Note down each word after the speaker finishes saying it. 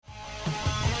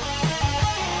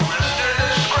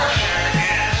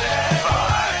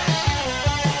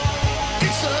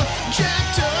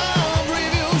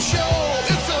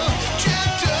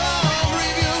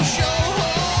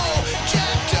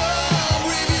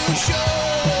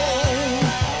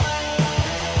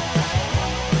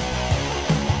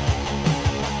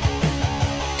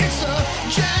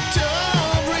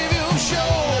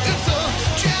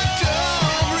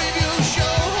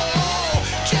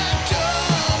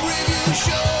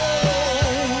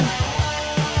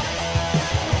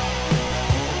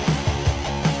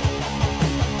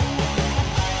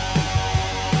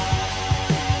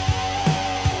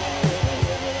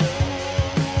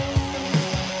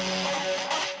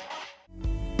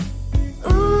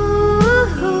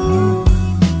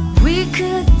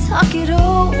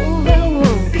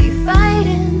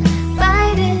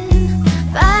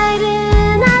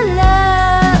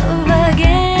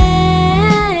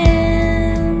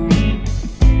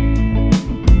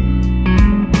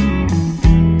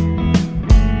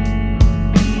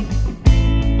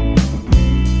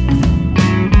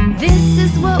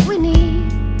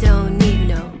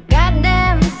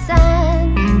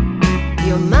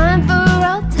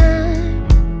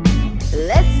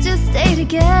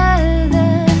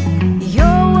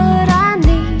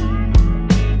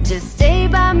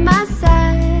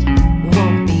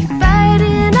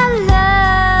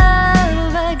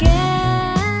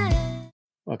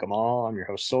Welcome all. I'm your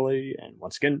host Sully, and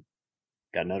once again,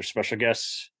 got another special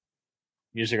guest,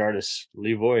 music artist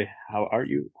Ly Vui. How are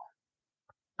you?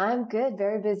 I'm good.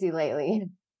 Very busy lately.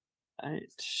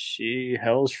 She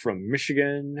hails from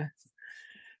Michigan,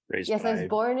 raised Yes, I was by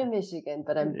born in Michigan,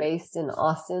 but I'm based in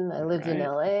Austin. I lived in right.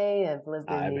 LA. I've lived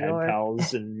in I've New had York.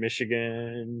 pals in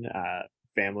Michigan,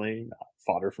 family,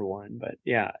 fodder for one. But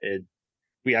yeah,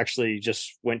 we actually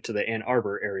just went to the Ann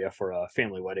Arbor area for a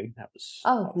family wedding. That was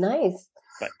Oh, nice.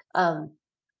 but Um,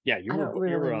 yeah, I don't you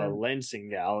really were a remember. Lansing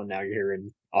gal, and now you're here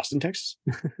in Austin, Texas.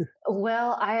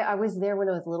 Well, I was there when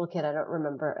I was a little kid. I don't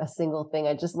remember a single thing.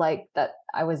 I just like that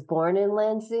I was born in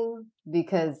Lansing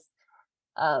because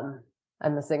um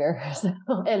I'm a singer so,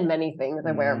 and many things.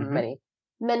 I wear hmm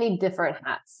many different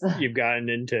hats. You've gotten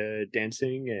into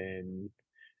dancing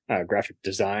and graphic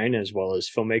design as well as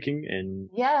filmmaking. And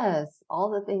Yes, all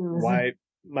the things.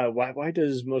 why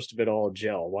does most of it all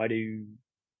gel? Why do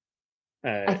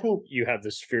I think you have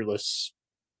this fearless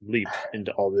leap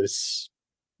into all this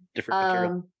different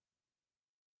material? um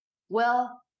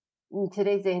well, in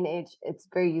today's day and age, it's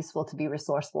very useful to be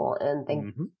resourceful, and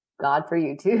thank hmm God for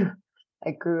YouTube.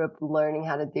 I grew up learning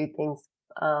how to do things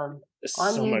on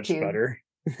So much YouTube. better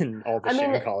than all the I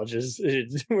mean, sham colleges.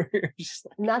 We're just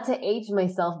like, not to age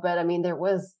myself, but I mean, there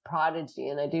was Prodigy,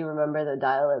 and I do remember the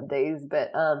dial-up days.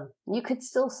 But you could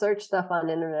still search stuff on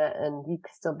the internet, and you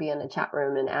could still be in a chat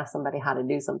room and ask somebody how to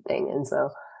do something. And so,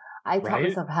 I taught right?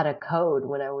 myself how to code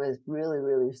when I was really,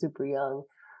 really super young.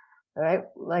 Right?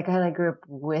 Like I grew up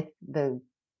with the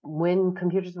when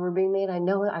computers were being made. I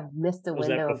know I've missed a Was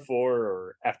that window. before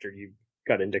or after you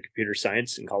got into computer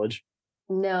science in college?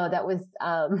 No, that was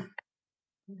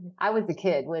I was a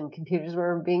kid when computers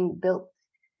were being built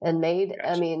and made.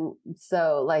 I Gotcha. mean,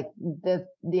 so like there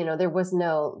was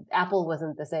no Apple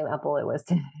wasn't the same Apple it was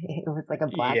today. It was like a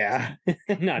black Yeah,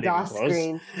 not even DOS close.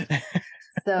 screen.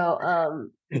 So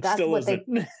It still isn't.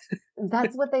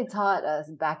 that's what they taught us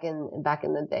back in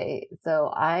the day. So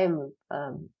I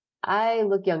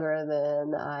look younger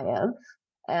than I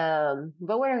am.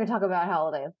 But we're not going to talk about how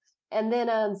old I am. And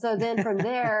then so then from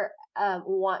there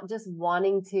just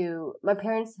wanting to my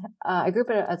parents I grew up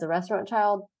as a restaurant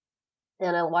child,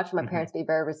 and I watched my hmm parents be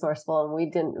very resourceful, and we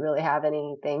didn't really have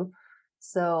anything.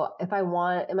 So if I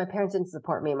want, and my parents didn't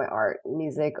support me in my art,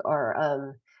 music,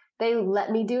 or they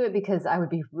let me do it because I would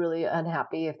be really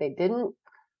unhappy if they didn't.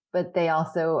 But they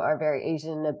also are very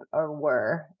Asian, or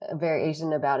were very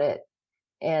Asian about it,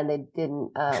 and they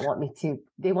didn't want me to.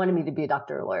 They wanted me to be a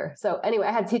doctor or lawyer. So anyway,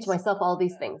 I had to teach myself all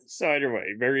these things. So either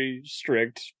way, very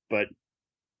strict, but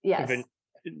even Yes,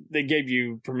 they gave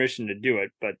you permission to do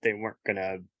it, but they weren't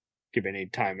gonna give any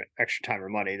extra time or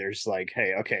money. There's like,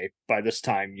 hey, okay, by this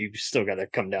time you still got to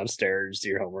come downstairs, do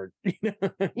your homework,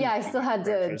 yeah, I still eat had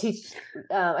to breakfast. teach.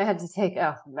 I had to take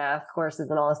math courses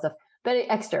and all this stuff, but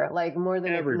extra, like more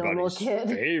than a normal Everybody's kid.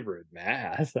 favorite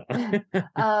math.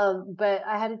 But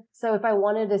I had to, so if I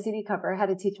wanted a CD cover, I had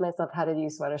to teach myself how to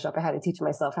use Photoshop. I had to teach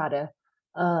myself how to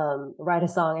write a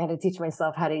song. I had to teach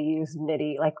myself how to use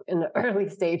MIDI, like in the early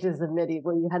stages of MIDI,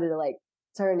 where you had to like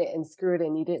turn it and screw it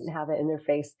in. You didn't have an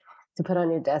interface to put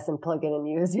on your desk and plug in a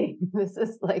USB. This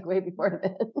is like way before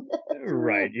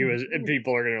Right. then. And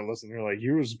people are gonna listen. They're like,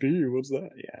 USB, what's that?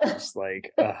 Yeah, just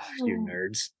like, you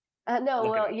nerds. No,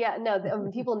 Look it well, up. yeah, no,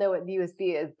 people know what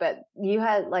USB is, but you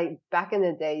had like back in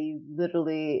the day, you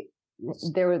literally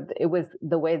it was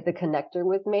the way the connector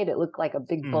was made. It looked like a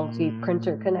big bulky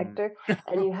printer Mm. connector,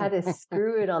 and you had to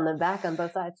screw it on the back on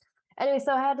both sides. Anyway,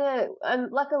 so I had to.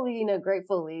 Luckily,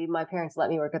 gratefully, my parents let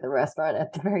me work at the restaurant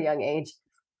at a very young age,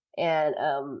 and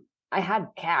I had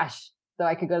cash, so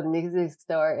I could go to the music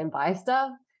store and buy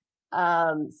stuff.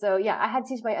 So yeah, I had to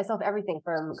teach myself everything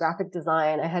from graphic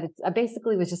design. I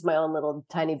basically was just my own little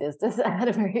tiny business at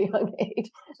a very young age.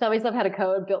 Taught myself how to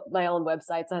code, built my own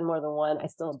websites. I had more than one. I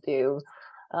still do.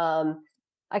 Um,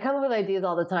 I come up with ideas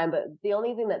all the time, but the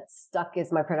only thing that stuck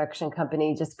is my production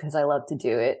company just because I love to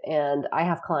do it. And I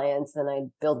have clients and I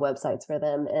build websites for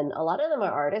them. And a lot of them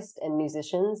are artists and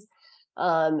musicians.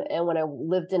 And when I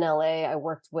lived in LA, I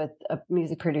worked with a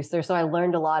music producer. So I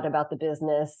learned a lot about the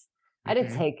business. I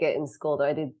didn't hmm take it in school though.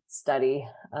 I did study.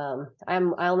 I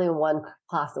only one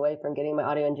class away from getting my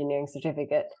audio engineering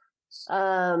certificate.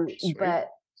 Sweet. But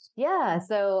yeah,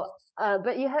 so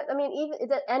but you have. I mean,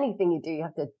 even anything you do, you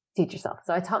have to teach yourself.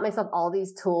 So I taught myself all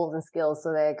these tools and skills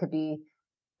so that I could be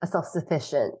a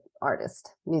self-sufficient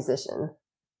artist, musician.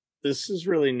 This is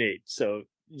really neat. So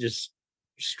just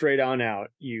straight on out,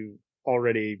 you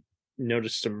already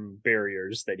noticed some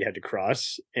barriers that you had to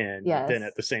cross, and then Yes.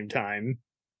 at the same time,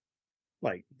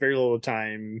 like very little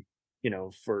time,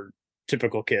 for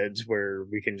typical kids where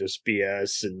we can just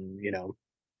BS and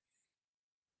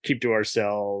keep to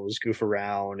ourselves, goof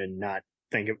around, and not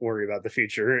worry about the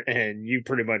future. And you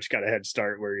pretty much got a head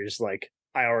start where you're just like,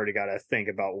 I already got to think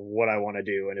about what I want to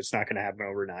do, and it's not going to happen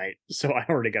overnight. So I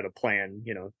already got a plan,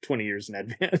 20 years in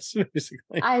advance,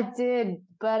 basically. I did,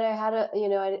 but I had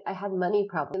I had money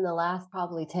problems in the last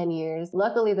probably 10 years.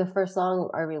 Luckily, the first song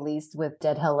I released with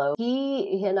Dead Hello,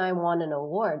 he and I won an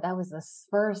award. That was the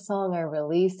first song I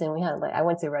released, and we had I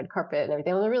went to red carpet and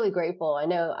everything. I was really grateful. I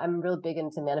know I'm real big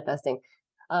into manifesting.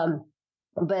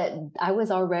 But I was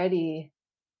already,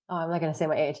 oh, I'm not going to say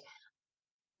my age,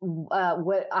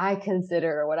 what I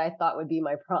consider, what I thought would be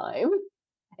my prime.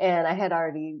 And I had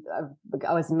already,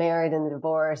 I was married and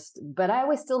divorced, but I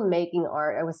was still making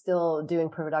art. I was still doing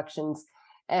productions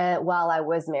while I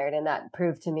was married. And that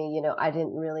proved to me,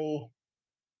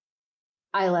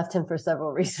 I left him for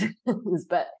several reasons,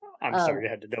 but I'm sorry you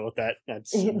had to deal with that.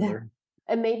 That's similar.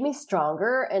 It made me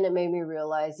stronger, and it made me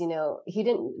realize, he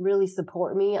didn't really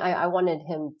support me. I wanted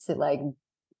him to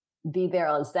be there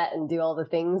on set and do all the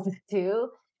things too.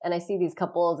 And I see these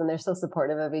couples and they're so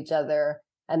supportive of each other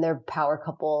and they're power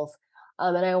couples.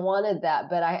 And I wanted that,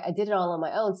 but I did it all on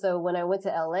my own. So when I went to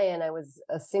LA and I was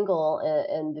single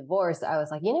and divorced, I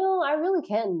was like, I really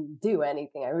can do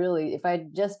anything. If I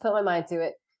just put my mind to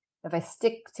it, if I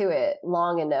stick to it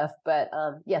long enough. But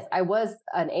yes, I was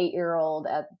an 8-year-old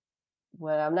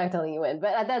I'm not telling you when,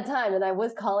 but at that time, and I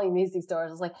was calling music stores.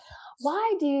 I was like,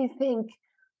 why do you think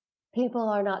people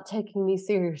are not taking me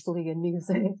seriously in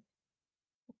music?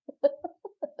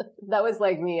 That was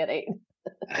like me at 8.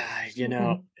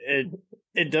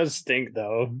 It does stink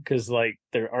though, because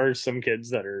there are some kids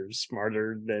that are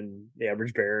smarter than the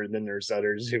average bear, and then there's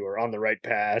others who are on the right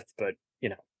path, but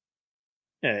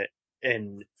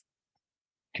and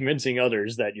convincing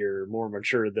others that you're more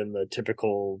mature than the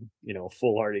typical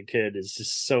foolhardy kid is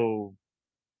just so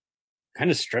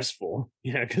kind of stressful,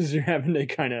 because you're having to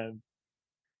kind of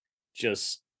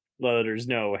just let others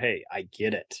know, hey, I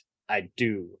get it. I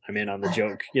do. I'm in on the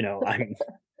joke. I'm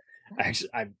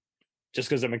just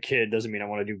because I'm a kid doesn't mean I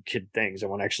want to do kid things. I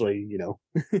want to actually,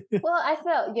 Well, I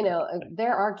felt,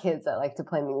 there are kids that like to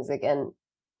play music, and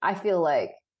I feel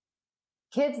like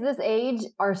kids this age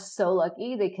are so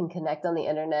lucky. They can connect on the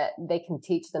internet. They can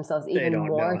teach themselves even more.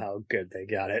 They don't know how good they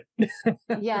got it.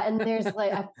 Yeah, and there's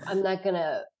I'm not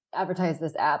gonna advertise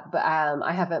this app, but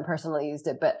I haven't personally used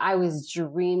it, but I was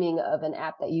dreaming of an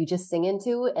app that you just sing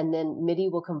into and then MIDI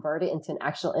will convert it into an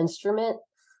actual instrument.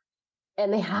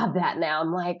 And they have that now.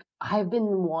 I'm like, I've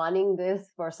been wanting this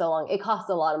for so long. It costs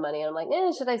a lot of money. And I'm like,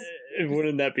 should I?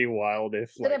 Wouldn't that be wild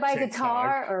if I buy a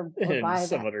guitar or buy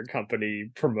some other company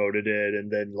promoted it,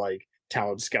 and then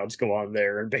talent scouts go on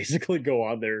there and basically go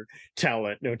on their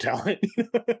no talent.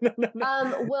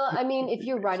 Well, I mean, if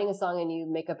you're writing a song and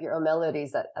you make up your own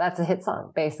melodies, that's a hit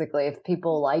song, basically. If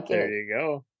people like it. There you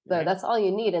go. So that's all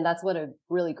you need. And that's what a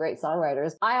really great songwriter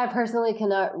is. I personally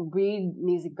cannot read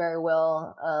music very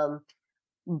well.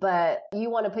 But you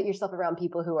want to put yourself around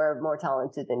people who are more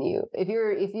talented than you. If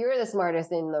you're the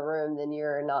smartest in the room, then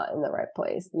you're not in the right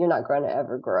place. You're not going to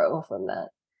ever grow from that.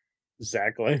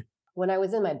 Exactly. When I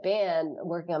was in my band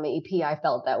working on my EP, I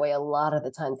felt that way a lot of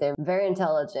the times. They're very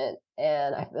intelligent,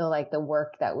 and I feel like the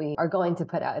work that we are going to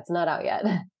put out, it's not out yet,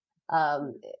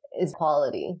 is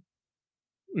quality.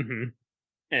 Mm-hmm.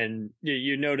 And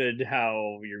you noted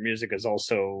how your music is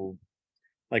also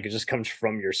it just comes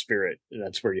from your spirit, and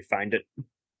that's where you find it.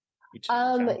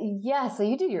 Yeah, so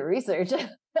you do your research.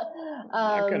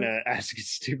 I'm not gonna ask you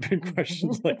stupid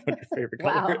questions like what your favorite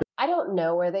color is. I don't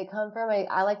know where they come from.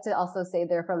 I like to also say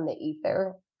they're from the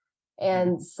ether.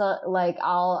 And so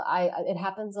it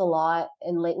happens a lot.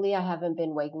 And lately I haven't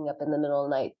been waking up in the middle of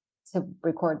the night to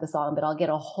record the song, but I'll get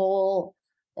a whole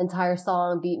entire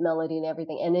song, beat, melody, and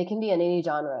everything. And it can be in any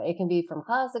genre. It can be from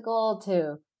classical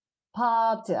to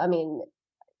pop to,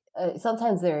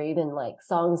 sometimes there are even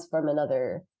songs from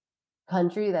another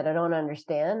country that I don't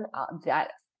understand.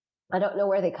 That I don't know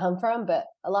where they come from, but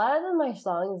a lot of my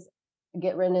songs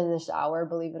get written in the shower,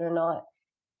 believe it or not.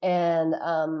 And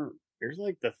you're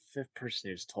the fifth person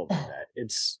who's told me that.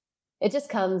 It just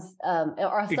comes,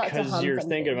 or I'll start to hum you're something.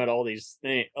 thinking about all these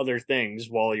other things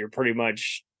while you're pretty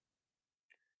much,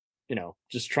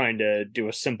 just trying to do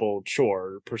a simple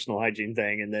chore, personal hygiene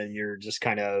thing, and then you're just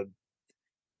kind of.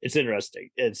 It's interesting.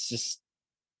 It's just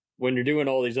when you're doing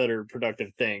all these other productive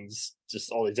things,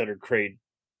 just all these other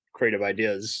creative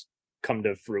ideas come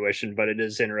to fruition. But it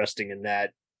is interesting in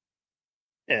that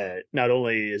not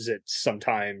only is it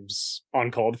sometimes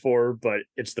uncalled for, but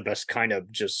it's the best kind of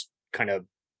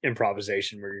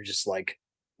improvisation where you're just like,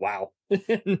 wow.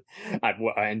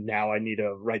 Now I need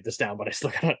to write this down, but I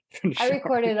still gotta finish. I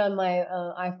recorded on my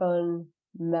iPhone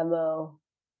memo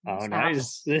Oh, Apple.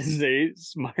 nice. This is a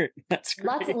smart. That's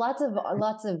great.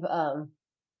 Lots of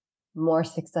more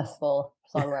successful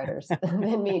songwriters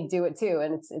than me do it too,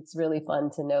 and it's really fun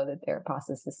to know that their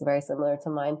process is very similar to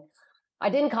mine. I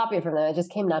didn't copy it from them; it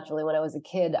just came naturally. When I was a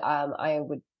kid, I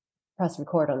would press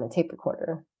record on a tape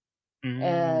recorder,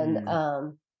 and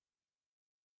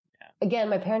again,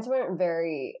 my parents weren't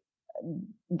very.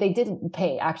 They didn't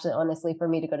pay, actually, honestly, for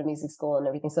me to go to music school and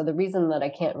everything. So the reason that I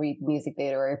can't read music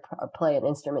theater or play an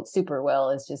instrument super well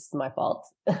is just my fault.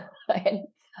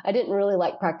 I didn't really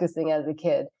like practicing as a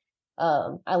kid.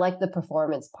 I liked the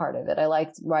performance part of it. I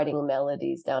liked writing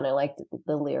melodies down. I liked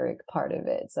the lyric part of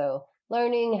it. So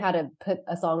learning how to put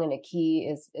a song in a key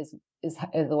is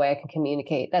the way I can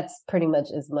communicate. That's pretty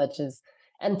much as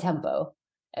and tempo.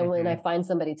 And when I find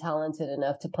somebody talented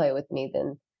enough to play with me,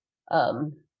 then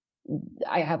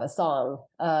I have a song.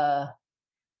 I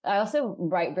also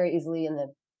write very easily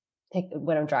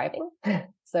when I'm driving.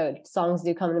 So songs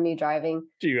do come to me driving.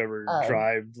 Do you ever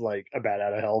drive like a bat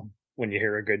out of hell when you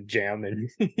hear a good jam and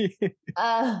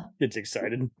gets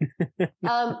excited?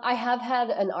 I have had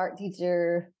an art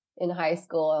teacher in high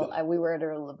school. We were at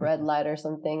a red light or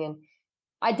something, and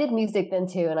I did music then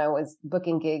too, and I was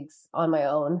booking gigs on my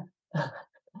own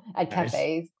at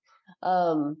cafes.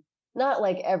 Not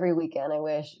like every weekend, I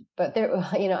wish, but there,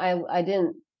 I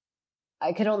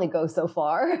could only go so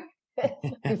far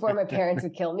before my parents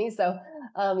would kill me. So,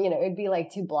 it'd be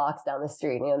like 2 blocks down the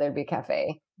street, there'd be a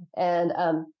cafe. And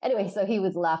anyway, so he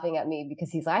was laughing at me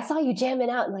because he's like, I saw you jamming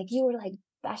out and like you were like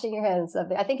bashing your head and stuff.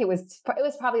 I think it was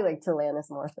probably like Telanis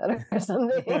Morissette or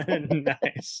something.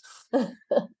 Nice.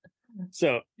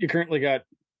 So you currently got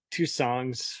 2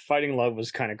 songs. Fighting Love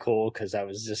was kind of cool because I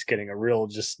was just getting a real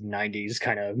just 90s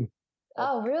kind of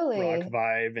really rock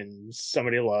vibe, and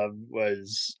Somebody to Love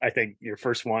was, I think, your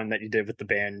first one that you did with the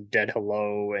band Dead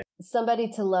Hello. And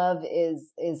Somebody to Love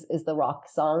is the rock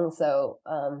song. So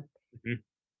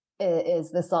it is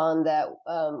the song that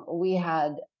we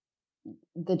had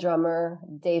the drummer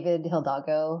David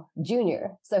Hildago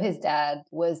Jr. So his dad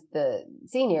was the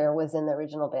senior, was in the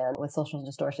original band with Social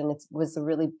Distortion. It was a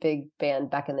really big band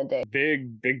back in the day.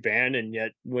 Big band, and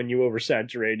yet when you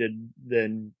oversaturated,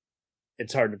 then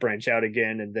it's hard to branch out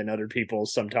again, and then other people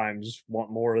sometimes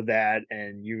want more of that,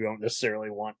 and you don't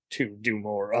necessarily want to do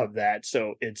more of that.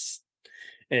 So it's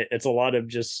a lot of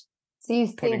just so you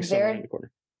putting think someone in the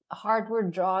corner.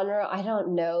 Hardware genre? I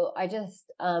don't know. I just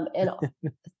and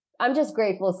I'm just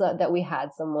grateful that we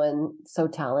had someone so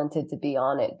talented to be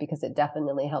on it, because it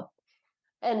definitely helped.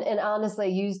 And honestly, I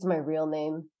used my real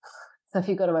name. So if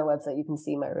you go to my website, you can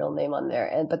see my real name on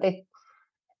there. But they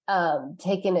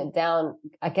taken it down,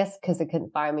 I guess, because they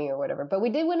couldn't fire me or whatever. But we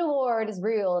did win an award. It's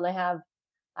real, and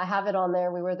I have it on there.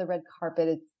 We were the red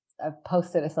carpet. I've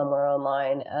posted it somewhere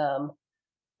online.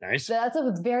 Nice. So that's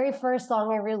the very first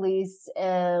song I released,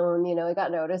 and it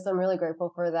got noticed. I'm really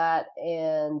grateful for that.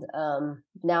 And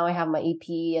now I have my EP,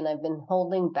 and I've been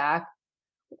holding back.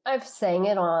 I've sang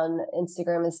it on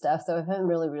Instagram and stuff, so I haven't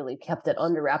really kept it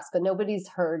under wraps. But nobody's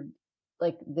heard,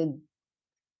 like,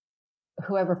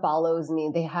 whoever follows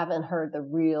me, they haven't heard the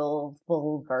real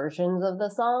full versions of the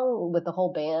song with the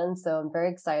whole band. So I'm very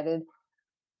excited.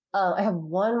 I have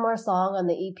one more song on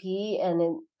the EP,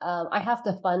 and I have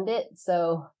to fund it.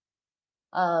 So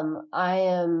I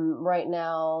am right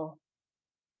now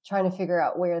trying to figure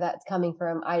out where that's coming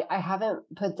from. I haven't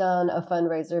put down a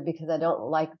fundraiser because I don't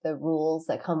like the rules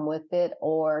that come with it,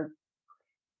 or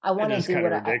I want to do kind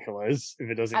of what ridiculous. If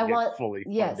it doesn't get fully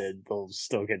funded, they'll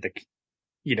still get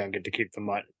you don't get to keep the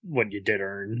money, what you did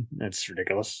earn. That's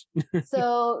ridiculous.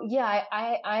 So yeah,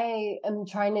 I am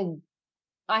trying to.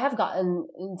 I have gotten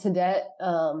into debt,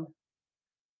 but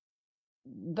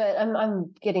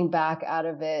I'm getting back out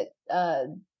of it.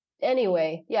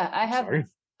 Anyway, yeah, I have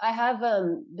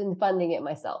been funding it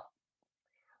myself,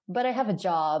 but I have a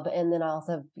job, and then I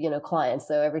also have clients.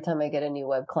 So every time I get a new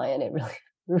web client, it really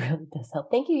really does help.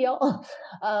 Thank you, y'all.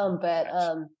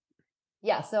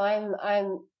 Yeah. So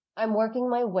I'm working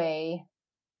my way,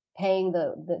 paying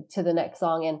to the next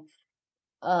song, and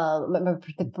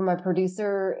my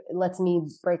producer lets me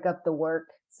break up the work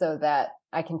so that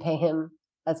I can pay him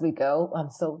as we go. I'm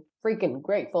so freaking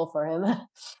grateful for him.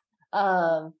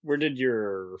 Where did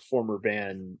your former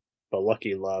band, The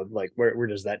Lucky Love, like where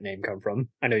does that name come from?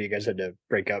 I know you guys had to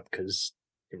break up because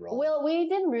well, we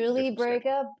didn't really break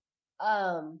up.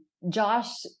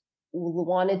 Josh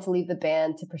wanted to leave the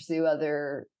band to pursue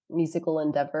other musical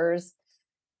endeavors,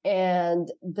 and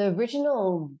the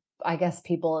original, I guess,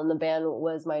 people in the band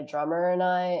was my drummer and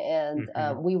I, and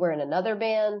we were in another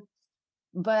band,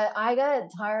 but I got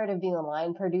tired of being a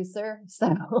line producer.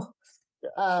 So,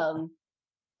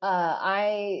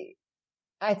 I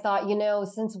thought,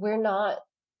 since we're not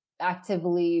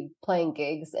actively playing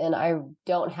gigs and I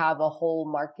don't have a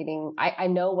whole marketing, I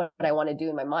know what I want to do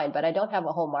in my mind, but I don't have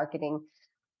a whole marketing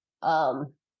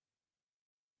um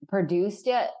produced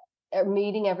yet. A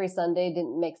meeting every Sunday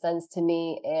didn't make sense to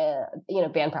me,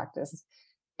 and band practice.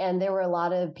 And there were a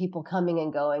lot of people coming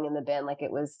and going in the band like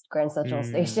it was Grand Central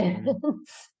Station.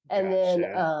 And then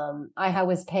Gotcha. I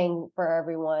was paying for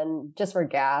everyone just for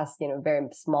gas, very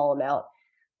small amount,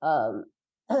 um,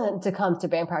 to come to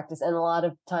band practice. And a lot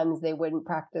of times they wouldn't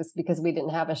practice because we didn't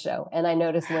have a show. And I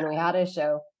noticed when we had a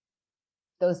show,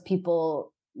 those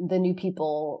people, the new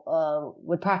people,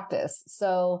 would practice.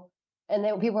 So, and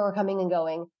then people were coming and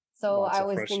going. So Lots I of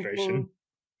was frustration. thinking,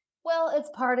 well, it's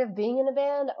part of being in a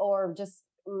band or just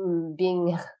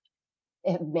being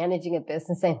managing a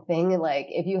business, same thing. Like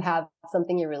if you have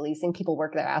something you're releasing, people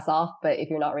work their ass off, but if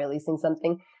you're not releasing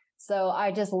something. So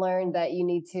I just learned that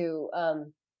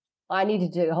I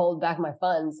needed to hold back my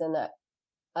funds, and that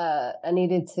I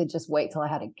needed to just wait till I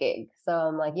had a gig. So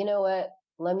I'm like, you know what?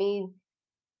 Let me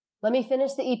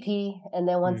finish the EP, and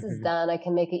then once it's done, I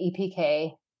can make an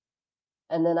EPK,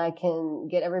 and then I can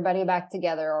get everybody back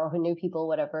together or new people,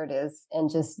 whatever it is, and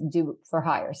just do for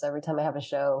hire. So every time I have a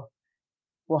show,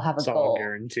 we'll have a It's all goal.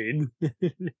 guaranteed.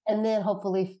 And then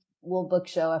hopefully we'll book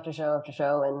show after show after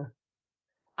show. And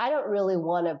I don't really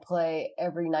want to play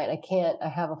every night. I can't. I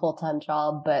have a full-time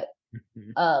job, but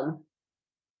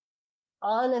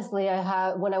honestly,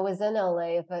 when I was in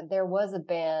LA, if there was a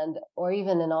band, or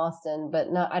even in Austin, but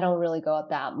I don't really go out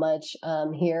that much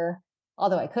here,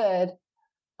 although I could.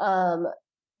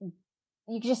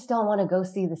 You just don't want to go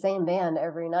see the same band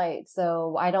every night.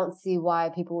 So I don't see why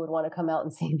people would want to come out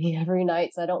and see me every night.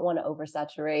 So I don't want to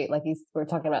oversaturate. Like we're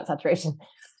talking about saturation.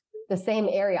 The same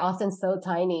area, Austin's so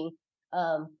tiny.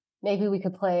 Maybe we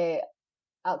could play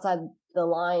outside the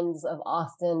lines of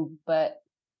Austin, but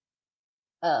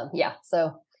yeah.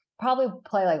 So probably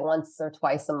play like once or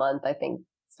twice a month. I think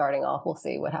starting off, we'll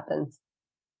see what happens.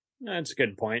 That's a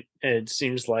good point. It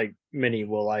seems like many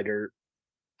will either,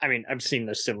 I mean, I've seen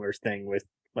a similar thing with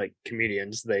like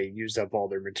comedians. They use up all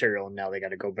their material and now they got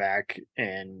to go back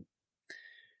and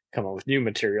come up with new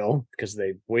material because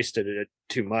they wasted it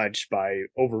too much by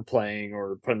overplaying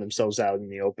or putting themselves out in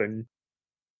the open.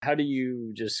 How do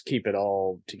you just keep it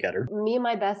all together? Me and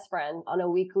my best friend on a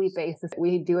weekly basis,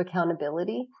 we do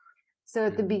accountability. So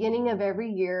at the beginning of every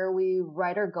year, we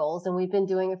write our goals, and we've been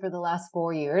doing it for the last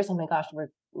 4 years. Oh my gosh, we're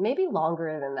maybe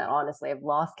longer than that. Honestly, I've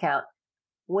lost count.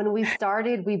 When we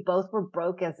started, we both were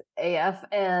broke as AF,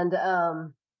 and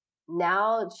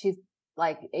now she's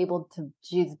like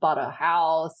she's bought a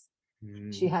house.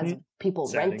 She has people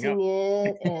renting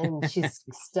it, and she's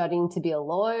studying to be a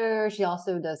lawyer. She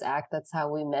also does act. That's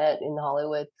how we met in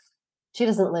Hollywood. She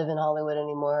doesn't live in Hollywood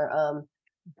anymore.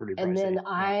 And then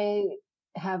I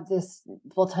have this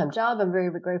full-time job I'm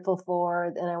very grateful for,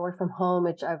 and I work from home,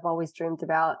 which I've always dreamed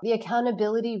about. The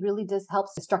accountability really does help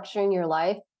structuring your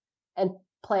life and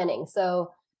planning.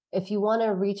 So if you want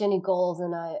to reach any goals,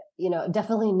 and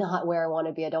definitely not where I want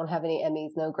to be. I don't have any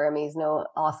Emmys, no Grammys, no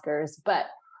Oscars, but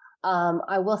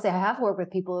I will say I have worked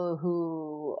with people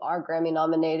who are Grammy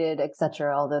nominated,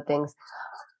 etc., all the things.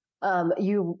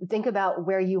 You think about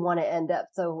where you want to end up.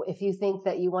 So if you think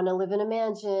that you want to live in a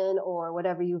mansion or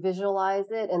whatever, you visualize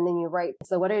it, and then you write.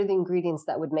 So what are the ingredients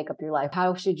that would make up your life?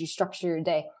 How should you structure your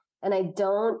day? And I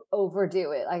don't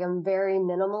overdo it. Like I'm very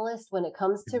minimalist when it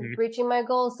comes to reaching my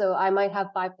goals. So I might have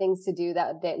 5 things to do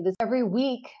that day, every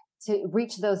week, to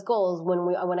reach those goals.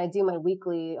 When I do my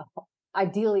weekly,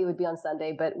 ideally it would be on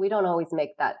Sunday, but we don't always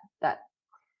make that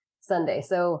Sunday.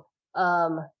 So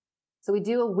we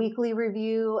do a weekly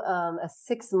review, a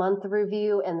 6-month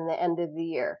review, and then the end of the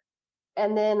year.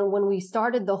 And then when we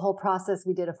started the whole process,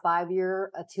 we did a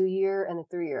 5-year, a 2-year, and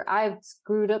a 3-year. I've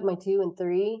screwed up my 2 and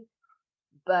 3,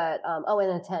 but and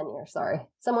a 10-year. Sorry,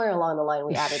 somewhere along the line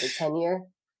we added a 10-year,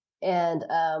 and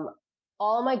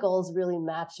all my goals really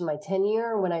match my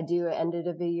 10-year when I do an end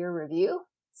of the year review.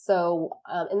 So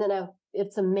and then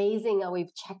it's amazing how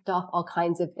we've checked off all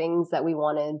kinds of things that we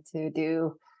wanted to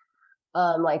do.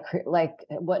 Like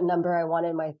what number I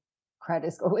wanted my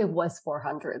credit score. It was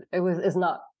 400. It's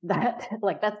not that,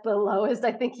 like, that's the lowest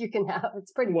I think you can have.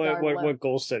 It's pretty darn low. What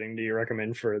goal setting do you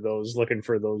recommend for those looking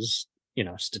for those,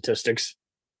 statistics?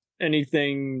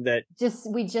 Anything that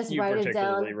we just you write it down.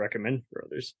 Particularly recommend for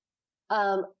others?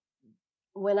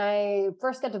 When I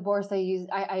first got divorced,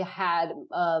 I had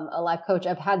a life coach.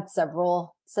 I've had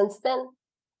several since then,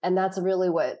 and that's really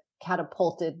what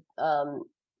catapulted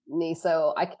me.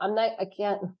 So I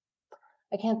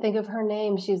can't think of her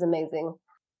name. She's amazing.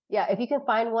 Yeah, if you can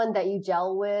find one that you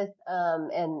gel with,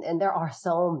 and there are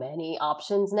so many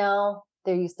options now.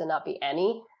 There used to not be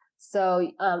any. So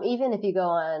even if you go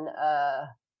on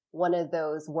one of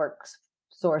those work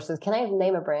sources, can I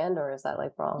name a brand or is that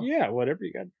like wrong? Yeah, whatever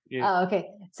you got. Yeah. Oh, okay.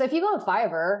 So if you go on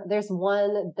Fiverr, there's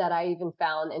one that I even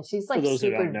found, and she's For like those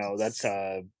who don't super. know, that's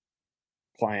a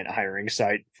client hiring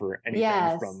site for anything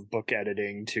Yes. from book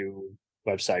editing to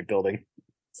website building.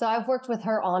 So I've worked with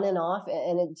her on and off,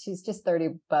 and she's just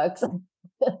 $30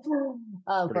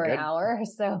 for an hour.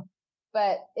 So,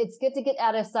 but it's good to get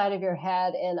out of sight of your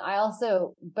head. And I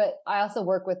also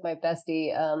work with my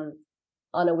bestie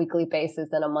on a weekly basis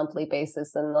and a monthly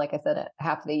basis, and like I said,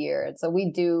 half the year. And so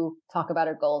we do talk about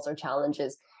our goals, our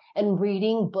challenges, and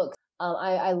reading books.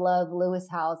 I love Lewis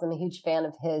Howes. I'm a huge fan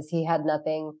of his. He had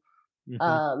nothing.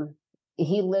 Mm-hmm.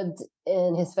 He lived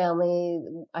in his family.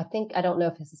 I don't know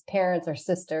if it's his parents or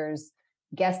sisters'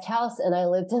 guest house, and I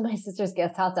lived in my sister's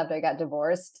guest house after I got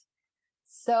divorced.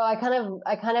 So I kind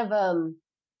of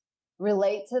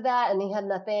relate to that. And he had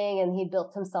nothing, and he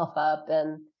built himself up.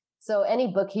 And so any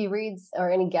book he reads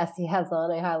or any guest he has on,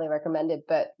 I highly recommend it.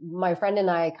 But my friend and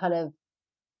I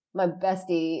my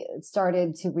bestie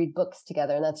started to read books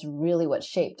together, and that's really what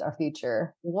shaped our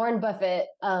future. Warren Buffett,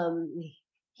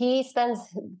 he spends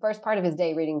the first part of his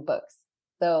day reading books.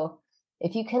 So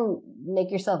if you can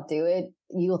make yourself do it,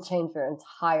 you'll change your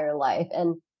entire life.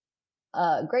 And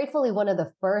gratefully, one of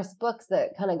the first books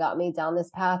that kind of got me down this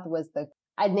path was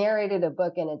I narrated a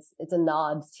book, and it's a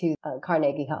nod to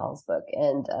Carnegie Hall's book.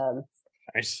 And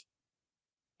nice.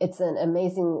 It's an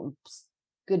amazing,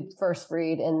 good first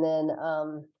read. And then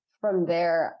from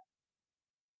there,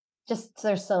 just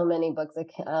there's so many books.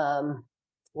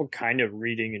 What kind of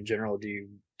reading in general do you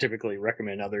typically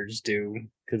recommend others do?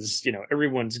 Because,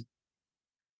 everyone's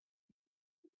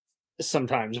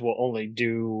sometimes will only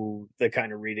do the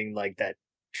kind of reading like that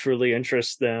truly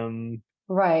interests them.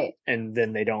 Right. And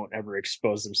then they don't ever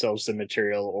expose themselves to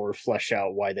material or flesh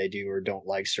out why they do or don't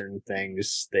like certain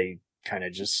things. They kind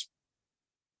of just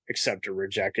accept or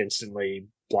reject instantly,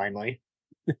 blindly.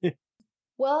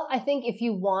 Well, I think if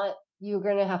you want, you're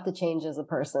going to have to change as a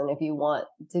person. If you want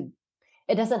to,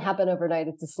 it doesn't happen overnight.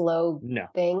 It's a slow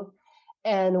thing.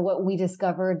 And what we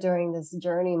discovered during this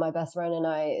journey, my best friend and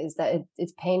I, is that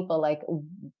it's painful. Like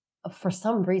for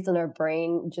some reason, our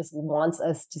brain just wants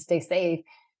us to stay safe.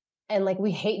 And like,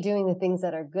 we hate doing the things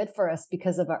that are good for us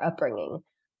because of our upbringing.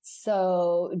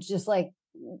 So just like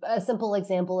a simple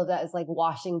example of that is like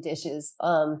washing dishes.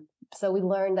 So we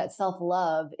learned that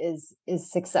self-love is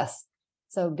success.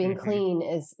 So being clean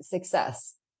is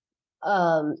success.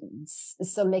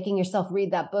 So making yourself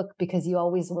read that book because you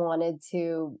always wanted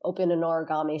to open an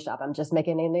origami shop. I'm just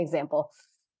making an example.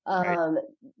 Right.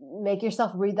 Make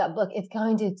yourself read that book. It's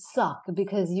going to suck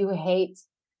because you hate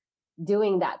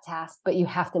doing that task, but you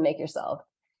have to make yourself.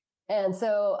 And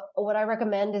so what I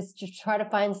recommend is to try to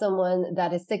find someone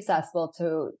that is successful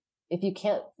if you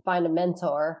can't find a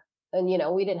mentor, and,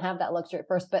 we didn't have that luxury at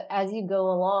first, but as you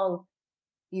go along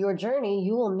your journey,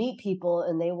 you will meet people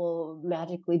and they will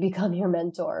magically become your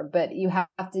mentor, but you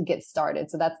have to get started.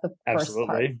 So that's the first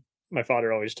part. My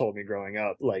father always told me growing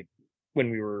up, like when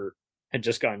we had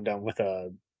just gotten done with a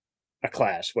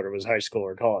class, whether it was high school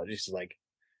or college, he's like,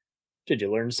 did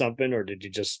you learn something or did you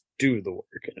just do the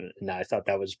work? And I thought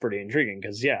that was pretty intriguing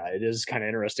because, yeah, it is kind of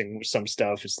interesting with some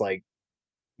stuff. It's like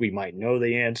we might know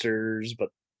the answers, but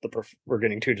we're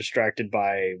getting too distracted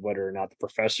by whether or not the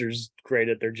professor's great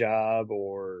at their job,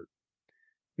 or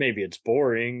maybe it's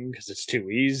boring because it's too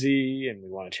easy and we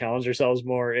want to challenge ourselves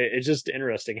more. It's just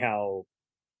interesting how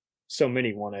so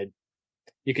many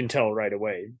you can tell right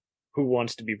away who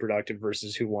wants to be productive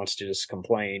versus who wants to just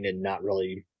complain and not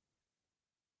really.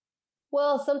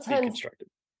 Well, sometimes,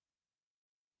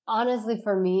 honestly,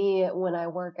 for me, when I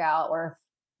work out or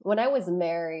when I was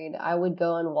married, I would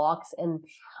go on walks, and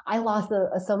I lost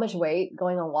so much weight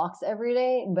going on walks every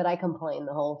day, but I complained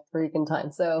the whole freaking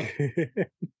time. So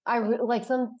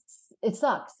it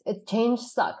sucks. Change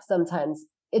sucks sometimes.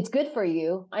 It's good for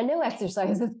you. I know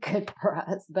exercise is good for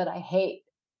us, but I hate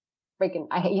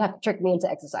you have to trick me into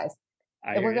exercise.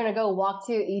 If we're going to go walk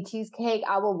to eat cheesecake,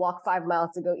 I will walk 5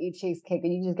 miles to go eat cheesecake,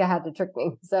 and you just have to trick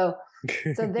me. So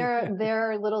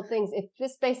there are little things. It's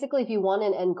just basically, if you want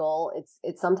an end goal, it's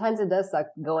sometimes it does suck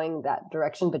going that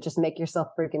direction, but just make yourself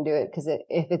freaking do it. Because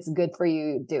if it's good for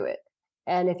you, do it.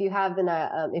 And if you have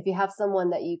someone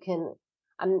that you can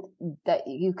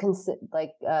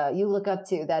you look up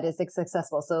to that is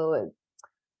successful. So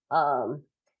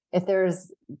if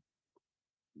there's,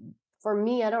 for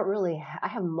me, I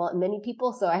have many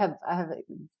people. So I have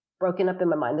broken up in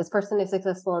my mind. This person is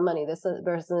successful in money. This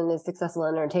person is successful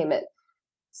in entertainment.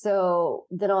 So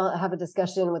then I'll have a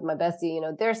discussion with my bestie,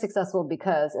 they're successful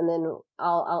because, and then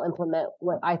I'll implement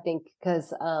what I think,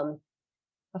 because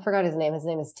I forgot his name. His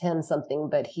name is Tim something,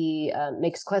 but he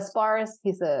makes Quest bars.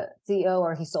 He's the CEO,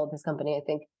 or he sold his company, I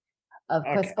think, of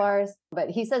Quest bars. But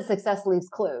he says success leaves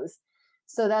clues.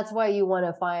 So that's why you want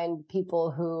to find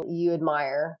people who you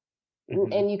admire,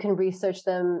 and you can research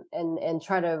them and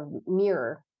try to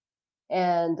mirror.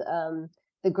 And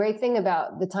the great thing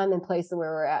about the time and place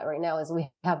where we're at right now is we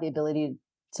have the ability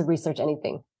to research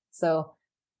anything. So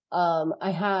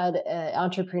I had an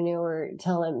entrepreneur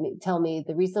tell me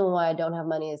the reason why I don't have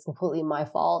money is completely my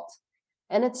fault.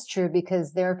 And it's true,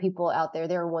 because there are people out there,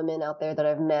 there are women out there that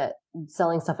I've met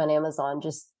selling stuff on Amazon,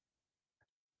 just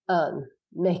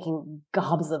making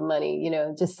gobs of money,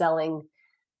 just selling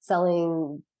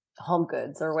home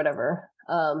goods or whatever.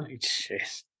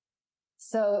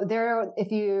 So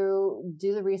if you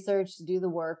do the research, do the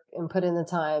work, and put in the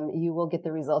time, you will get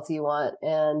the results you want.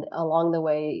 And along the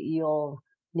way, you'll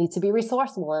need to be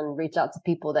resourceful and reach out to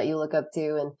people that you look up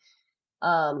to. And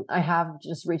I have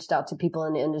just reached out to people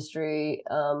in the industry,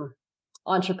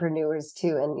 entrepreneurs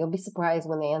too, and you'll be surprised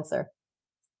when they answer.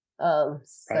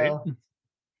 Right.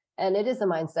 And it is a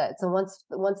mindset. So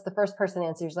once the first person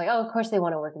answers, like, oh, of course they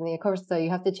want to work with me. Of course. So you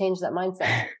have to change that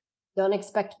mindset. Don't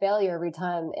expect failure every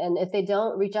time. And if they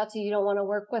don't reach out to you, you don't want to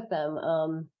work with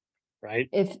them. Right.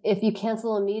 If you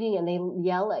cancel a meeting and they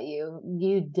yell at you,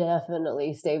 you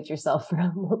definitely saved yourself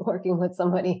from working with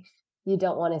somebody you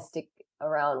don't want to stick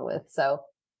around with. So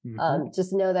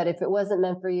just know that if it wasn't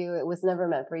meant for you, it was never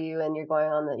meant for you, and you're going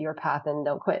on your path, and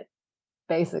don't quit,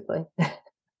 basically.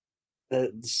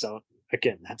 So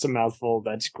again, that's a mouthful.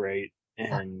 That's great.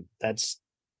 And it's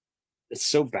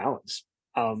so balanced.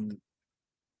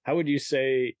 How would you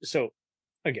say, so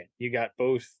again, you got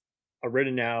both a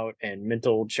written out and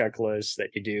mental checklist that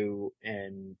you do,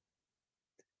 and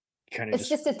kind of it's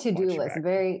just a to-do list,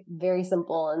 very, very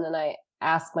simple. And then I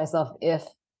ask myself if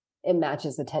it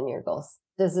matches the 10-year goals.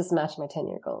 Does this match my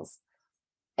 10-year goals?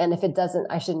 And if it doesn't,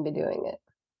 I shouldn't be doing it.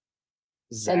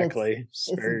 Exactly.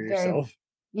 Spare yourself.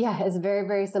 Yeah, it's very,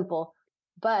 very simple.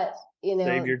 But,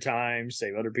 save your time,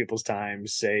 save other people's time,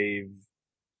 save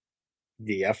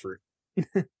the effort.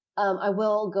 I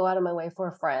will go out of my way for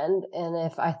a friend. And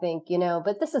if I think,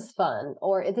 but this is fun,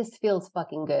 or this feels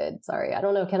fucking good. Sorry, I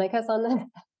don't know. Can I cuss on this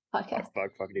podcast?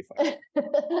 Fuck.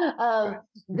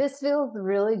 This feels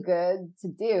really good to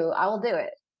do. I will do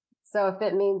it. So if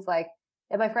it means, like,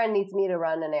 if my friend needs me to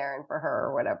run an errand for her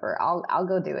or whatever, I'll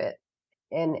go do it.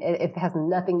 And if it has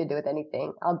nothing to do with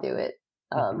anything, I'll do it.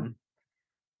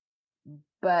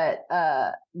 But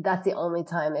that's the only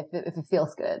time if it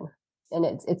feels good. And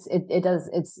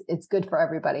it's good for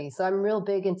everybody. So I'm real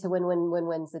big into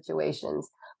win-win situations.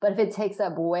 But if it takes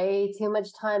up way too much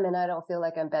time and I don't feel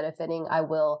like I'm benefiting, I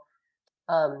will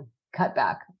cut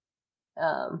back.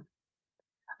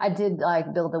 I did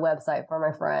build a website for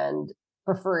my friend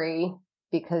for free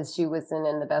because she wasn't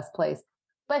in the best place,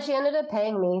 but she ended up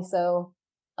paying me. So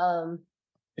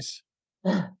yes.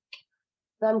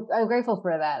 I'm grateful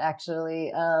for that,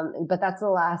 actually. But that's the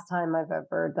last time I've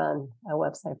ever done a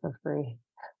website for free.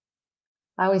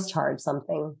 I always charge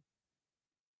something.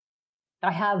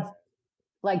 I have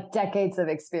decades of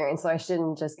experience, so I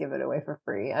shouldn't just give it away for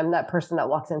free. I'm that person that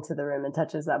walks into the room and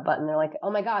touches that button. They're like, oh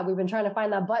my God, we've been trying to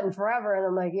find that button forever. And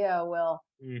I'm like, yeah, well,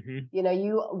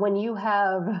 when you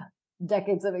have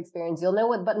decades of experience, you'll know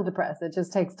what button to press. It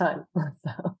just takes time.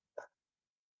 So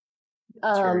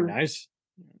that's very nice.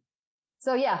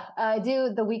 So yeah, I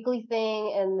do the weekly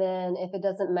thing, and then if it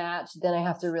doesn't match, then I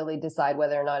have to really decide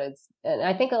whether or not it's, and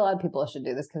I think a lot of people should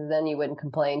do this, because then you wouldn't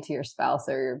complain to your spouse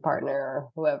or your partner or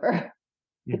whoever,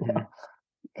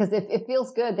 because if it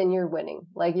feels good, then you're winning.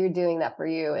 Like, you're doing that for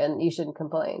you, and you shouldn't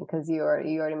complain because you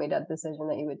already made that decision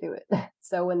that you would do it.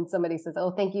 So when somebody says, oh,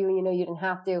 thank you, you didn't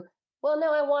have to. Well,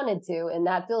 no, I wanted to. And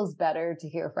that feels better to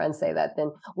hear friends say that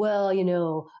than, well,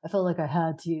 I felt like I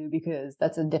had to, because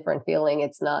that's a different feeling.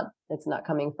 It's not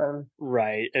coming from.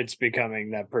 Right. It's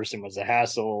becoming that person was a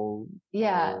hassle.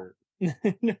 Yeah.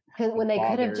 Because when they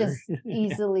could have just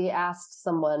easily asked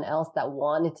someone else that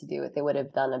wanted to do it, they would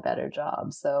have done a better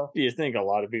job. So do you think a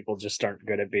lot of people just aren't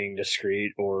good at being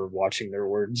discreet or watching their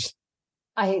words?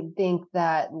 I think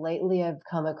that lately I've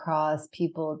come across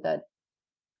people that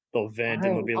they'll vent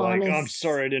and they'll be honest. Like, oh, I'm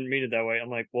sorry, I didn't mean it that way. I'm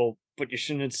like, well, but you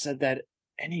shouldn't have said that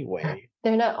anyway.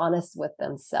 They're not honest with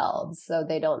themselves, so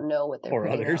they don't know what they're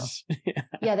putting others. Out.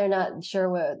 Yeah, they're not sure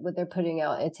what they're putting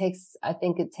out. I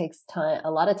think it takes time,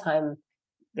 a lot of time.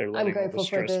 They're letting all the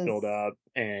stress build up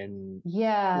and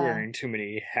wearing too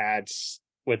many hats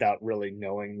without really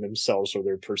knowing themselves or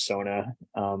their persona.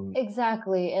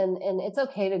 Exactly. And it's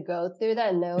okay to go through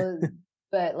that and know,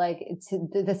 but like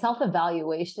the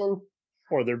self-evaluation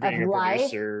Or they're of being a life.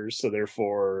 producer, so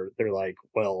therefore they're like,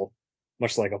 well,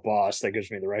 much like a boss, that gives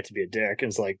me the right to be a dick. And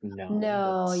it's like, no,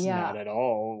 No, that's yeah. not at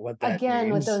all what that Again,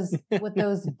 means. with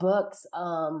those books,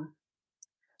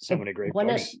 So the many great one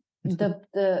of books.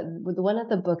 the one of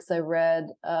the books I read,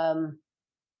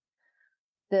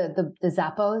 the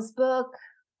Zappos book.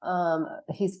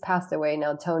 He's passed away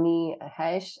now, Tony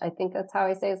Hesh, I think that's how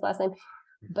I say his last name.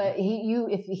 But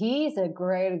if he's a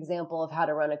great example of how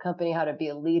to run a company, how to be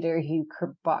a leader. He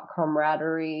brought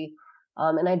camaraderie,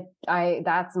 and I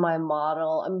that's my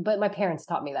model. But my parents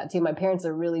taught me that too. My parents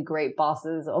are really great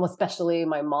bosses, especially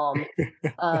my mom.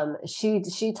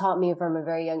 She taught me from a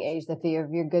very young age that if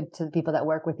you're good to the people that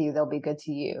work with you, they'll be good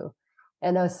to you,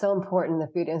 and that was so important in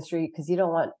the food industry because you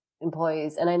don't want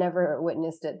employees. And I never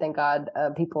witnessed it, thank God,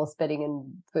 people spitting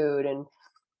in food and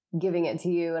giving it to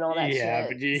you and all that Yeah, shit.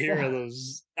 but you So, hear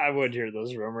those. I would hear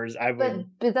those rumors. I would.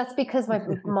 but that's because my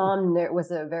mom was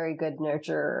a very good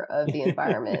nurturer of the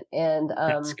environment, and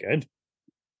That's good.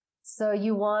 so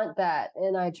you want that.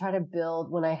 And I try to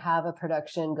build when I have a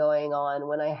production going on,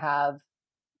 when I have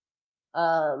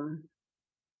um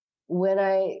when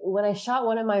I shot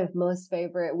one of my most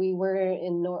favorite, we were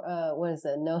in what is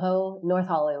it, NoHo, North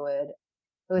Hollywood.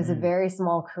 It was a very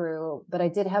small crew, but I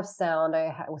did have sound.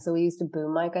 So we used a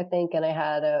boom mic, I think, and I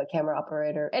had a camera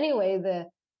operator. Anyway,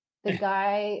 the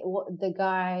guy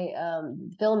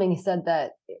filming said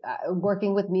that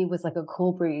working with me was like a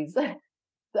cool breeze.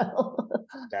 So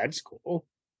That's cool.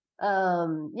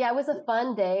 yeah, it was a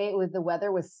fun day. With the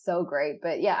weather was so great.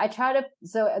 But yeah, I try to,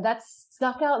 so that's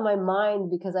stuck out in my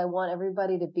mind because I want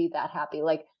everybody to be that happy.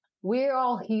 Like, we're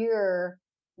all here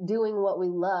doing what we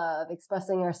love,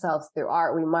 expressing ourselves through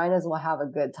art. We might as well have a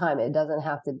good time. It doesn't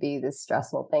have to be this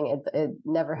stressful thing. It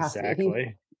never has to be. Exactly.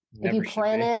 If you Never should be.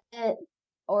 plan it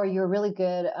or you're really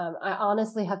good, I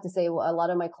honestly have to say, well, a lot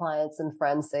of my clients and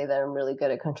friends say that I'm really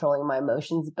good at controlling my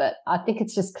emotions, but I think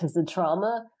it's just because of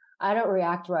trauma. I don't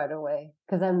react right away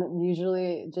because I'm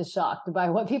usually just shocked by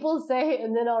what people say,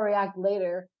 and then I'll react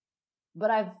later.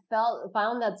 But I've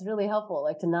found that's really helpful,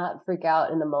 like to not freak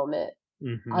out in the moment.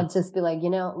 Mm-hmm. I'll just be like,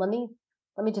 let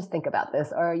me just think about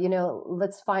this, or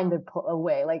let's find a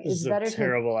way. Like, This it's is a better to,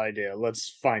 terrible idea.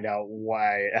 Let's find out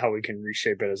how we can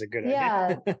reshape it as a good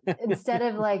idea. yeah, instead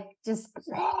of like just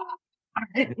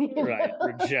Right.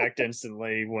 Reject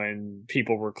instantly when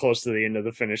people were close to the end of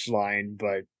the finish line,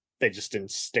 but they just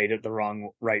didn't state it the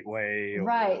right way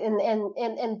Right. or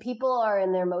And people are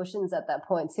in their emotions at that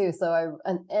point too. So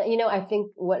I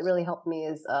think what really helped me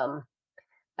is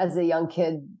as a young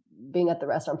kid being at the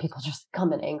restaurant, people just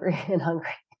come in angry and hungry.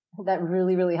 That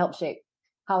really, really helped shape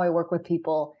how I work with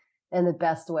people in the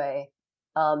best way.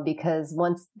 Because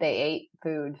once they ate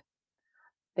food,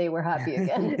 they were happy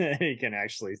again. you can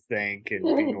actually think and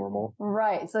be normal.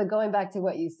 Right. So going back to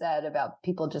what you said about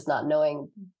people just not knowing,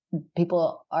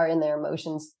 people are in their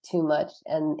emotions too much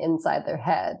and inside their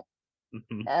head.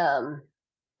 Mhm.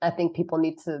 I think people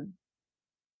need to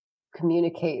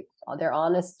communicate their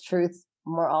honest truth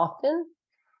more often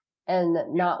and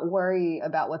not worry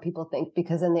about what people think,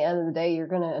 because in the end of the day, you're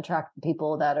going to attract the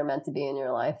people that are meant to be in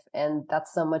your life. And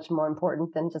that's so much more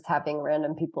important than just having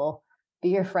random people be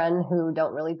your friend who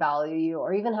don't really value you,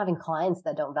 or even having clients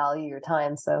that don't value your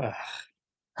time. So,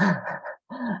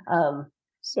 um,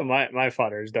 So my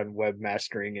father has done web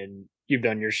mastering, and you've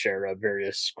done your share of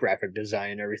various graphic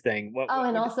design and everything. oh, What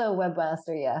and would also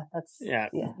webmaster. Yeah, that's, yeah,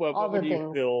 yeah, all what the would you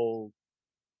things. feel,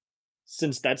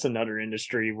 since that's another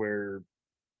industry where,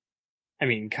 I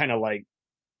mean, kind of like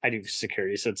I do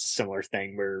security, so it's a similar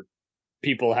thing where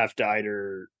people have to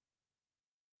either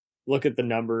look at the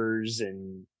numbers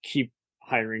and keep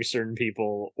hiring certain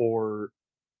people, or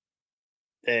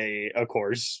they, of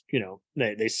course,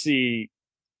 they see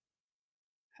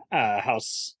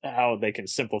how they can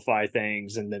simplify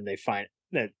things, and then they find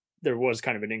that there was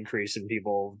kind of an increase in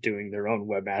people doing their own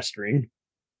webmastering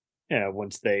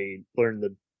once they learn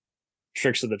the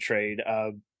tricks of the trade.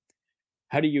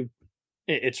 How do you?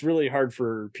 It's really hard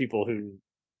for people who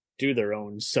do their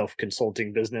own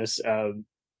self-consulting business to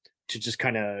just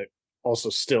kind of also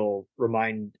still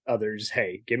remind others,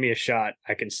 hey, give me a shot,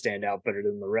 I can stand out better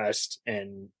than the rest,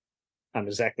 and I'm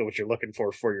exactly what you're looking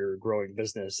for your growing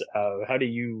business. How do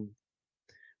you,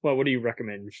 well, what do you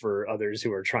recommend for others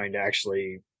who are trying to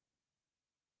actually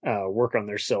work on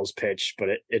their sales pitch, but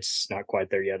it's not quite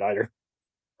there yet either?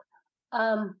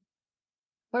 Um,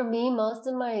 for me, most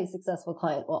of my successful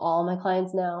clients, well, all my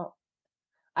clients now,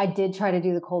 I did try to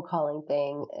do the cold calling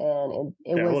thing, and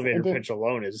The elevator pitch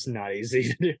alone is not easy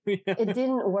to do. it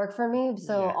didn't work for me.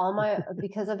 So Yeah. all my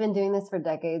because I've been doing this for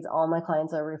decades, all my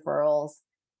clients are referrals.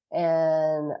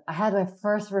 And I had my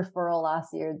first referral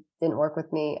last year, didn't work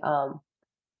with me.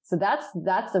 So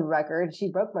that's a record. She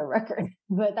broke my record,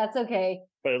 but that's okay.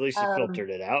 But at least you Um, filtered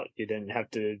it out. You didn't have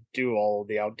to do all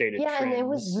the outdated yeah, and it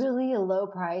was trends. really a low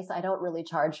price. I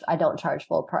don't charge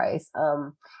full price.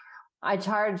 I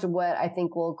charge what I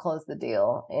think will close the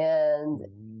deal. And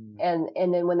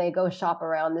then when they go shop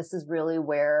around, this is really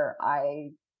where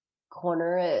I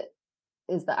corner it,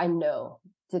 is that I know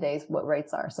today's what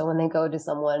rates are. So when they go to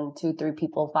someone, 2, 3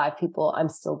 people, 5 people, I'm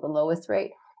still the lowest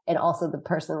rate, and also the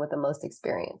person with the most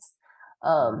experience.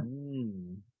 So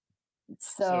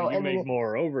So you and then make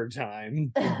more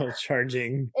overtime while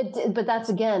charging. but that's,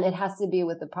 again, it has to be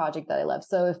with the project that I love.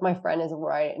 So if my friend is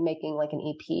making like an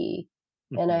EP,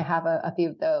 and I have a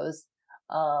few of those,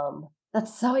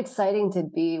 that's so exciting to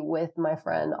be with my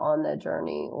friend on the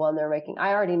journey when they're making.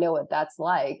 I already know what that's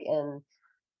like, and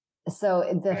so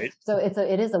Right.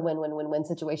 it is a win-win-win-win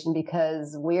situation,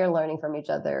 because we're learning from each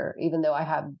other. Even though I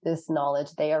have this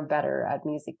knowledge, they are better at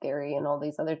music theory and all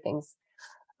these other things.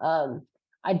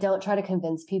 I don't try to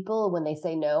convince people. When they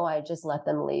say no, I just let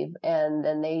them leave, and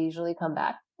then they usually come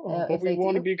back. But If we they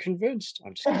want to do. be convinced.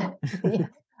 I'm just kidding. Yeah.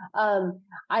 I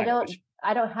I know. don't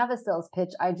I don't have a sales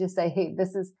pitch. I just say, hey,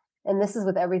 this is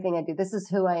with everything I do. This is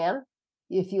who I am.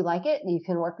 If you like it, you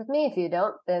can work with me. If you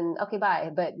don't, then okay, bye.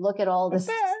 But look at all this.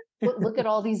 Look at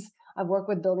all these. I've worked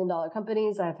with billion-dollar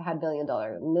companies. I've had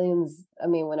billion-dollar millions. I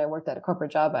mean, when I worked at a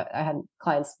corporate job, I had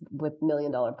clients with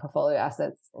million-dollar portfolio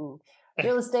assets in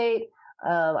real estate.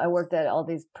 I worked at all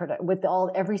these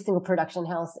every single production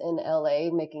house in LA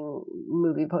making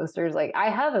movie posters. Like, I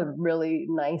have a really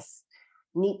nice,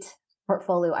 neat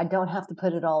portfolio. I don't have to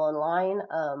put it all online.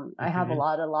 I have a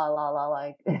lot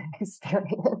like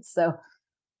experience. So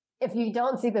if you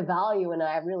don't see the value in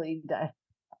it,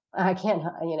 I can't,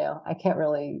 I can't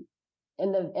really.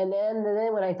 And then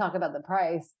when I talk about the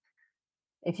price,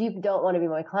 if you don't want to be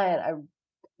my client,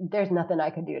 there's nothing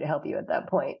I can do to help you at that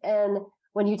point. And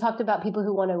when you talked about people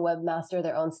who want to webmaster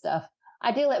their own stuff,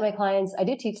 I do let my clients, I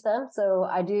do teach them. So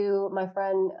my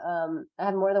friend, I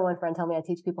have more than one friend tell me I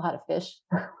teach people how to fish.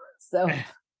 So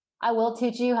I will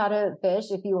teach you how to fish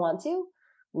if you want to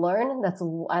learn.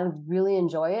 I really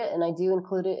enjoy it. And I do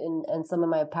include it in some of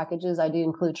my packages. I do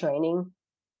include training.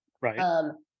 Right.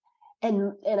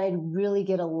 And I really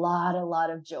get a lot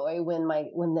of joy when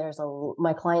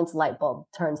my client's light bulb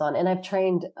turns on. And I've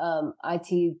trained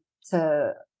IT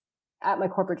at my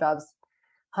corporate jobs,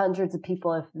 hundreds of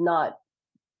people, if not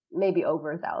maybe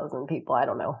over 1,000 people. I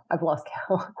don't know. I've lost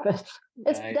count, but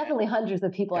it's definitely hundreds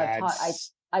of people I've taught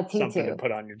IT something to. to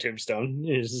put on your tombstone.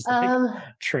 It's just like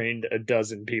trained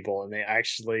 12 people, and they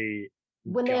actually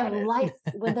when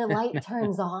the light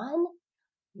turns on,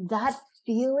 that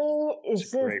feeling is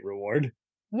just a great reward.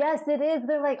 Yes, it is.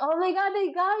 They're like, "Oh my God, they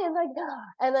got it!" Like,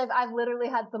 and I've literally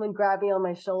had someone grab me on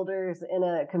my shoulders in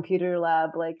a computer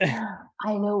lab, like,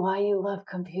 "I know why you love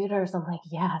computers." I'm like,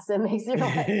 "Yes, it makes your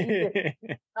life easier."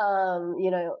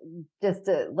 Just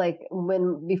to, like,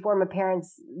 before my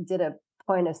parents did a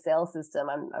point of sale system,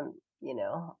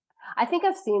 I think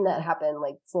I've seen that happen.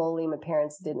 Like, slowly, my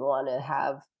parents didn't want to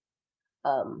have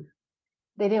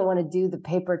they didn't want to do the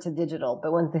paper to digital,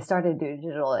 but when they started to do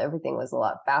digital, everything was a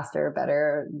lot faster,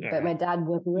 better. But my dad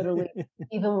was literally,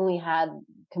 even when we had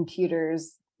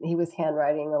computers, he was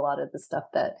handwriting a lot of the stuff.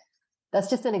 That's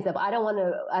just an example. I don't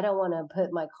want to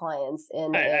put my clients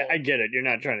in. I get it. You're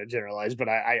not trying to generalize, but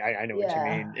I know what you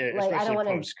mean. Like, Especially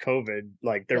post COVID,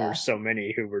 like there were so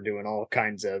many who were doing all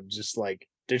kinds of just like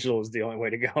digital is the only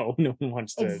way to go. No one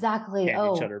wants to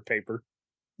hand each other paper.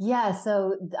 Yeah,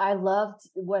 so I loved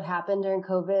what happened during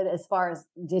COVID as far as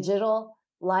digital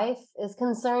life is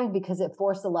concerned, because it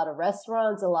forced a lot of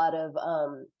restaurants, a lot of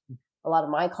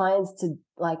my clients to,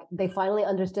 like, they finally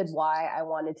understood why I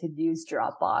wanted to use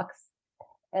Dropbox,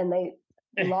 and they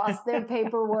lost their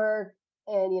paperwork,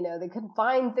 and they couldn't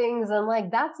find things. I'm like,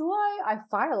 that's why I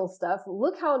file stuff.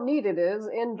 Look how neat it is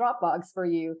in Dropbox for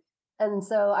you. And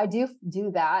so I do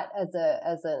that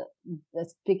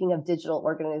speaking of digital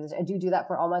organization, I do that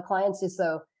for all my clients, just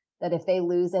so that if they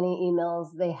lose any emails,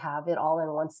 they have it all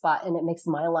in one spot, and it makes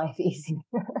my life easier.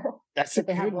 That's a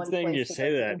good thing you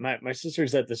say that. My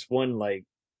sister's at this one like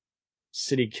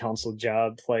city council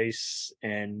job place,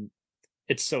 and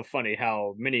it's so funny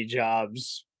how many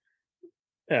jobs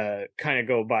kind of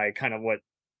go by kind of what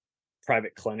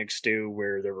private clinics do,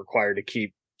 where they're required to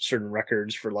keep certain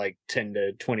records for like 10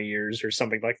 to 20 years or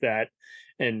something like that.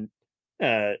 And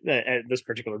at this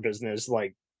particular business,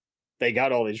 like they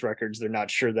got all these records. They're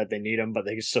not sure that they need them, but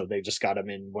they just got them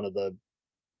in one of the,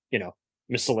 you know,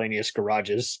 miscellaneous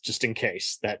garages just in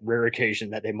case, that rare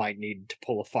occasion that they might need to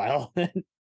pull a file and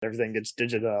everything gets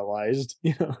digitalized,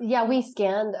 you know. Yeah, we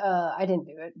scanned. I didn't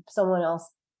do it. Someone else,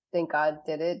 thank God,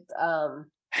 did it.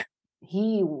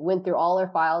 He went through all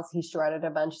our files. He shredded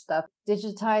a bunch of stuff,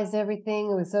 digitized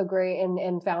everything. It was so great,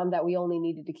 and found that we only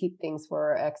needed to keep things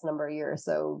for X number of years.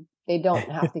 So they don't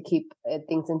have to keep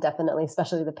things indefinitely,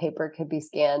 especially the paper could be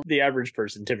scanned. The average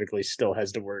person typically still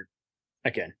has to work,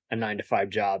 again, a 9-to-5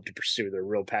 job to pursue their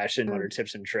real passion. What are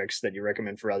tips and tricks that you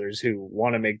recommend for others who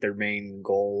want to make their main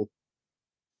goal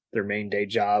their main day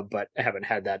job, but haven't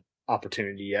had that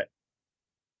opportunity yet?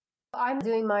 I'm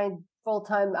doing my full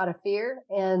time out of fear,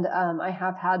 and I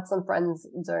have had some friends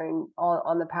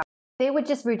on the path. They would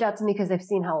just reach out to me because they've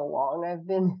seen how long I've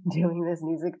been doing this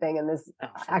music thing and this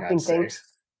acting thing.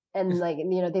 And like,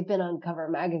 you know, they've been on cover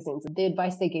magazines. The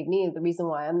advice they gave me, the reason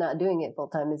why I'm not doing it full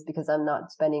time is because I'm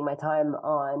not spending my time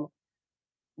on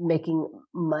making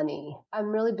money. I'm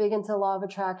really big into law of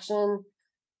attraction.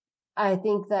 I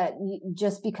think that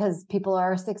just because people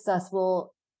are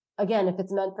successful, again, if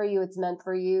it's meant for you, it's meant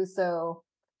for you. So,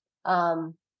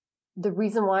 the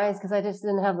reason why is because I just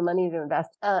didn't have the money to invest.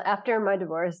 After my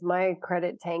divorce, my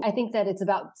credit tanked. I think that it's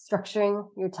about structuring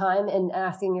your time and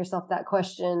asking yourself that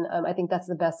question. I think that's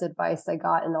the best advice I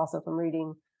got, and also from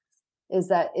reading,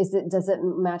 does it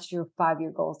match your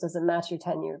 5-year goals? Does it match your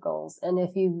 10-year goals? And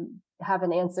if you have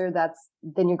an answer,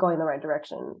 then you're going the right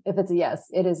direction. If it's a yes,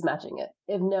 it is matching it.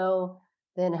 If no,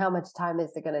 then how much time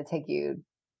is it going to take you?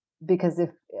 Because if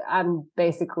I'm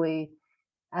basically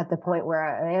at the point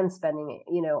where I am spending,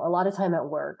 you know, a lot of time at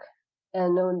work,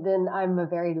 and then I'm a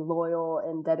very loyal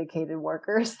and dedicated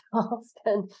worker, so I'll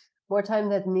spend more time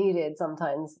than needed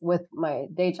sometimes with my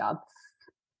day job.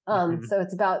 So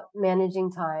it's about managing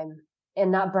time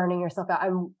and not burning yourself out.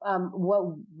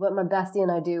 What my bestie and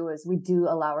I do is we do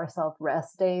allow ourselves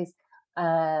rest days,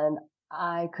 and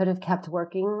I could have kept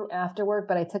working after work,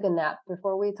 but I took a nap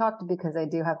before we talked because I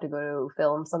do have to go to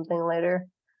film something later.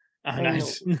 Oh,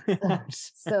 nice.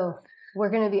 So we're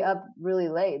going to be up really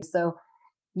late. So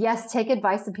yes, take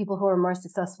advice to people who are more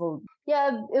successful.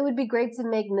 Yeah, it would be great to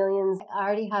make millions. I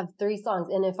already have 3 songs.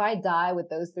 And if I die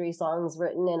with those 3 songs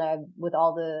written, and with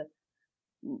all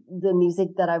the music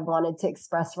that I wanted to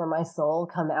express from my soul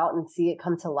come out and see it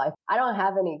come to life. I don't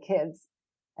have any kids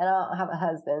and I don't have a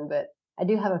husband, but I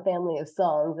do have a family of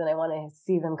songs, and I want to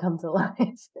see them come to life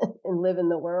and live in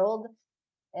the world.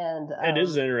 And it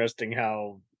is interesting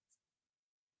how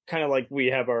kind of like we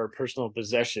have our personal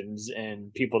possessions,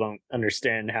 and people don't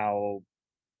understand how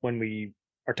when we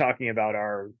are talking about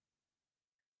our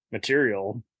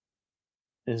material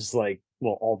is like,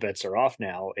 well, all bets are off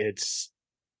now. It's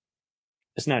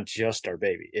not just our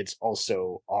baby, it's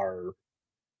also our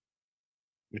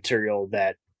material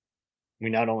that we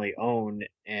not only own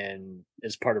and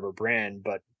is part of our brand,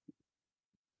 but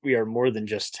we are more than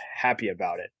just happy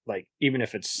about it. Like, even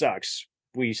if it sucks,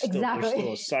 there's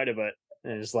still a side of it.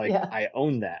 And it's like, yeah, I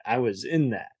own that. I was in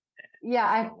that. Yeah,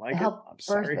 I helped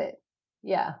birth it.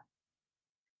 Yeah.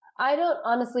 I don't,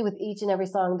 honestly, with each and every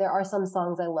song, there are some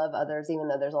songs I love others, even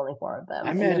though there's only 4 of them.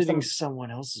 I'm editing someone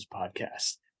else's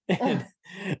podcast. And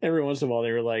every once in a while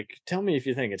they were like, tell me if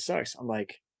you think it sucks. I'm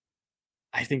like,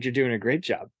 I think you're doing a great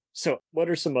job. So what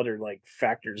are some other like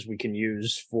factors we can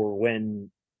use for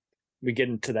when we get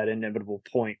into that inevitable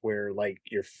point where like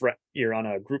you're on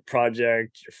a group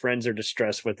project, your friends are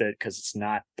distressed with it because it's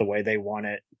not the way they want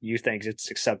it. You think it's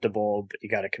acceptable, but you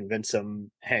got to convince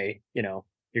them, hey, you know,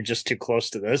 you're just too close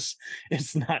to this.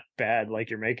 It's not bad like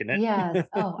you're making it. Yes.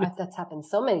 Oh, that's happened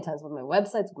so many times with my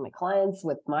websites, with my clients,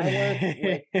 with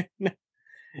my work.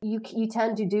 You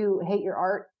tend to hate your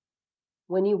art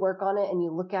when you work on it and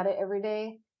you look at it every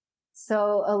day.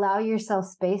 So allow yourself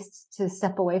space to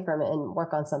step away from it and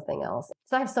work on something else.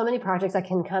 So I have so many projects I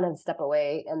can kind of step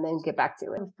away and then get back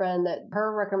to it. A friend that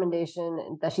her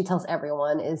recommendation that she tells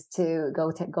everyone is to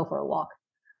go for a walk.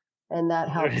 And that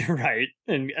helps. Right.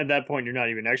 And at that point, you're not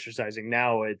even exercising.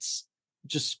 Now it's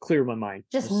just clear my mind.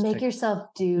 Just make yourself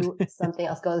do something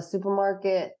else. Go to the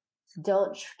supermarket.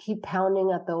 Don't keep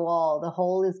pounding at the wall. The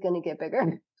hole is going to get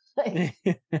bigger.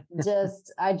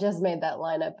 I just made that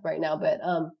line up right now, but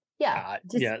yeah.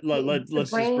 Let's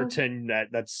just pretend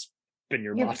that's been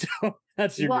your motto.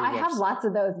 That's your. Well, I have lots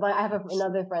of those, but I have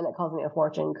another friend that calls me a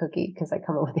fortune cookie because I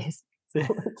come up with these. Wow.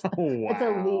 It's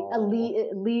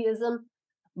a Leeism,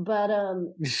 but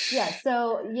yeah.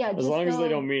 So yeah, as long as they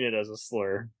don't mean it as a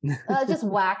slur. Just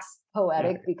wax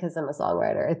poetic because I'm a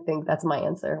songwriter. I think that's my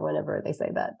answer whenever they say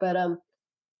that. But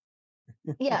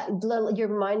yeah,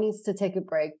 your mind needs to take a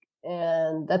break.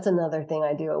 And that's another thing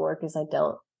I do at work is I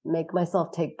don't make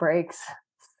myself take breaks.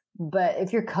 But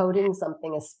if you're coding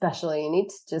something, especially, you need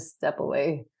to just step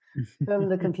away from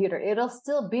the computer. It'll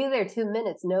still be there 2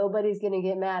 minutes. Nobody's going to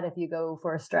get mad if you go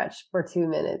for a stretch for 2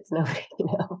 minutes. Nobody,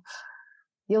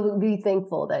 you'll be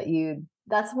thankful that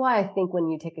that's why I think when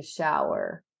you take a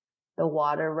shower, the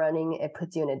water running, it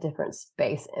puts you in a different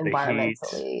space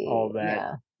environmentally. Heat, all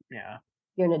that. Yeah.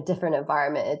 You're in a different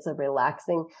environment. It's a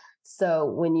relaxing. So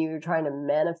when you're trying to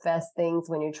manifest things,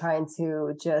 when you're trying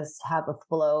to just have a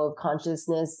flow of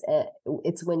consciousness,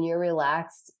 it's when you're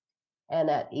relaxed and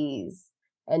at ease.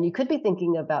 And you could be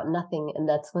thinking about nothing, and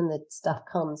that's when the stuff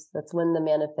comes. That's when the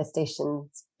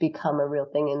manifestations become a real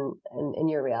thing in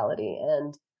your reality.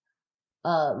 And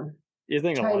you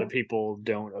think a lot of people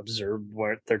don't observe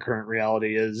what their current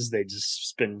reality is. They just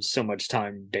spend so much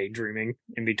time daydreaming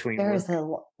in between. There's a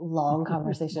long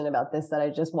conversation about this that I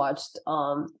just watched.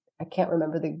 I can't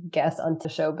remember the guest on the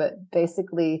show, but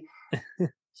basically,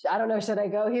 I don't know. Should I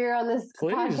go here on this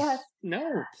podcast?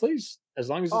 No, please. As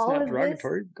long as it's not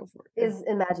derogatory, go for it. Is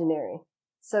imaginary.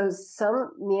 So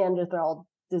some Neanderthal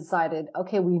decided,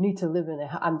 okay, we need to live in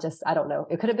I don't know.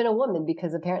 It could have been a woman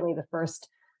because apparently the first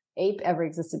ape ever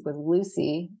existed was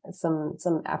Lucy, some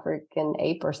African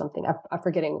ape or something. I'm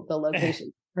forgetting the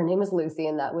location. Her name is Lucy,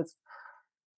 and that was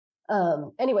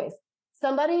anyways,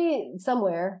 somebody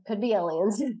somewhere, could be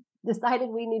aliens, decided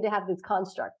we need to have this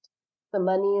construct. The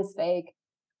money is fake,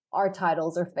 our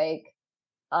titles are fake.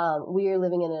 We are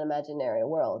living in an imaginary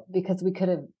world because we could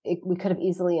have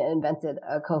easily invented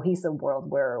a cohesive world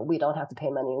where we don't have to pay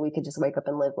money. We could just wake up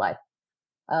and live life.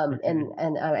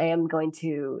 And I am going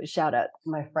to shout out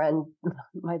my friend,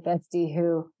 my bestie,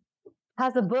 who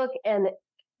has a book, and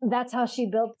that's how she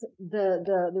built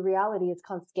the reality. It's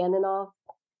called Scandinavia,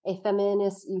 A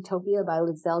Feminist Utopia by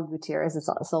Lizelle Gutierrez. It's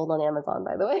sold on Amazon,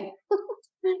 by the way.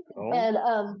 Oh. And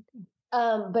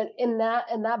but in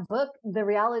that book, the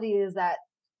reality is that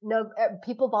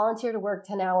people volunteer to work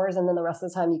 10 hours, and then the rest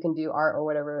of the time you can do art or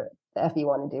whatever the F you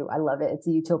want to do. I love it. It's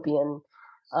a utopian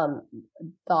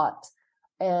thought.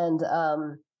 And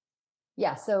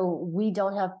so we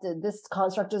don't have to, this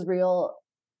construct is real,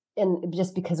 and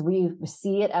just because we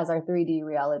see it as our 3D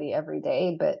reality every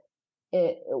day, but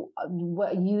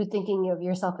what you thinking of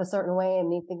yourself a certain way and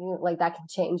me thinking like that can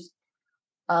change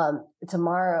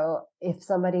tomorrow. If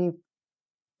somebody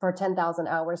for 10,000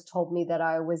 hours told me that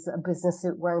I was a business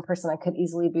suit wearing person, I could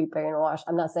easily be brainwashed.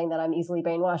 I'm not saying that I'm easily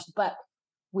brainwashed, but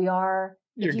we are.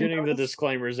 You're getting the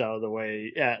disclaimers out of the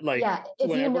way. Yeah, like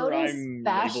whenever I'm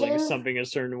labeling something a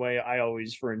certain way, I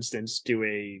always, for instance,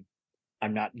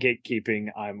 I'm not gatekeeping,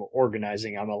 I'm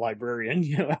organizing, I'm a librarian,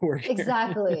 I work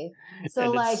exactly.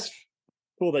 So it's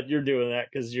cool that you're doing that,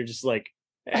 because you're just like,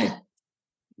 hey,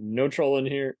 no trolling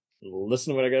here,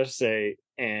 listen to what I gotta say,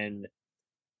 and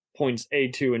points A,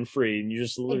 2, and 3, and you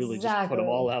just literally just put them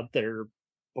all out there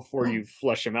before you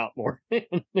flesh them out more.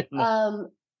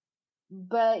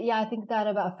 But yeah, I think that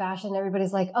about fashion,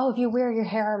 everybody's like, oh, if you wear your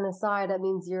hair on the side, that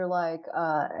means you're like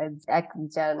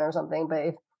Gen or something. But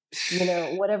if,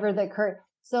 whatever the current,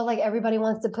 so like everybody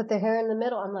wants to put their hair in the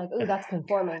middle. I'm like, oh, that's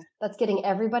conforming. That's getting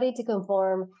everybody to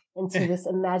conform into this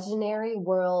imaginary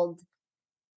world.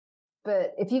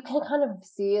 But if you can kind of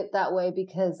see it that way,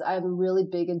 because I'm really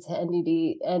big into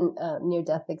NDD and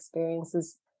near-death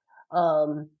experiences,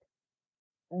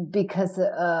 because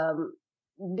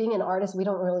being an artist, we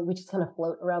just kind of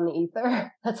float around the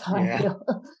ether. That's how I feel.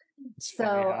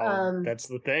 So that's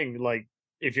the thing. Like,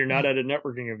 if you're not at a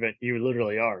networking event, you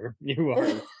literally are. You are.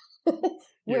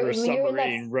 You're a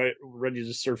submarine ready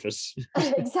to surface.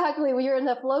 Exactly. When you're in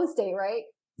the flow state, right?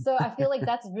 So I feel like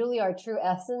that's really our true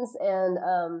essence, and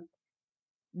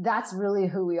that's really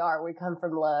who we are. We come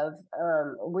from love.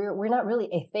 We're not really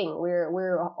a thing.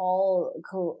 We're all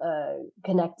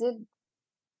connected.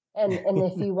 And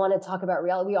if you want to talk about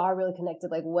reality, we are really connected.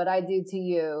 Like what I do to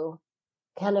you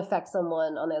can affect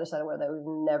someone on the other side of the world that we've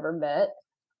never met.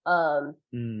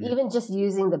 Even just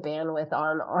using the bandwidth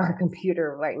on our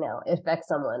computer right now affects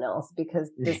someone else,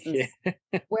 because this is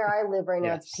where I live right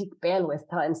now. Yes. It's peak bandwidth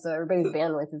time, so everybody's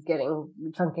bandwidth is getting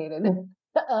truncated.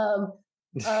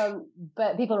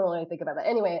 But people don't really think about that.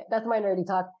 Anyway, that's my nerdy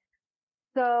talk.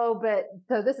 So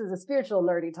this is a spiritual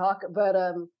nerdy talk, but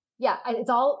yeah, it's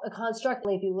all a construct.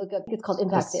 If you look up, it's called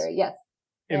impact theory. Yes.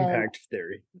 Impact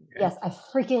theory. Okay. Yes, I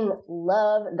freaking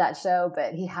love that show,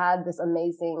 but he had this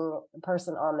amazing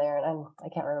person on there, and I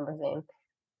can't remember his name,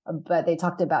 but they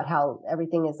talked about how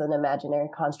everything is an imaginary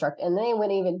construct, and they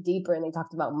went even deeper, and they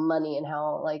talked about money and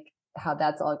how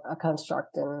that's all a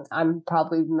construct, and I'm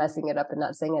probably messing it up and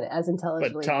not saying it as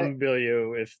intelligently. But Tom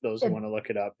Bilyeu, if those want to look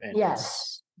it up, and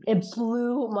yes, it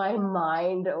blew my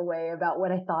mind away about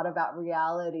what I thought about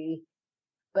reality.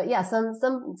 But yeah, some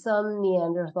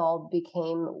Neanderthal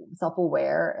became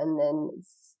self-aware and then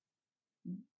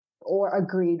or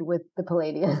agreed with the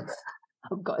Palladians.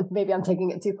 Oh God, maybe I'm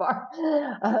taking it too far.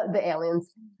 The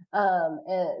aliens,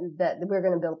 and that we're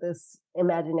going to build this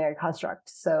imaginary construct.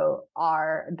 So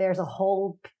there's a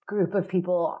whole group of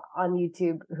people on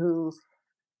YouTube who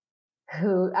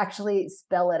actually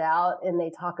spell it out, and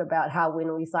they talk about how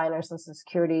when we sign our social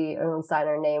security and we sign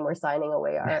our name, we're signing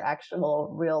away our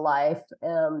actual real life,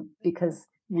 because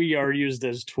we are used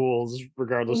as tools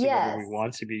regardless of whether we yes,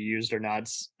 want to be used or not.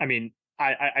 I mean,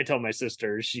 I tell my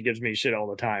sister, she gives me shit all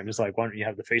the time. It's like, why don't you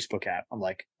have the Facebook app? I'm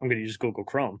like, I'm going to use Google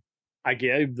Chrome. I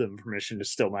gave them permission to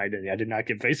steal my identity. I did not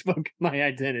give Facebook my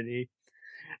identity.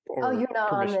 oh, you're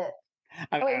not permission. on it.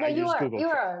 Oh, wait, no, you are. You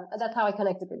are on. That's how I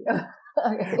connected with you.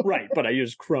 Okay. Right, but I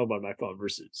use Chrome on my phone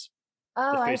versus the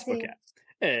Facebook app.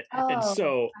 And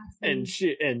so, and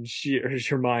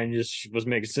her mind just was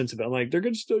making sense of it. I'm like, they're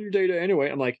going to steal your data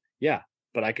anyway. I'm like, yeah,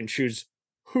 but I can choose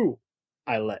who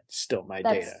I let steal my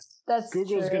data. That's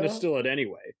Google's going to steal it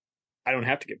anyway. I don't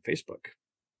have to get Facebook.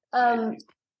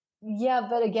 Yeah,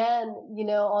 but again,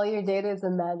 all your data is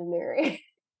imaginary.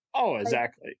 Oh,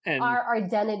 exactly. And our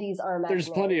identities are imaginary. There's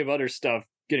plenty of other stuff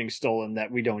getting stolen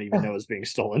that we don't even know is being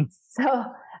stolen.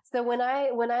 So when I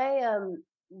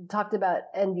talked about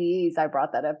NDEs, I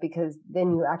brought that up because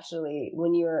then you actually,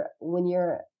 but you're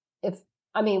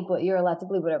allowed to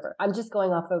believe whatever. I'm just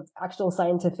going off of actual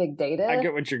scientific data. I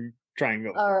get what you're trying to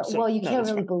go for. Well, you can't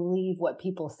really believe what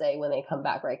people say when they come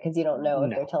back, right? Because you don't know if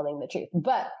they're telling the truth.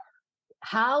 But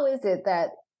how is it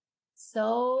that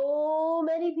so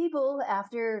many people,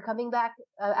 after coming back,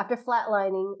 after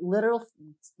flatlining,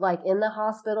 like in the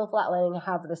hospital flatlining,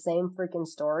 have the same freaking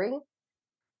story?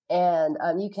 And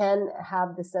you can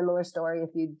have the similar story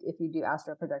if you do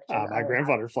astral projection. My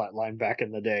grandfather flatlined back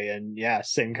in the day, and yeah,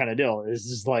 same kind of deal. It's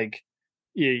just like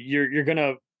you're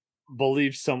gonna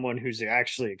believe someone who's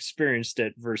actually experienced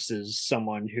it versus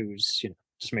someone who's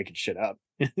just making shit up.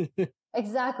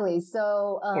 Exactly.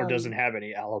 So or doesn't have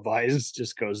any alibis,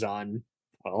 just goes on.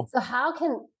 Well, so how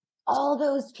can all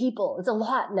those people? It's a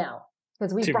lot now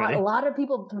because we brought a lot of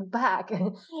people back.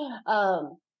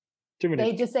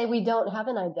 They just say we don't have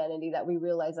an identity, that we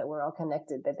realize that we're all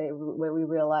connected, where we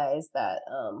realize that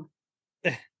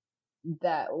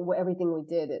that everything we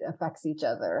did, it affects each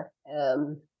other.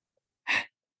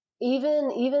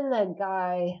 Even that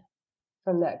guy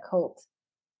from that cult,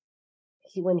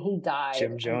 when he died,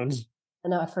 Jim Jones.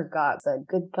 And I forgot. Said,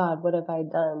 "Good God, what have I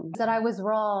done?" Said I was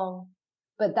wrong,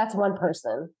 but that's one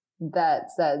person that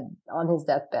said on his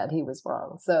deathbed he was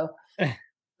wrong. So.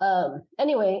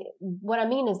 Anyway, what I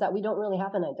mean is that we don't really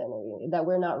have an identity, that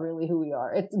we're not really who we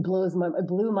are. It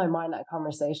blew my mind, that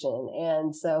conversation.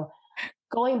 And so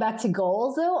going back to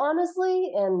goals though,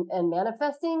 honestly, and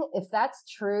manifesting, if that's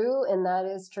true, and that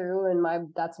is true, and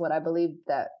that's what I believe,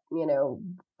 that,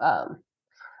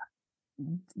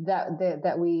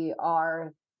 that we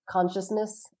are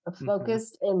consciousness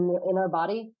focused in our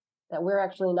body, that we're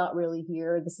actually not really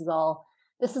here. This is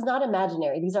not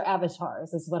imaginary. These are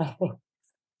avatars, is what I think.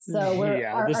 So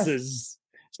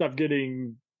stop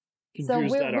getting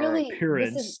confused at our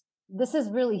appearance. This is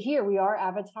really here. We are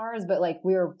avatars, but like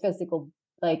we're physical,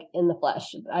 like in the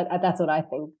flesh. That's what I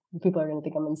think. People are going to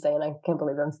think I'm insane. I can't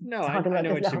believe I'm talking about I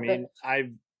know this what now, you mean.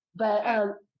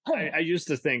 I used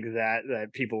to think that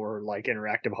people were like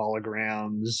interactive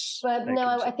holograms. But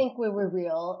no, I think we're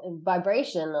real, and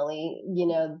vibrationally,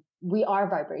 we are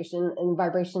vibration, and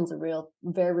vibration's a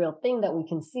very real thing that we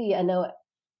can see. I know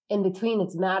in between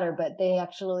it's matter, but the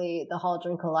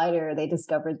Hadron Collider, they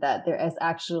discovered that there is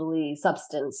actually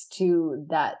substance to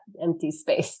that empty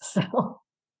space. So,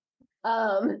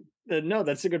 no,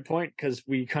 that's a good point, because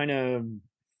we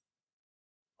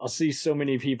I'll see so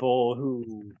many people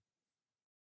who,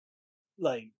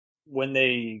 like, when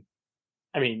they,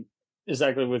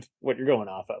 exactly with what you're going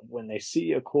off of, when they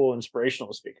see a cool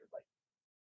inspirational speaker, like,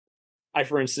 I,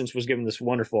 for instance, was given this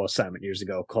wonderful assignment years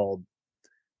ago called,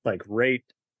 like, rate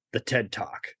the TED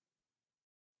Talk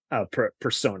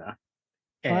persona.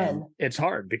 And it's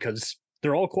hard because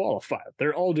they're all qualified.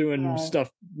 They're all doing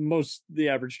stuff most the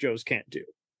average Joes can't do.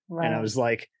 Right. And I was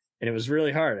like, and it was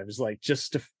really hard. I was like,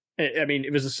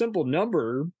 it was a simple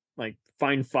number, like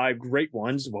find 5 great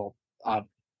ones. Well, I'll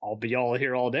be all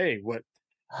here all day. What,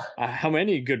 how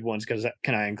many good ones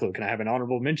can I include? Can I have an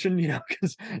honorable mention?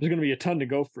 Because there's going to be a ton to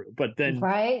go through. But then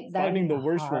finding the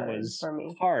worst one was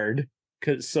hard.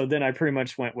 So then I pretty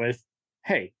much went with,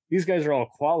 hey, these guys are all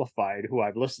qualified who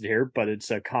I've listed here, but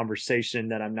it's a conversation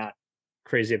that I'm not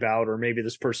crazy about, or maybe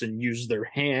this person used their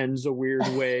hands a weird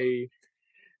way,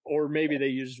 or maybe they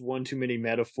used one too many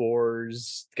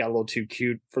metaphors, got a little too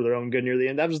cute for their own good near the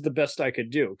end. That was the best I could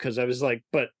do, because I was like,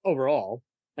 but overall,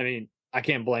 I mean, I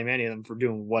can't blame any of them for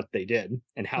doing what they did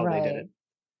and how they did Right. it.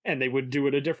 And they would do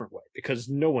it a different way, because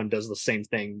no one does the same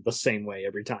thing the same way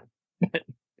every time.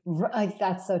 Like,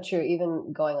 that's so true.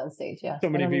 Even going on stage, yeah. So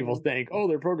I many don't people even. think, oh,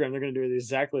 they're programmed, they're going to do it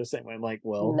exactly the same way. I'm like,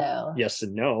 well, No. yes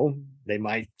and no. They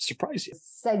might surprise you.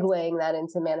 Segueing that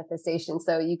into manifestation,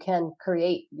 so you can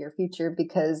create your future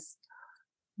because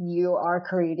you are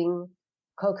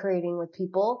co-creating with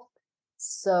people.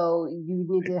 So you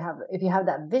need to have, if you have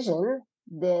that vision,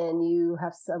 then you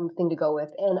have something to go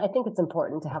with. And I think it's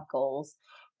important to have goals.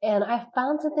 And I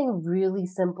found something really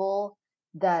simple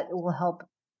that will help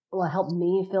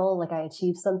me feel like I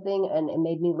achieved something, and it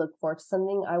made me look forward to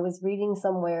something. I was reading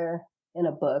somewhere in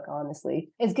a book,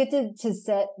 honestly. It's good to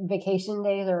set vacation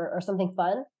days or something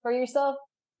fun for yourself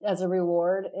as a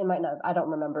reward. It might not, I don't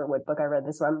remember what book I read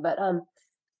this from, but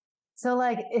so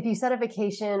like if you set a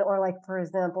vacation, or like, for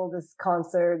example, this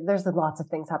concert, there's lots of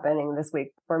things happening this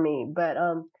week for me, but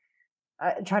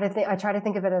I try to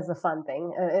think of it as a fun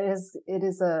thing.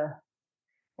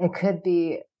 It could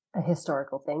be a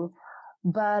historical thing,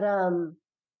 but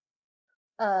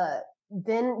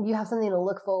then you have something to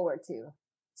look forward to.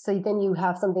 So then you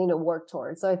have something to work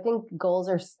towards. So I think goals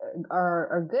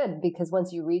are good, because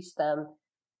once you reach them,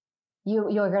 you're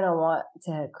going to want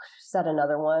to set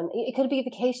another one. It could be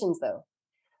vacations though.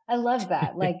 I love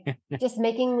that. Like, just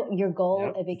making your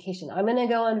goal a vacation. I'm going to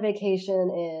go on vacation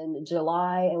in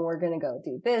July, and we're going to go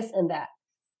do this and that.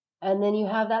 And then you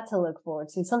have that to look forward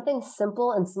to. Something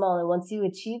simple and small. And once you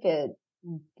achieve it,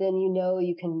 then you know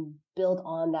you can build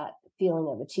on that feeling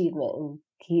of achievement and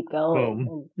keep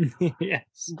going. And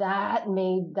Yes.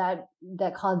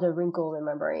 that caused a wrinkle in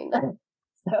my brain.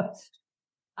 So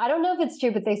I don't know if it's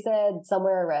true, but they said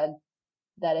somewhere I read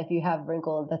that if you have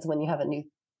wrinkle, that's when you have a new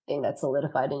thing that's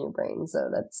solidified in your brain. So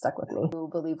that stuck with me. I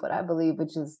believe what I believe,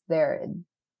 which is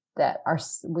that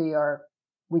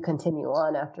we continue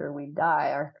on after we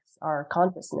die, our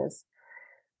consciousness.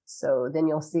 So then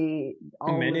you'll see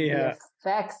all of the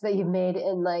effects that you've made.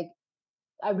 And like,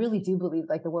 I really do believe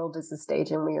like the world is a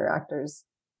stage and we are actors.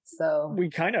 So we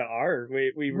kind of are.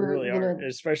 We really are,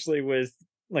 especially with,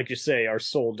 like you say, our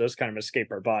soul does kind of escape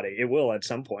our body. It will at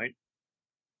some point.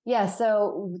 Yeah.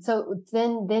 So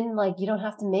then like, you don't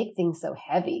have to make things so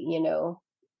heavy,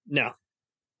 No.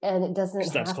 And it doesn't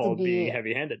have that's called to be being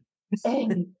heavy-handed.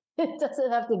 It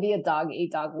doesn't have to be a dog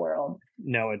eat dog world.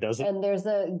 No, it doesn't. And there's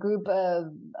a group of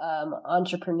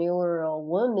entrepreneurial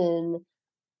women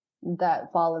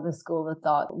that follow the school of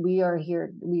thought. We are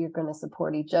here. We are going to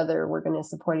support each other. We're going to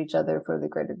support each other for the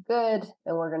greater good.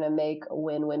 And we're going to make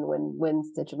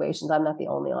win-win-win-win situations. I'm not the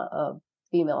only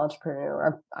female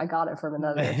entrepreneur. I got it from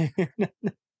another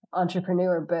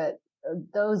entrepreneur, but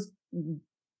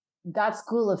that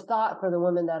school of thought for the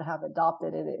women that have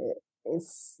adopted it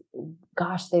is,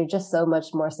 gosh, they're just so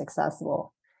much more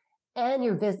successful. And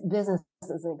your business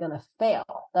isn't going to fail.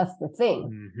 That's the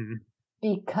thing. Mm-hmm.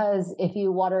 Because if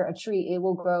you water a tree, it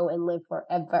will grow and live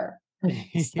forever.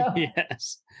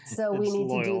 Yes. So we need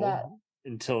to do that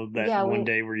until that one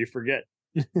day where you forget.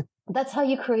 That's how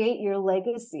you create your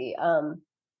legacy.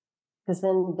 Because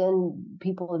then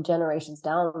people of generations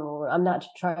down, I'm not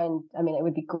trying. I mean, it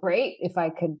would be great if I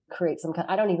could create some kind.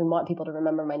 I don't even want people to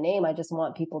remember my name. I just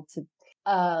want people to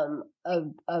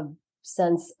a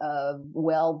sense of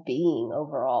well-being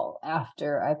overall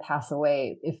after I pass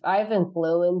away. If I've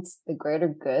influenced the greater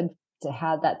good to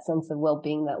have that sense of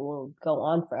well-being that will go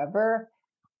on forever,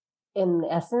 in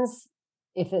essence,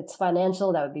 if it's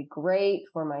financial, that would be great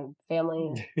for my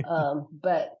family.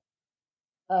 But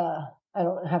I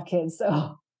don't have kids,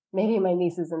 so maybe my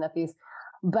nieces and nephews.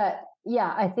 But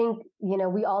yeah, I think,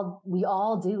 we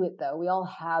all do it though. We all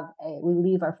we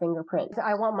leave our fingerprint.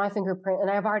 I want my fingerprint, and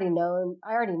I already know,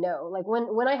 like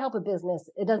when I help a business,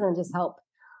 it doesn't just help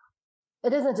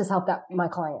that my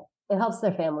client. It helps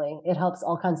their family. It helps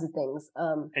all kinds of things.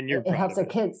 And it helps their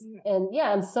kids. And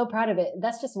yeah, I'm so proud of it.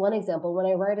 That's just one example. When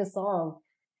I write a song,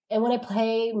 and when I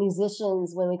play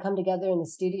musicians, when we come together in the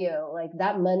studio, like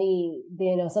that money,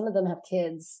 some of them have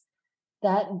kids,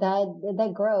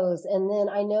 that grows. And then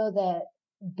I know that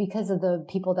because of the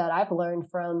people that I've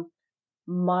learned from,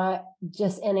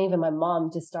 and even my mom,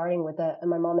 just starting with that, and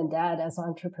my mom and dad as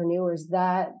entrepreneurs,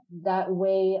 that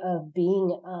way of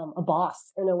being a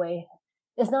boss in a way.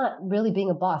 It's not really being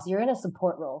a boss. You're in a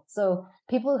support role. So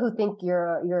people who think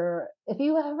if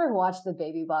you ever watch The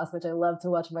Baby Boss, which I love to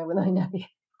watch with my nephew,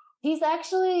 he's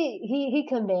actually, he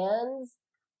commands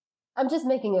I'm just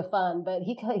making it fun, but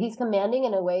he's commanding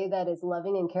in a way that is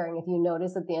loving and caring. If you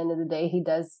notice, at the end of the day, he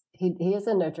is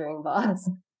a nurturing boss.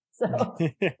 So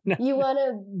you want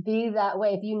to be that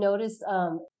way. If you notice,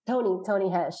 Tony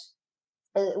Hesh,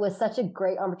 it was such a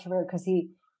great entrepreneur because he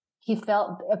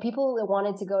felt people that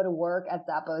wanted to go to work at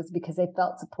Zappos because they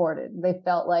felt supported. They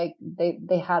felt like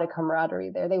they had a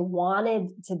camaraderie there. They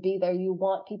wanted to be there. You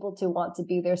want people to want to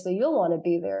be there, so you'll want to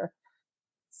be there.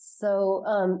 So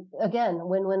again,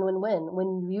 win, win, win, win.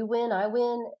 When you win, I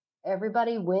win.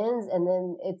 Everybody wins, and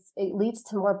then it leads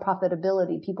to more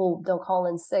profitability. People don't call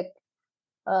in sick.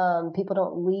 People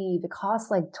don't leave. It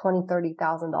costs like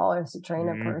 $20,000-$30,000 to train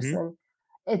a person.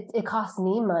 It costs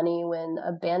me money when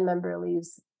a band member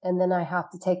leaves, and then I have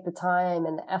to take the time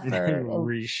and the effort and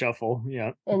reshuffle,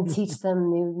 and teach them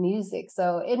new music.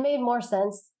 So it made more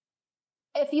sense.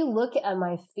 If you look at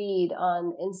my feed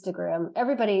on Instagram,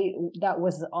 everybody that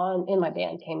was in my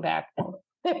band came back.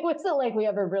 It wasn't like we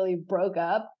ever really broke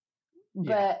up,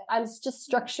 but I'm just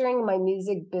structuring my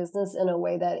music business in a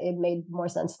way that it made more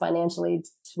sense financially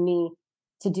to me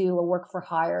to do a work for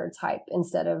hire type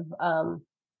instead of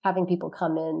having people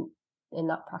come in and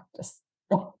not practice.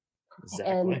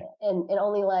 Exactly. And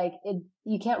only like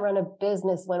you can't run a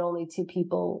business when only 2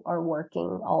 people are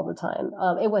working all the time.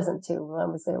 It wasn't 2. I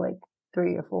would say like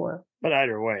 3 or 4. But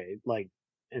either way, like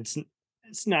it's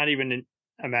not even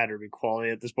a matter of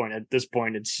equality at this point. At this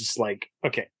point, it's just like,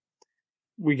 okay,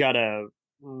 we gotta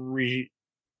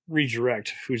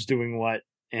redirect who's doing what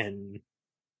and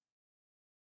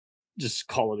just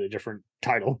call it a different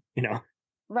title,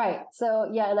 Right. So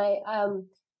yeah,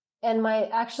 and my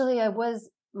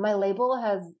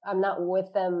label I'm not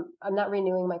with them. I'm not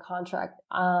renewing my contract.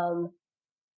 I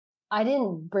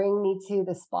didn't bring me to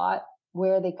the spot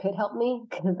where they could help me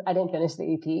because I didn't finish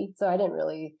the EP. So I didn't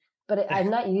really, but I'm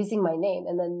not using my name.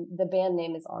 And then the band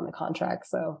name is on the contract.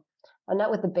 So I'm not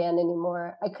with the band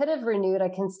anymore. I could have renewed. I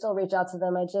can still reach out to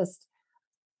them.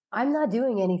 I'm not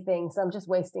doing anything. So I'm just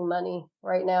wasting money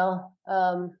right now.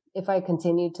 If I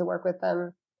continue to work with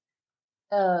them.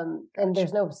 And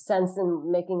there's no sense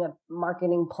in making a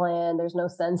marketing plan. There's no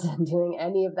sense in doing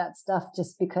any of that stuff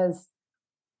just because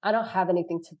I don't have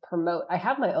anything to promote. I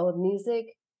have my own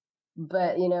music,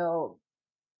 but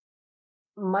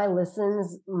my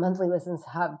monthly listens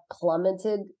have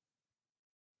plummeted.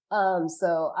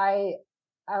 So I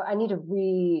need to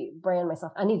rebrand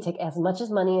myself. I need to take as much as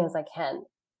money as I can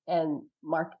and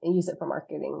use it for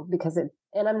marketing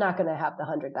and I'm not going to have the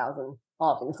 100,000,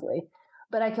 obviously,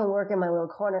 but I can work in my little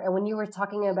corner. And when you were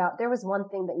talking about, there was one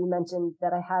thing that you mentioned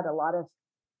that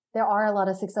there are a lot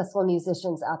of successful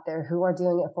musicians out there who are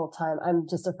doing it full time. I'm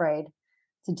just afraid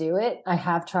to do it. I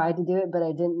have tried to do it, but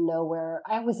I didn't know where.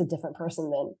 I was a different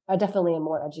person then. I definitely am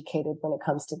more educated when it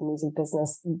comes to the music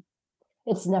business.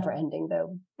 It's never ending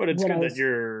though. But it's good that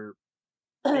you're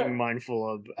being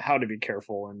mindful of how to be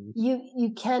careful, and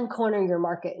you can corner your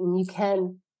market, and you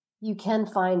can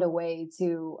find a way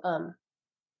to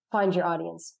find your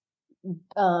audience.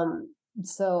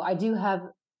 So I do have.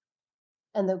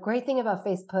 And the great thing about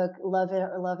Facebook, love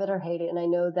it or hate it. And I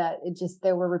know that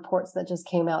there were reports that just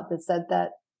came out that said that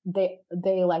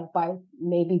they like by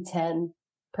maybe 10%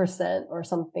 or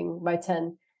something, by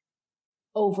 10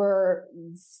 over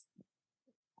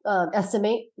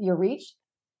estimate your reach.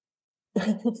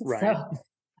 Right. So,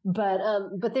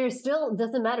 but there's still,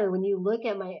 doesn't matter when you look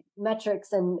at my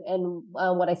metrics and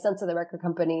what I sent to the record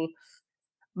company.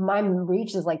 My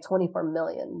reach is like 24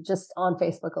 million just on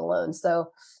Facebook alone.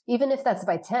 So even if that's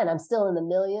by 10, I'm still in the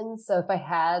millions. So if I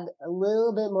had a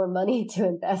little bit more money to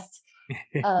invest,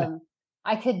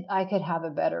 I could have a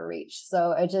better reach.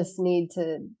 So I just need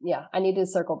to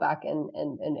circle back and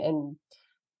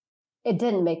it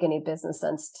didn't make any business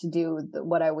sense to do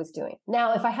what I was doing.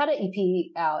 Now, if I had an EP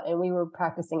out and we were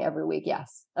practicing every week,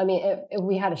 yes. I mean, if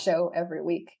we had a show every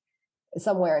week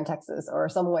somewhere in Texas or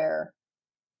somewhere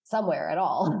at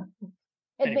all,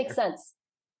 it makes sense.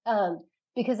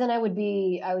 Because then I would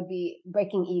be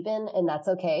breaking even, and that's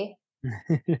okay.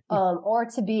 Or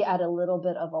to be at a little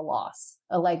bit of a loss,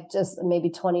 like just maybe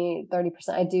 20,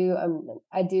 30%.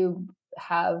 I do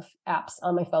have apps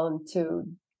on my phone to,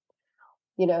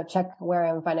 check where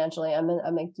I'm financially. I'm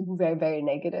like very, very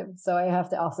negative. So I have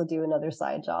to also do another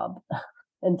side job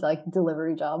and like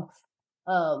delivery job,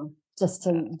 just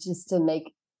to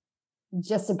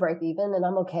break even. And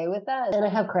I'm okay with that. And I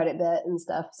have credit debt and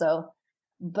stuff. So,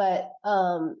 but,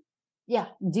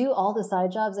 do all the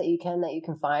side jobs that you can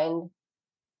find.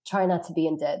 Try not to be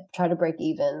in debt. Try to break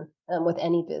even with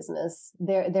any business.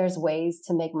 There's ways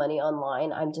to make money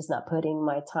online. I'm just not putting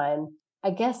my time I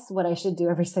guess what I should do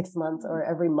every 6 months or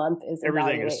every month is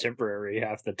Everything is evaluate. temporary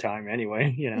half the time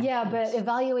anyway, Yeah, but It's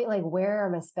evaluate like where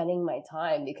am I spending my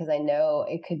time, because I know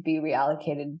it could be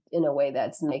reallocated in a way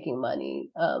that's making money.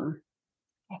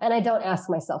 And I don't ask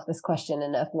myself this question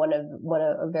enough. One of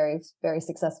a very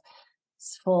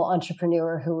successful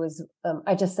entrepreneur who was,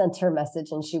 I just sent her a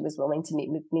message and she was willing to meet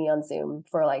with me on Zoom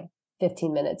for like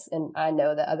 15 minutes. And I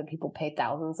know that other people pay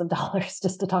thousands of dollars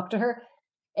just to talk to her.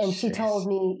 And she told jeez.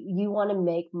 me, you want to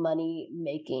make money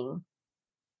making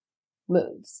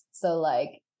moves. So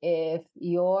like if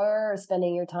you're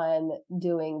spending your time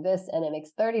doing this and it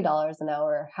makes $30 an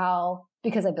hour, how,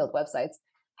 because I build websites,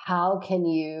 how can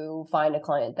you find a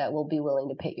client that will be willing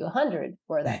to pay you 100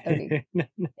 for that 30?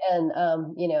 And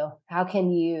how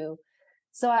can you,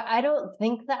 so I don't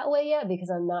think that way yet, because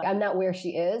I'm not where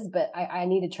she is, but I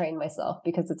need to train myself,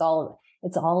 because it's all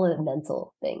a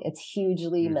mental thing. It's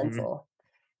hugely Mhm. mental.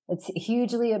 It's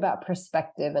hugely about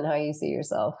perspective and how you see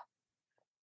yourself.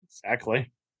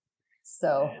 Exactly.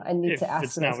 So And I need to if ask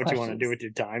it's not those what you want to do questions. with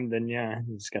your time, then yeah,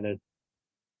 you just gotta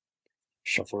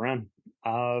shuffle around.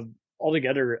 Uh,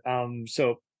 Altogether,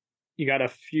 so you got a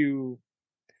few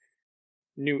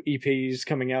new EPs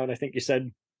coming out, I think you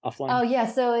said Oh offline. yeah,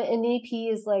 so an EP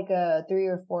is like a 3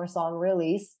 or 4 song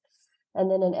release, and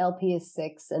then an LP is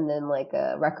 6, and then like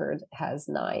a record has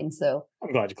 9. So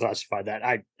I'm glad you classified that.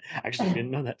 I actually didn't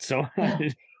know that, so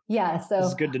this yeah, is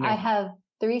so good to I know. have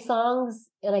 3 songs,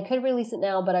 and I could release it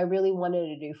now, but I really wanted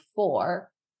to do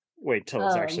 4. Wait till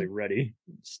it's actually Um, ready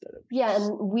instead of yeah, just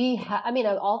and I mean,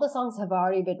 all the songs have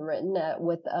already been written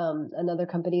with another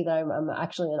company that I'm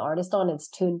actually an artist on. It's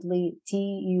Tunedly,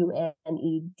 Tunedly,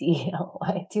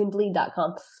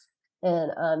 tunedly.com.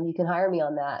 And you can hire me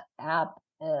on that app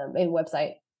and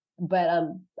website. But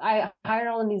I hired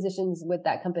all the musicians with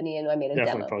that company, and I made a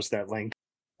definitely demo. post that link.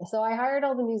 So I hired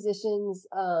all the musicians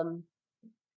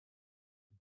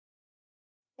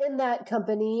in that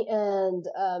company, and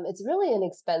it's really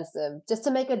inexpensive just to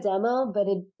make a demo, but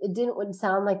it wouldn't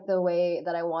sound like the way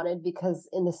that I wanted, because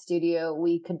in the studio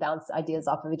we could bounce ideas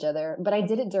off of each other. But I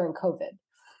did it during COVID.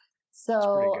 It's pretty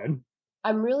So good.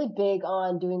 I'm really big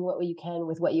on doing what you can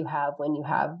with what you have, when you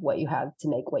have what you have, to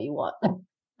make what you want.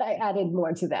 I added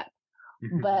more to that.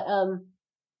 But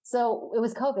so it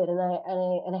was COVID,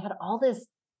 and I had all this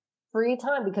free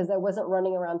time because I wasn't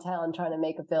running around town trying to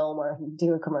make a film or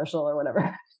do a commercial or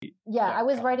whatever. Yeah, I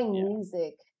was .com, writing yeah.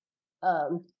 music.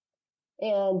 Um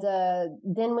and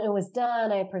then when it was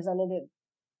done, I presented it,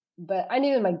 but I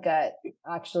knew in my gut,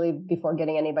 actually, before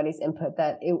getting anybody's input,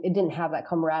 that it didn't have that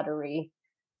camaraderie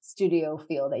studio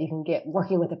feel that you can get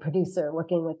working with a producer,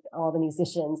 working with all the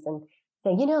musicians, and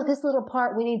saying, this little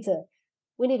part, we need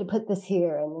to put this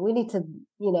here, and we need to,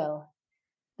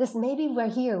 this, maybe we're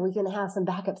here, we can have some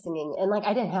backup singing. And like,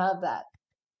 I didn't have that.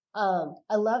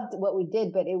 I loved what we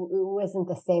did, but it wasn't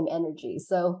the same energy.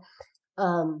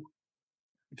 Um,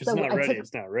 If it's so not I ready, took,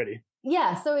 it's not ready.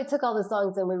 yeah, so I took all the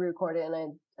songs and we recorded,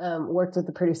 and I worked with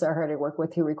the producer I heard I worked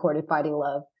with, who recorded Fighting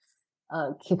Love,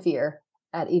 Kefir,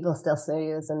 at Evil Still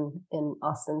Studios in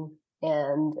Austin.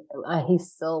 And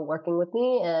he's still working with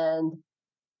me. And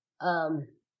um,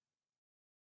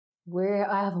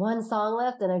 I have 1 song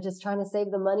left, and I'm just trying to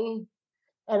save the money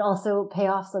and also pay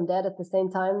off some debt at the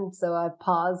same time. So I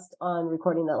paused on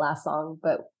recording that last song,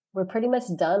 but we're pretty much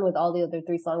done with all the other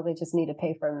 3 songs. I just need to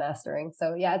pay for mastering.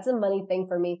 So yeah, it's a money thing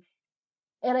for me.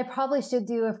 And I probably should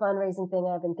do a fundraising thing.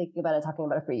 I've been thinking about it, talking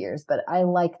about it for years, but I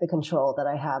like the control that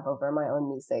I have over my own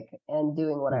music and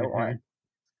doing what I want.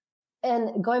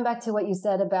 And going back to what you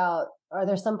said about, are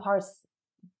there some parts?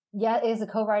 Yeah, it is a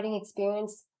co-writing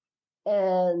experience.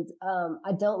 And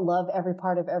I don't love every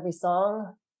part of every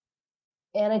song.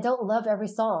 And I don't love every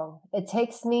song. It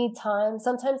takes me time.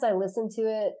 Sometimes I listen to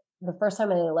it the first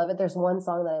time and I love it. There's one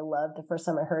song that I loved the first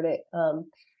time I heard it,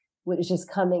 which is just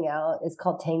coming out. It's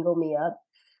called Tangle Me Up.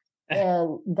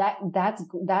 And that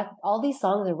all these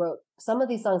songs I wrote, some of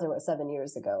these songs I wrote 7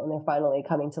 years ago, and they're finally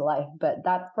coming to life. But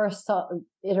that first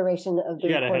iteration of the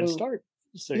You got a head recording, start,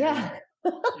 so yeah,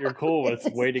 you're cool with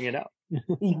just, waiting it out.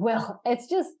 well, it's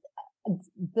just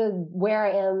the where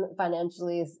I am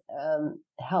financially has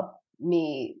helped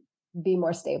me be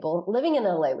more stable. Living in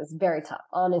LA was very tough,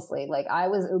 honestly. Like, I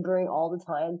was Ubering all the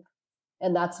time,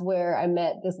 and that's where I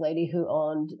met this lady who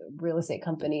owned a real estate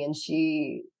company, and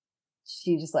she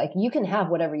just like, you can have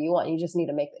whatever you want, you just need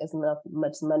to make as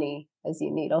much money as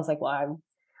you need. I was like, well,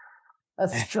 I'm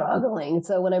struggling.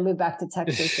 So when I moved back to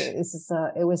Texas, it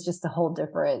was just a whole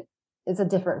different, it's a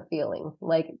different feeling.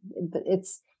 Like, the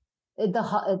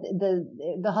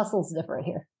hustle's different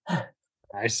here.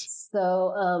 Nice.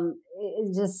 So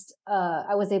it just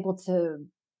I was able to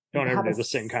Don't ever have do the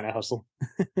same kind of hustle.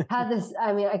 had this.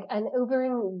 I mean, and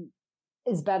Ubering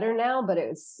is better now, but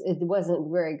it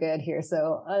wasn't very good here.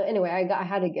 So anyway, I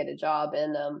had to get a job,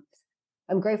 and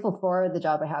I'm grateful for the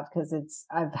job I have because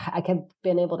I have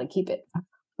been able to keep it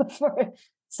for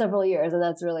several years, and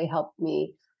that's really helped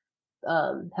me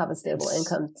have a stable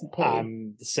income to pay.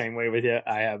 I'm the same way with you.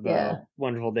 I have Yeah. a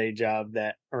wonderful day job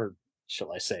that, or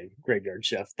shall I say, graveyard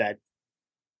shift that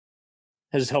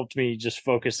has helped me just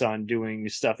focus on doing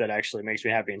stuff that actually makes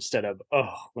me happy instead of,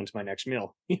 oh, when's my next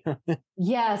meal?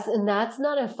 Yes, and that's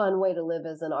not a fun way to live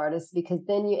as an artist because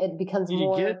then it becomes You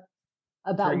more get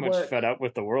about pretty much work. fed up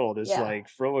with the world. It's Yeah. like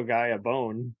throw a guy a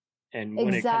bone, and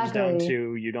when it comes down Exactly.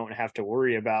 to you don't have to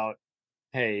worry about,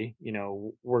 hey, you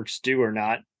know, work's due or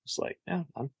not. It's like, yeah,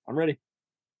 I'm ready.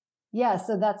 Yeah,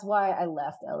 so that's why I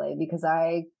left LA because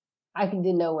I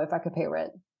didn't know if I could pay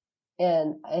rent,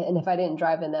 and if I didn't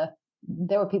drive enough,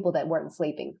 there were people that weren't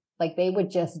sleeping. Like they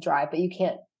would just drive, but you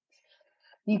can't.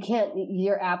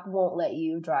 Your app won't let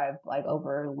you drive like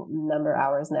over a number of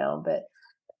hours now. But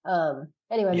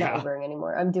anyway, I'm not Ubering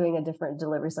anymore. I'm doing a different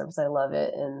delivery service. I love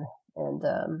it, and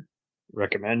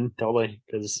recommend totally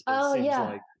because oh seems yeah,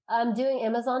 like I'm doing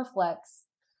Amazon Flex.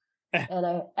 And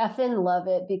I effing love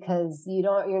it because you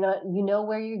know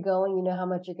where you're going, you know how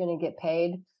much you're going to get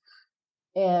paid.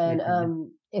 And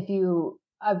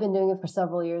I've been doing it for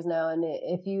several years now. And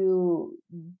if you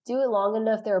do it long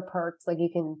enough, there are perks, like you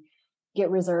can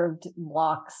get reserved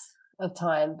blocks of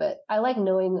time. But I like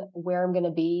knowing where I'm going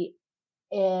to be.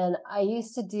 And I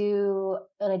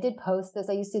did post this,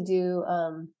 I used to do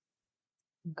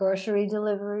grocery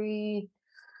delivery.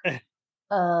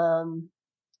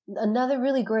 Another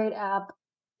really great app,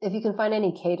 if you can find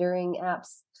any catering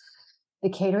apps, the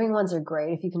catering ones are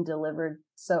great if you can deliver.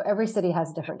 So every city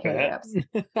has different catering apps.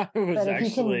 But if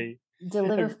you can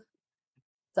deliver,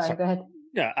 sorry, go ahead.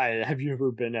 Yeah, have you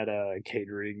ever been at a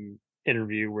catering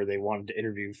interview where they wanted to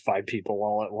interview 5 people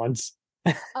all at once?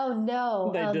 Oh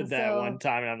no, they did that one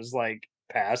time, and I was like,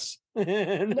 pass. No,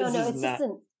 it's just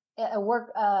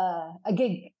a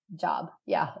gig job.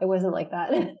 Yeah, it wasn't like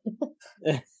that.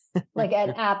 Like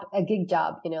an app, a gig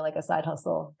job, like a side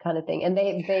hustle kind of thing. And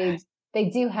they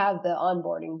do have the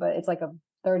onboarding, but it's like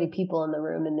 30 people in the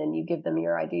room, and then you give them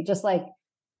your ID, just like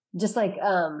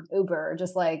Uber,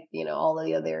 just like all of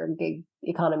the other gig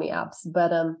economy apps.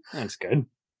 But that's good.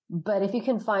 But if you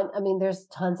can find, there's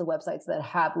tons of websites that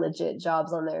have legit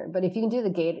jobs on there. But if you can do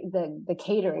the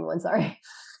catering one, sorry,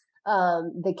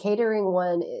 the catering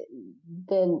one,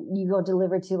 then you go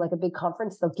deliver to like a big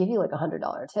conference, they'll give you like $100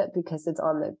 tip because it's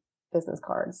on the business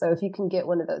card. So if you can get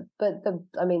one of those, but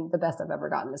the best I've ever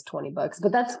gotten is $20,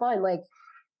 but that's fine. Like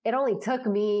it only took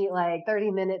me like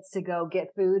 30 minutes to go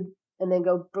get food and then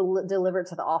go deliver it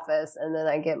to the office, and then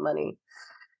I get money.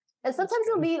 And sometimes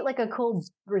you'll meet like a cool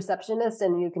receptionist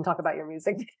and you can talk about your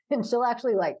music and she'll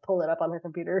actually like pull it up on her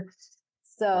computer.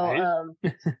 So,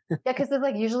 right? Yeah, cause it's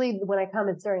like usually when I come,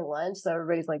 it's during lunch. So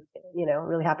everybody's like,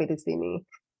 really happy to see me.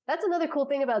 That's another cool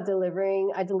thing about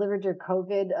delivering. I delivered your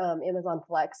COVID, Amazon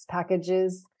Flex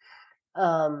packages.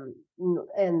 And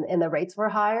the rates were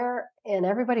higher and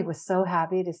everybody was so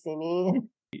happy to see me.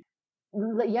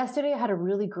 Yesterday I had a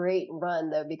really great run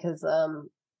though, because,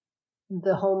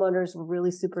 the homeowners were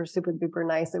really super, super duper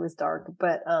nice. It was dark,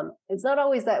 but it's not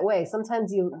always that way.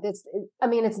 Sometimes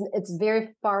it's very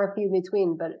far few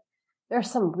between, but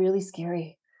there's some really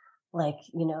scary, like,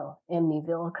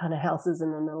 Amityville kind of houses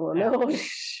in the middle of nowhere.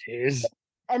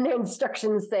 And their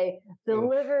instructions say,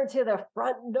 deliver to the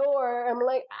front door. I'm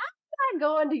like, I'm not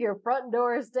going to your front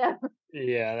doorstep.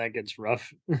 Yeah, that gets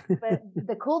rough. But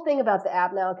the cool thing about the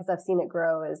app now, because I've seen it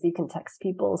grow, is you can text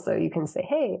people. So you can say,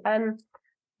 hey, I'm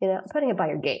putting it by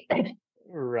your gate.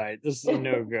 Right. This is a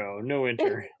no-go, no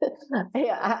enter.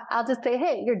 Yeah, I'll just say,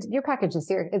 hey, your package is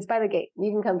here. It's by the gate.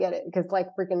 You can come get it because like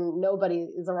freaking nobody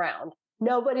is around.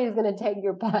 Nobody's going to take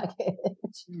your package.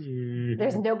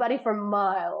 There's nobody for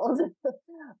miles.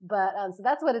 But so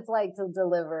that's what it's like to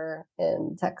deliver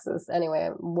in Texas. Anyway,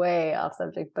 I'm way off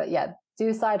subject. But yeah,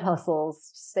 do side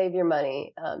hustles, save your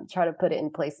money, try to put it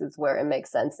in places where it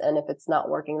makes sense. And if it's not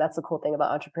working, that's the cool thing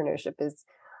about entrepreneurship is,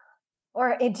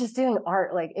 or it's just doing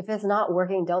art. Like if it's not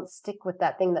working, don't stick with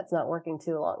that thing that's not working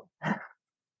too long.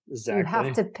 Exactly. You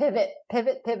have to pivot,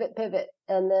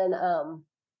 and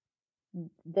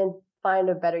then find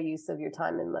a better use of your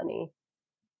time and money.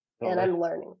 Totally. And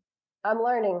I'm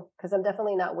learning because I'm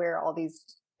definitely not where all these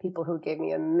people who gave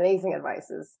me amazing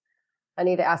advice is. I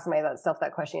need to ask myself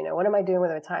that question. What am I doing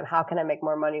with my time? How can I make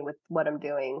more money with what I'm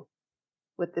doing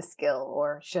with this skill?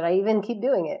 Or should I even keep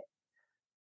doing it?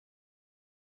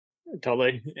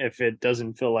 Totally. If it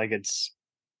doesn't feel like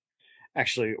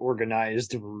actually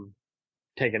organized or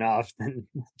taken off, then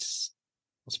let's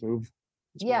move.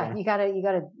 Let's move Yeah, on. you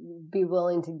gotta be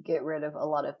willing to get rid of a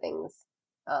lot of things.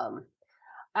 Um,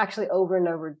 Actually, over and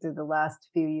over through the last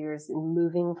few years, in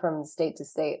moving from state to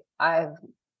state, I've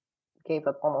gave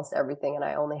up almost everything, and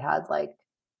I only had like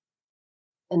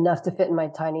enough to fit in my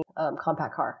tiny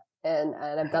compact car, and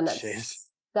I've done that Jeez.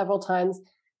 several times.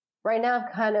 Right now,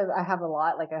 I have a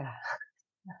lot.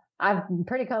 I'm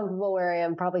pretty comfortable where I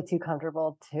am. Probably too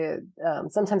comfortable to.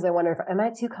 Sometimes I wonder if am I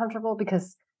too comfortable,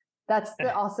 because that's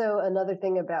also another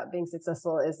thing about being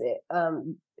successful is it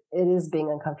is being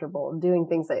uncomfortable, doing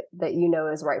things that you know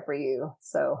is right for you.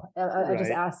 So I just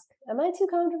Right. ask, am I too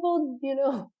comfortable?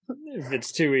 If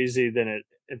it's too easy, then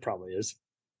it probably is.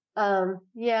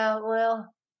 Yeah,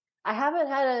 well, I haven't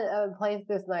had a place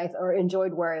this nice or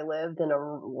enjoyed where I lived in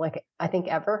I think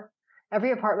ever.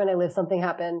 Every apartment I lived, something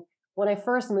happened. When I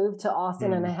first moved to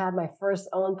Austin and I had my first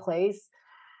own place,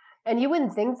 and you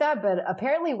wouldn't think that, but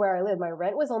apparently where I live, my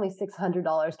rent was only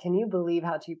 $600. Can you believe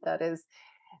how cheap that is?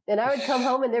 And I would come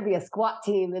home and there'd be a SWAT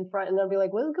team in front, and I'd be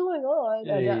like, "What's going on?"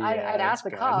 And Yeah, I'd that's ask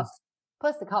the bad. cops.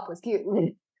 Plus, the cop was cute.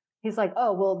 He's like,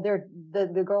 "Oh, well, they're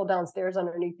the girl downstairs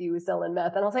underneath you is selling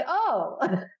meth," and I was like, "Oh."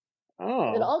 And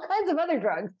Oh, all kinds of other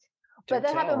drugs. But don't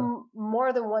that tell. happened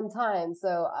more than one time.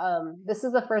 So this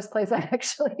is the first place I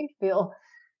actually feel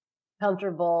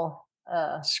comfortable.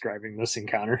 Describing this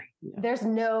encounter. Yeah. There's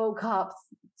no cops,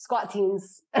 SWAT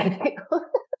teams.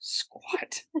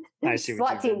 Squat. I see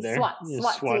what you SWAT did teams, there.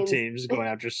 SWAT teams going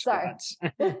after Sorry. squats.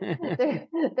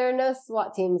 There are no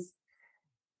SWAT teams,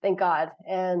 thank God.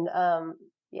 And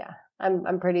yeah,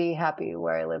 I'm pretty happy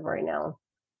where I live right now.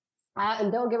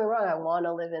 And don't get me wrong, I want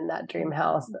to live in that dream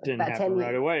house. Didn't That happen 10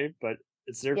 right away, but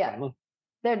it's there yeah. finally.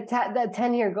 That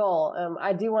 10-year goal.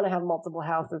 I do want to have multiple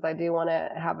houses. I do want to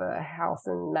have a house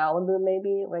in Malibu,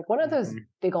 maybe like one of those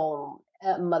big old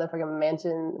motherfucking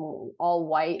mansion, all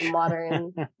white,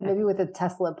 modern, maybe with a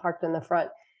Tesla parked in the front,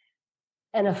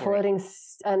 and a floating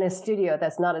and a studio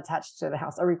that's not attached to the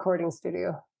house, a recording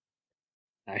studio.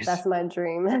 Nice. That's my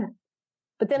dream.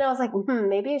 But then I was like,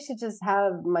 maybe I should just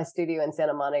have my studio in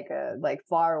Santa Monica, like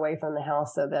far away from the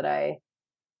house, so that I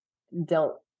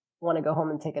don't want to go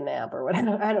home and take a nap or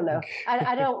whatever. I don't know.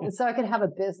 I don't, so I could have a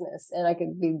business and I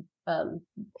could be,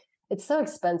 it's so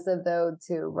expensive though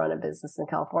to run a business in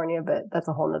California, but that's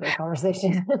a whole nother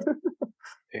conversation.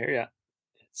 Yeah.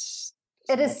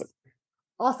 It is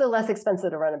also less expensive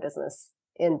to run a business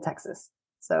in Texas.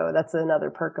 So that's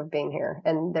another perk of being here.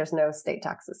 And there's no state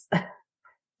taxes.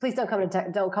 Please don't come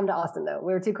to Austin though.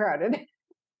 We're too crowded.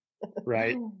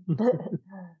 Right.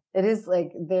 It is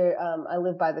like there. I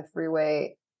live by the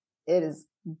freeway. It is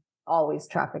always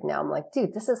traffic now. I'm like,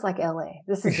 dude, this is like LA.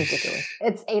 This is ridiculous.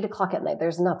 It's 8:00 at night.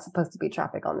 There's not supposed to be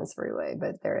traffic on this freeway,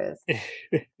 but there is.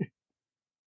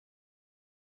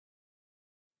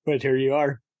 But here you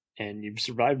are, and you've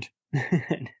survived.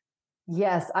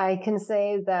 Yes, I can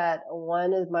say that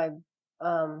one of my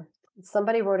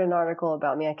somebody wrote an article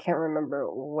about me. I can't remember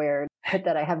where, but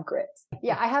that I have grit.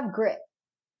 Yeah, I have grit.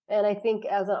 And I think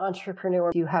as an entrepreneur,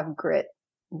 if you have grit,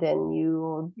 then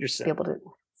you'll be able to,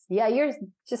 you're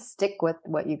just stick with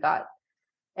what you got.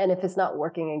 And if it's not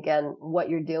working again, what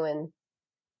you're doing,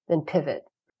 then pivot.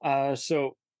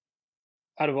 So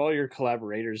out of all your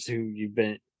collaborators who you've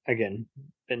been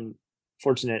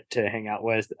fortunate to hang out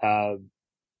with, how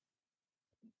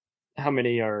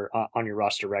many are on your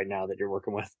roster right now that you're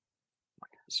working with?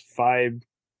 It's 5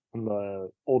 on the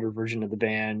older version of the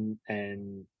band,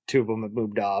 and 2 of them have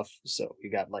moved off. So you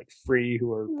got like 3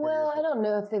 who are. Well, I don't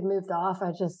know if they've moved off.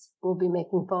 I just will be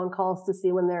making phone calls to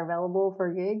see when they're available for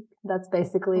a gig. That's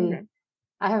basically. Okay.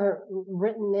 I haven't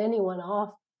written anyone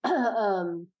off.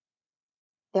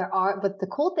 But the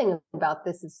cool thing about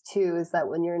this is that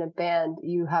when you're in a band,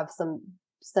 you have some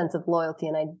sense of loyalty,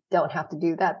 and I don't have to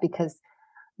do that because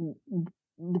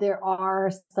there are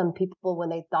some people, when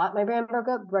they thought my band broke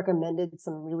up, recommended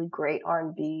some really great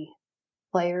R&B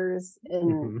players.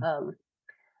 And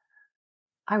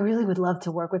I really would love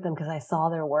to work with them because I saw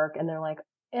their work, and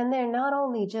they're not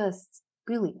only just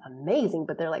really amazing,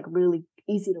 but they're like really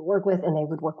easy to work with, and they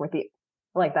would work with you.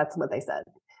 Like, that's what they said.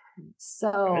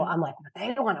 So I'm like,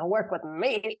 they want to work with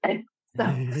me. So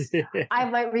I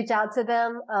might reach out to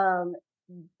them.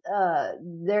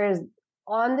 There's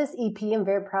on this EP, I'm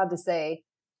very proud to say,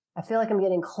 I feel like I'm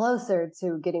getting closer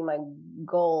to getting my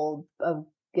goal of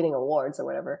getting awards or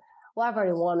whatever. Well, I've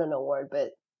already won an award,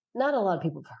 but not a lot of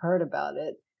people have heard about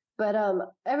it. But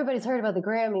everybody's heard about the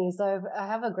Grammys. So I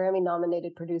have a Grammy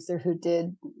nominated producer who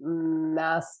did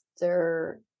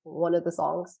master one of the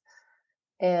songs,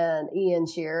 and Ian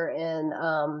Shear, and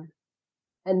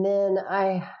then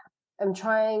I'm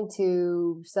trying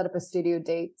to set up a studio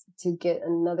date to get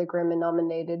another Grammy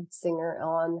nominated singer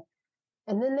on.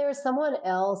 And then there's someone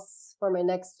else for my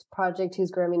next project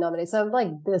who's Grammy nominated. So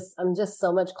I'm just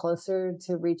so much closer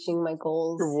to reaching my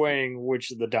goals. You're weighing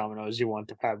which of the dominoes you want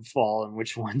to have fall and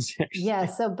which ones. Yeah.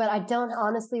 But I don't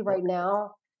honestly right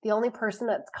now. The only person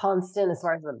that's constant as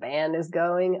far as the band is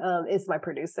going is my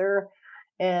producer.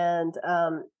 And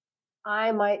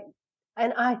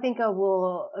I think I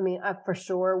will, I for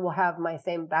sure will have my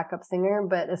same backup singer,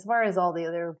 but as far as all the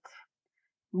other,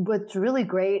 what's really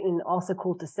great and also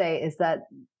cool to say is that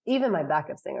even my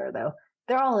backup singer, though,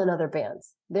 they're all in other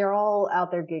bands. They're all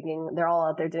out there gigging. They're all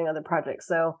out there doing other projects.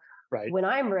 So when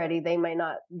I'm ready, they might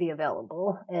not be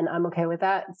available, and I'm okay with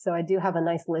that. So I do have a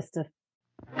nice list of.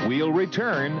 We'll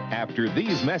return after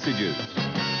these messages.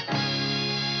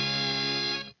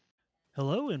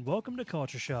 Hello and welcome to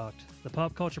Culture Shocked, the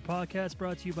pop culture podcast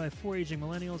brought to you by four aging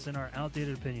millennials and our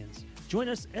outdated opinions. Join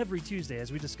us every Tuesday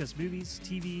as we discuss movies,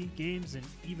 TV, games, and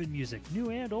even music, new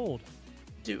and old.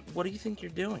 Dude, what do you think you're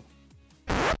doing?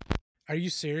 Are you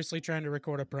seriously trying to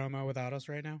record a promo without us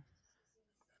right now?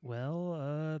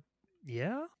 Well,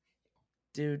 yeah.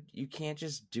 Dude, you can't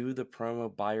just do the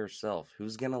promo by yourself.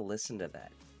 Who's gonna listen to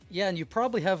that? Yeah, and you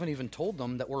probably haven't even told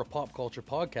them that we're a pop culture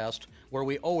podcast where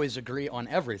we always agree on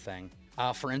everything.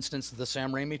 For instance, the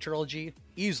Sam Raimi trilogy,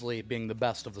 easily being the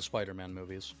best of the Spider-Man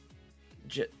movies.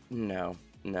 No.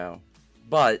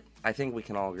 But I think we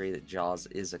can all agree that Jaws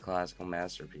is a classical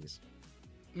masterpiece.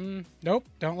 Nope,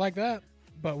 don't like that.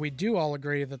 But we do all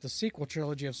agree that the sequel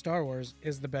trilogy of Star Wars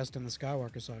is the best in the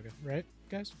Skywalker saga, right,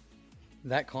 guys?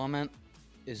 That comment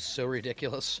is so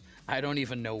ridiculous. I don't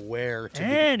even know where to begin.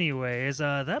 Anyways,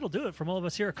 that'll do it from all of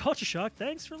us here at Culture Shock.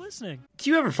 Thanks for listening. Do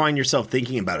you ever find yourself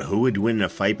thinking about who would win in a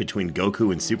fight between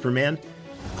Goku and Superman?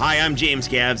 Hi, I'm James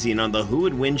Gavsey, and on the Who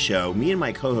Would Win show, me and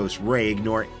my co-host Ray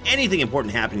ignore anything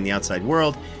important happening in the outside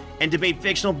world and debate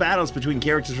fictional battles between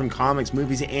characters from comics,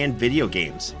 movies, and video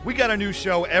games. We got a new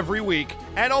show every week,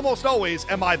 and almost always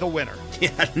am I the winner.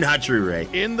 Yeah, not true, Ray.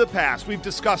 In the past, we've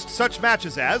discussed such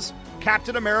matches as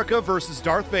Captain America versus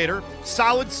Darth Vader,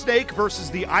 Solid Snake versus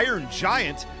the Iron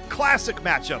Giant, classic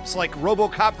matchups like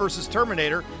RoboCop versus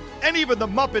Terminator, and even the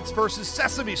Muppets versus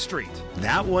Sesame Street.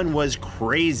 That one was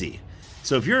crazy.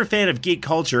 So if you're a fan of geek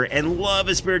culture and love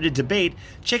a spirited debate,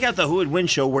 check out the Who Would Win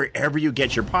show wherever you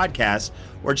get your podcasts,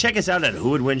 or check us out at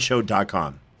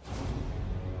whowouldwinshow.com.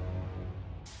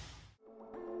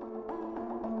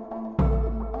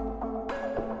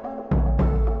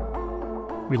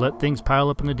 We let things pile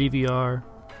up in the DVR,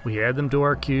 we add them to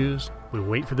our queues, we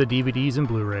wait for the DVDs and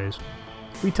Blu-rays.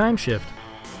 We time shift.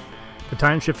 The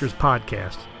Time Shifters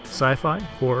Podcast. Sci-fi,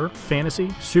 horror, fantasy,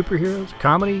 superheroes,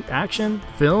 comedy, action,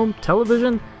 film,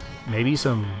 television, maybe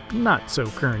some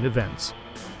not-so-current events.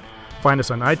 Find us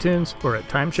on iTunes or at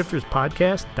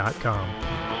timeshifterspodcast.com.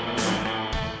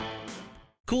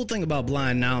 Cool thing about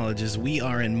Blind Knowledge is we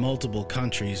are in multiple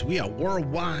countries. We are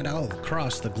worldwide all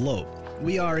across the globe.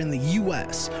 We are in the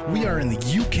US, we are in the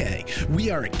UK,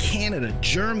 we are in Canada,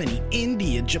 Germany,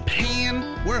 India,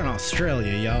 Japan. We're in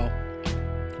Australia, y'all.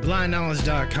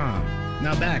 BlindKnowledge.com.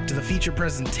 Now back to the feature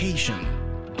presentation.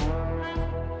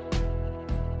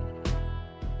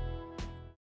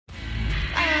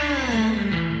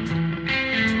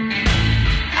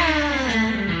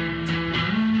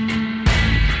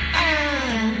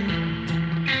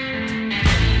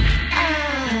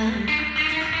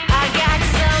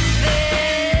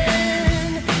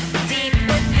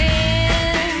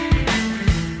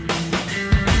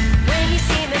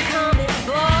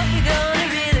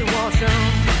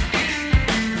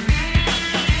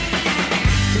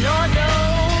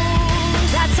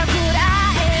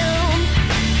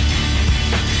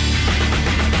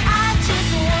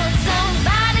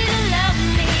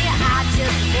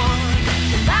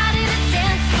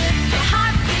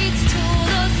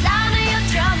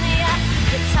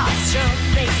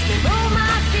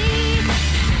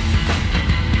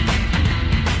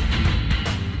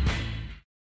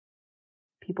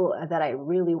 People that I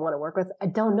really want to work with, I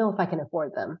don't know if I can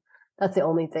afford them. That's the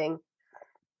only thing.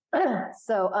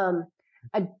 So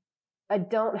I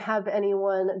don't have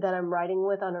anyone that I'm writing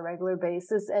with on a regular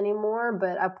basis anymore,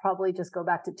 but I'll probably just go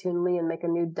back to Toonly and make a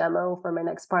new demo for my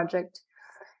next project.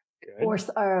 Good. Or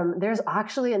there's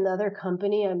actually another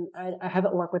company, I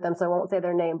haven't worked with them, so I won't say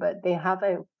their name, but they have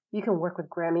you can work with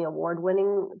Grammy Award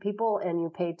winning people and you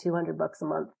pay $200 a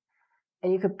month.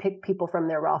 And you could pick people from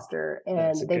their roster, and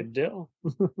that's a good deal.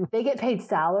 They get paid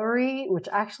salary, which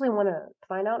I actually want to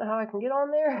find out how I can get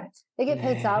on there. They get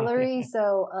paid salary,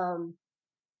 so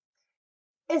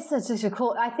It's such a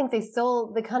cool. I think they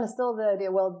kind of stole the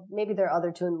idea. Well, maybe there are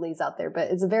other Toon Lees out there,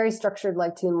 but it's a very structured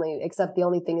like Toon Lee. Except the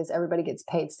only thing is everybody gets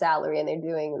paid salary, and they're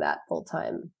doing that full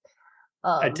time.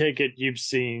 I take it you've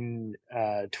seen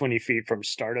 20 Feet from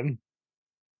Stardom.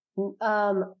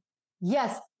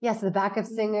 Yes, the backup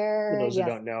singer. For those yes.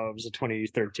 who don't know, it was a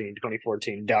 2013,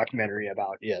 2014 documentary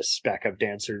about, backup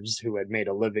dancers who had made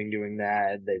a living doing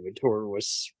that. They would tour with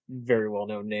very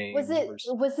well-known names.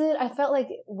 Was it, I felt like,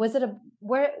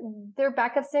 where there are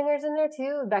backup singers in there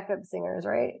too? Backup singers,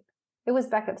 right? It was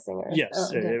backup singers.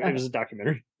 Yes, it was a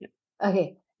documentary. Yeah.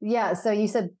 Okay. Yeah, so you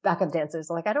said backup dancers.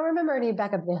 I'm like, I don't remember any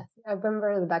backup dancers. I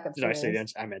remember the backup Did singers. I say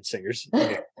dance? I meant singers.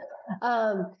 Okay.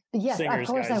 But yes, Singers,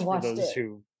 of course guys, I watched for those it.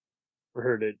 who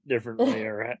heard it differently,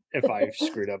 or if I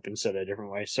screwed up and said it a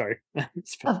different way, sorry.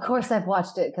 Of course I've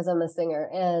watched it because I'm a singer.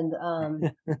 And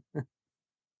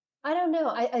I don't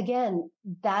know. Again,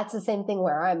 that's the same thing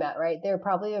where I'm at, right? They're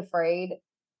probably afraid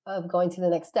of going to the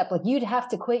next step. Like you'd have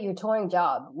to quit your touring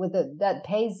job that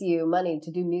pays you money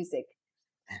to do music.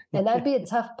 And that'd be a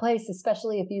tough place,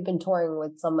 especially if you've been touring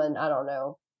with someone, I don't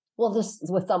know. Well, just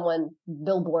with someone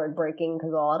Billboard breaking,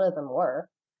 because a lot of them were.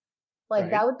 Like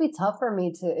Right. that would be tough for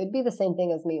me it'd be the same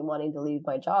thing as me wanting to leave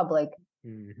my job. Like,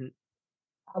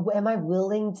 am I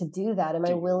willing to do that? Am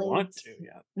I willing want to?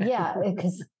 Yeah. Yeah,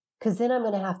 because then I'm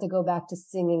going to have to go back to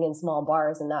singing in small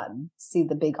bars and not see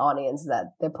the big audience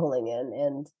that they're pulling in.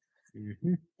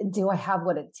 And do I have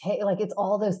what it takes? Like it's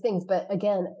all those things. But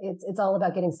again, it's all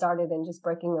about getting started and just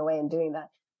breaking away and doing that.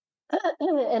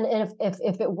 And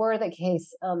if it were the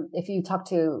case, if you talk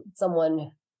to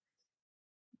someone,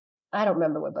 I don't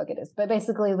remember what book it is, but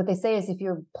basically what they say is if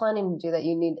you're planning to do that,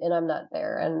 you need, and I'm not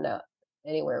there and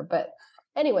anywhere, but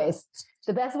anyways,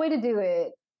 the best way to do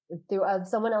it through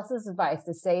someone else's advice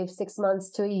is save 6 months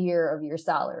to a year of your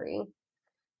salary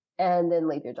and then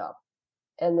leave your job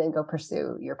and then go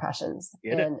pursue your passions.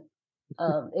 And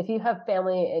if you have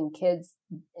family and kids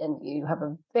and you have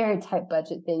a very tight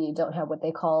budget, then you don't have what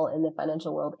they call in the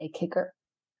financial world a kicker.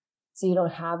 So you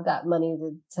don't have that money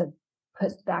to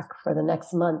put back for the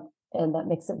next month. And that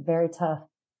makes it very tough.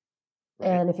 Right.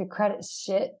 And if your credit's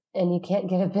shit and you can't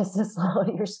get a business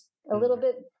loan, you're a little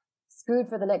bit screwed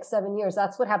for the next 7 years.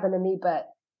 That's what happened to me. But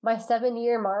my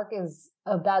 7-year mark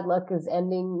of bad luck is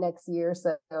ending next year.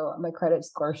 So my credit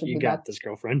score should be back. You got this,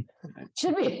 girlfriend.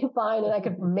 Should be fine. And I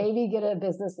could maybe get a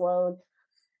business loan.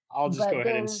 I'll just go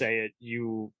ahead and say it.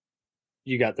 You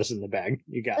got this in the bag.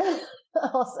 You got it.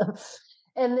 Awesome.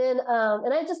 And then,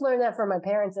 and I just learned that from my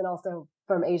parents and also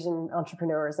from Asian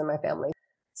entrepreneurs in my family.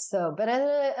 So, but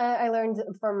I learned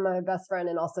from my best friend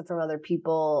and also from other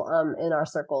people in our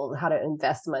circle how to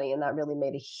invest money. And that really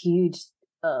made a huge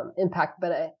impact.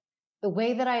 But the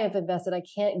way that I have invested, I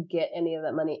can't get any of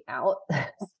that money out.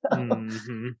 So,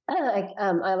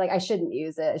 I shouldn't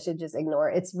use it. I should just ignore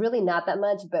it. It's really not that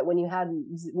much. But when you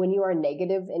are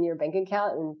negative in your bank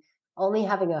account and only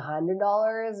having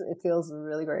 $100, it feels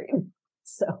really great.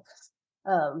 So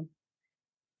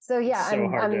yeah, it's so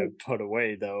hard to put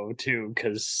away though too,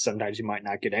 because sometimes you might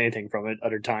not get anything from it.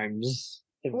 Other times,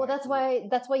 well, that's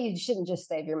why you shouldn't just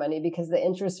save your money, because the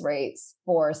interest rates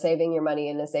for saving your money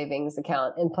in a savings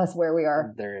account, and plus where we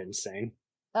are, they're insane.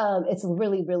 It's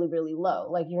really, really, really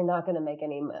low. Like you're not going to make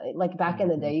any money. Like back in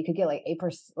the day, you could get like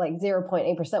 8%, like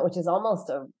 0.8%, which is almost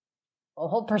a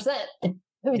whole percent.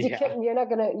 You're not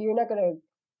gonna.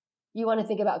 You want to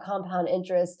think about compound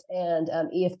interest and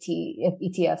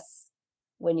ETFs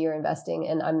when you're investing.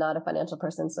 And I'm not a financial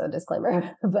person, so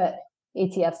disclaimer, but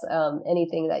ETFs,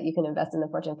 anything that you can invest in the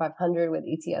Fortune 500 with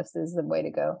ETFs is the way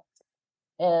to go.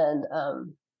 And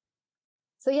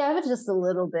so yeah, I have just a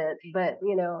little bit, but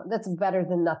that's better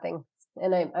than nothing.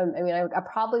 And I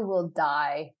probably will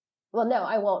die. Well, no,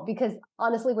 I won't, because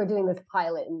honestly, we're doing this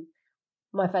pilot and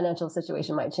my financial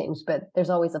situation might change, but there's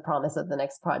always a promise of the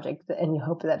next project and you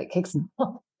hope that it kicks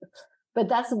off. But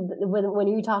that's when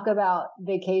you talk about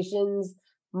vacations,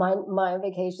 my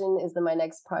vacation is my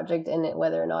next project, and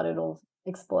whether or not it'll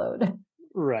explode.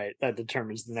 Right. That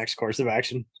determines the next course of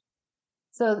action.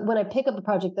 So when I pick up a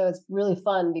project, though, it's really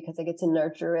fun because I get to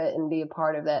nurture it and be a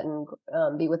part of that and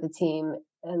be with the team.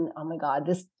 And oh my God,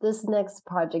 this next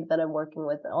project that I'm working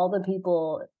with, all the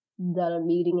people that I'm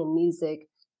meeting in music,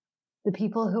 the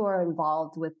people who are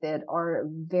involved with it are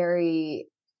very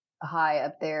high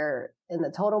up there in the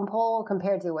totem pole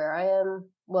compared to where I am.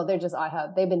 Well, they've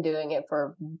been doing it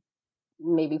for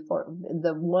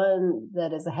the one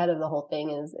that is ahead of the whole thing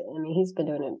he's been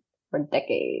doing it for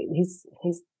decades.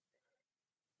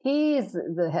 He's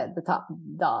the top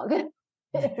dog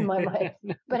in my mind.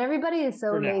 But everybody is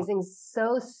so amazing,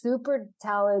 so super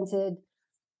talented.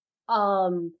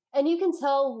 And you can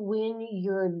tell when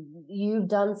you've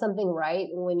done something right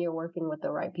when you're working with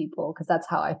the right people, because that's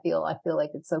how I feel. I feel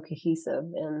like it's so cohesive,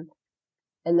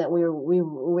 and that we're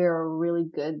a really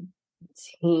good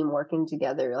team working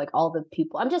together. Like all the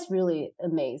people, I'm just really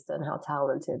amazed at how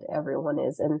talented everyone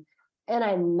is, and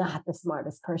I'm not the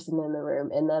smartest person in the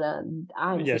room. And then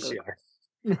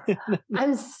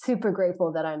I'm super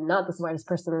grateful that I'm not the smartest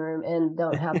person in the room and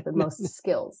don't have the most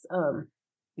skills.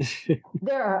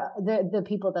 The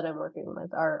people that I'm working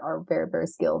with are very, very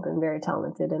skilled and very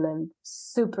talented, and I'm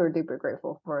super duper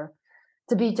grateful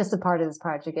to be just a part of this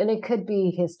project. And it could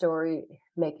be history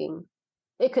making.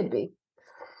 It could be.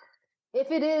 If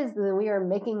it is, then we are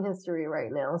making history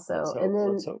right now. So,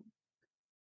 let's hope.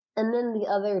 And then the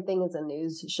other thing is a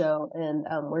news show, and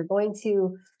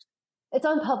it's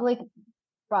on public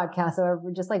broadcast, or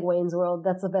just like Wayne's World.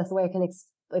 That's the best way I can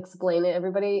explain it.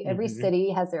 Every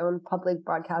city has their own public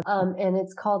broadcast, and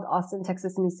it's called Austin,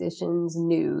 Texas Musicians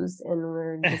News, and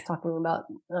we're just talking about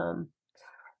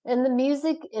and the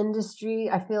music industry.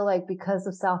 I feel like because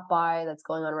of South by that's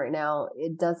going on right now,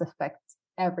 it does affect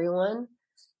everyone.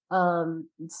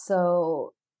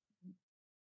 So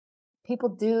people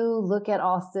do look at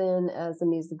Austin as a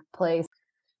music place,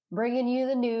 bringing you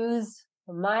the news,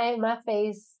 my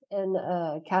face, and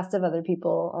a cast of other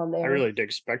people on there. I really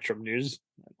dig Spectrum News.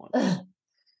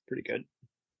 Pretty good.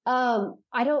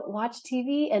 I don't watch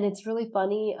TV, and it's really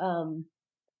funny.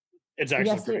 It's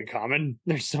actually pretty common.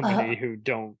 There's so many who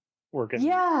don't work in.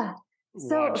 Yeah.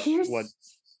 So here's what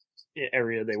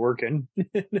area they work in.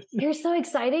 Here's so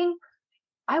exciting.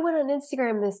 I went on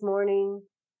Instagram this morning.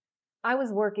 I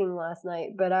was working last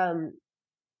night, but a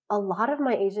lot of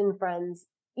my Asian friends,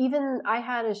 even I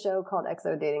had a show called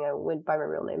XO Dating. I went by my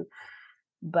real name,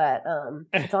 but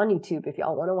it's on YouTube if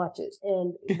y'all want to watch it.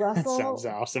 And Russell sounds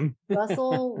awesome.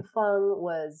 Russell Fung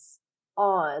was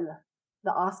on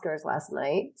the Oscars last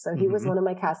night, so he was one of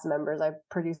my cast members. I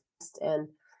produced that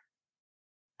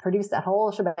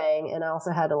whole shebang, and I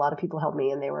also had a lot of people help me,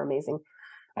 and they were amazing.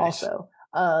 Nice. Also,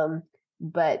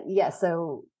 but yeah,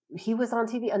 so he was on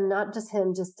TV, and not just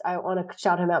him. Just I want to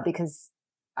shout him out because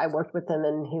I worked with him,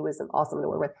 and he was awesome to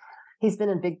work with. He's been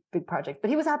in big projects, but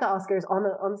he was at the Oscars on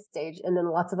the stage, and then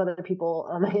lots of other people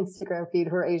on my Instagram feed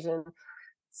who are Asian.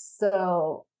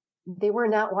 So they were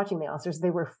not watching the Oscars; they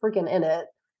were freaking in it.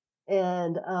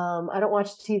 And I don't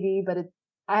watch TV, but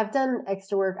I have done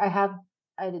extra work. I have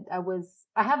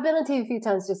been on TV a few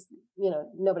times. Just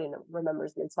nobody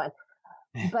remembers me. It's fine.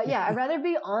 But yeah, I'd rather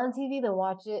be on TV than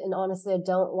watch it. And honestly, I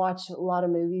don't watch a lot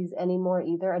of movies anymore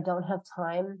either. I don't have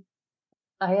time.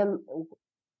 I am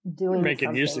doing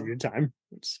making use of your time,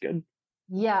 which is good.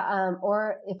 Yeah.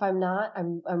 Or if I'm not,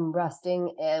 I'm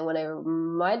resting. And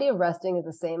my idea of resting is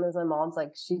the same as my mom's.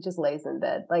 Like she just lays in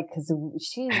bed, like because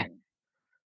she's.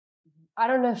 I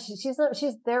don't know if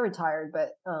they're retired,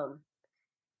 but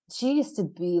she used to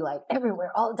be like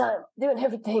everywhere all the time, doing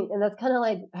everything, and that's kind of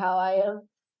like how I am.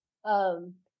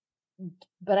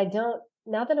 But I don't.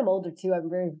 Now that I'm older too, I'm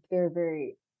very, very,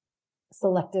 very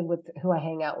selective with who I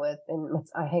hang out with, and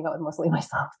I hang out with mostly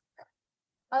myself.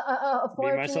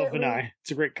 Me, myself, and I.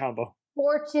 It's a great combo.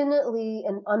 Fortunately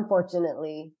and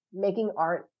unfortunately, making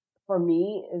art for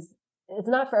me it's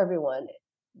not for everyone.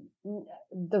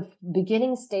 The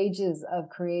beginning stages of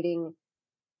creating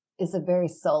is a very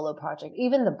solo project.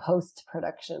 Even the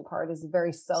post-production part is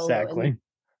very solo. Exactly. And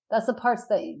that's the parts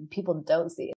that people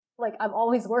don't see. Like I'm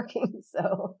always working,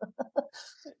 so.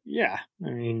 Yeah, I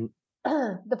mean.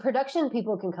 The production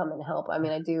people can come and help. I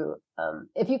mean, I do.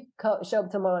 If you show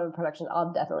up to my production,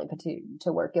 I'll definitely put you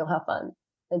to work. You'll have fun.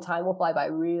 And time will fly by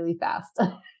really fast.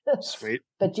 Sweet.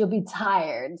 But you'll be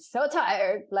tired, so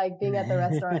tired, like being at the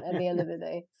restaurant at the end of the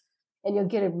day. And you'll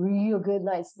get a real good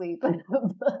night's sleep.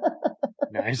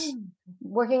 Nice.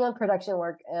 Working on production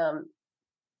work,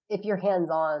 if you're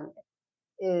hands-on,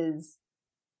 is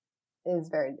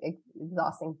very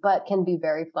exhausting, but can be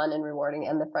very fun and rewarding.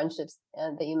 And the friendships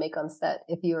that you make on set,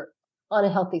 if you're on a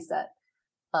healthy set.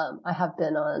 I have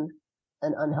been on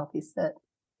an unhealthy set.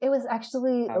 It was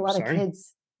actually a lot of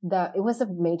kids. It was a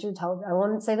major television. I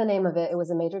won't say the name of it. It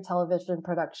was a major television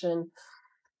production.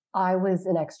 I was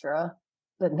an extra,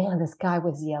 but man, this guy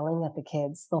was yelling at the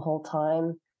kids the whole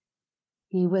time.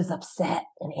 He was upset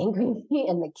and angry,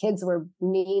 and the kids were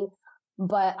mean.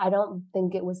 But I don't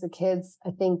think it was the kids.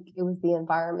 I think it was the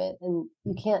environment, and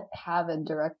you can't have a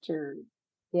director.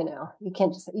 You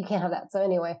can't have that. So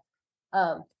anyway,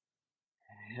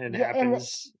 it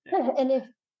happens.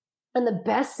 And the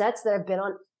best sets that I've been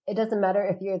on, it doesn't matter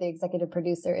if you're the executive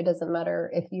producer. It doesn't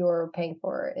matter if you're paying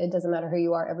for it. It doesn't matter who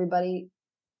you are. Everybody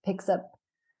picks up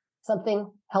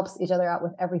something, helps each other out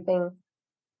with everything.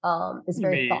 It's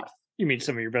very thoughtful. You meet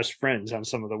some of your best friends on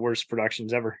some of the worst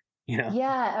productions ever.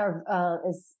 Yeah, or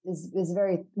is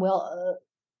very well.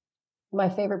 My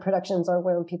favorite productions are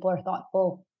when people are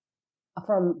thoughtful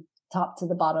from top to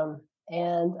the bottom.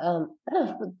 And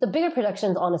the bigger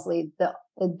productions, honestly, the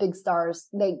big stars,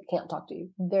 they can't talk to you.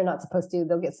 They're not supposed to.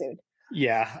 They'll get sued.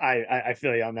 Yeah, I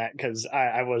feel you on that, because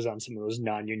I was on some of those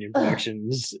non-union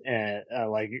productions,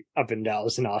 like up in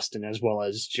Dallas and Austin, as well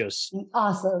as just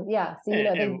awesome. Yeah, so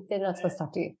they're not supposed to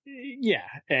talk to you. Yeah,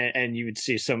 and you would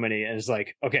see so many, and it's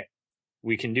like, okay,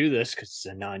 we can do this because it's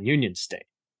a non-union state.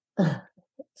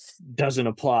 Doesn't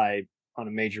apply on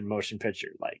a major motion picture.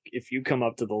 Like, if you come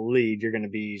up to the lead, you're going to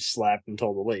be slapped and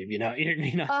told to leave. You're not,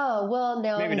 oh well,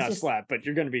 no, maybe not slapped, but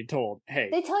you're going to be told, hey.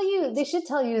 They should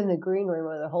tell you in the green room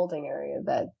or the holding area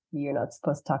that you're not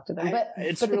supposed to talk to them. But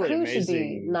it's really the crew should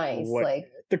be nice.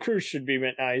 The crew should be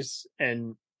nice,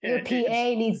 and your PA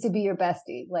needs to be your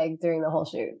bestie, like during the whole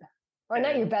shoot, or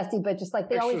not your bestie, but just like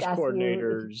they always ask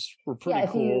coordinators were pretty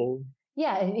cool.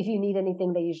 If you need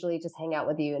anything, they usually just hang out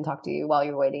with you and talk to you while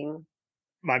you're waiting.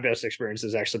 My best experience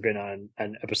has actually been on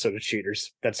an episode of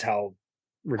Cheaters. That's how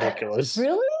ridiculous.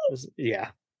 Really? Yeah.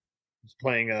 I was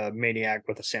playing a maniac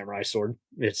with a samurai sword.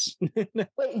 It's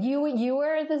Wait, you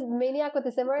were the maniac with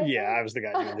the samurai sword? Yeah, I was the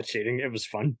guy doing the cheating. It was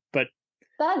fun, but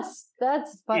that's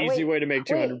fun. Easy way to make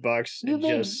 $200.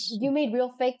 You made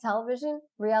real fake television,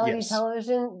 reality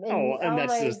television. And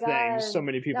that's the thing. So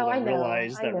many people don't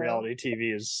realize that reality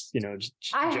TV is, judged.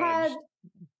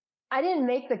 I didn't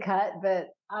make the cut, but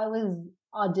I was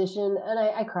auditioned and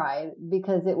I cried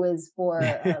because it was for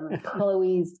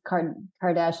Khloe's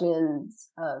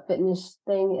Kardashian's fitness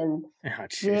thing,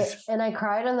 and I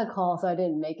cried on the call, so I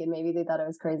didn't make it. Maybe they thought I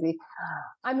was crazy.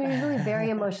 I'm usually very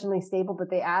emotionally stable, but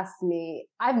they asked me.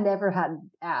 I've never had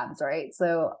abs, right?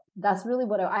 So that's really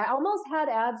what I almost had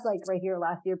abs like right here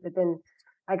last year, but then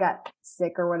I got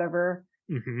sick or whatever.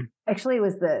 Mm-hmm. Actually, it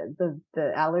was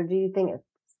the allergy thing.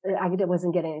 I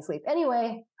wasn't getting any sleep.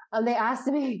 Anyway, they asked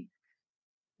me,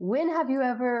 when have you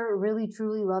ever really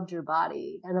truly loved your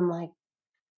body? And I'm like,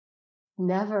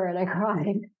 never. And I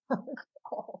cried.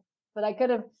 But I could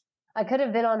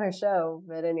have been on her show.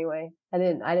 But anyway, I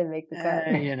didn't make the cut.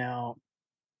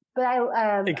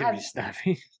 But it could be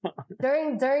snappy.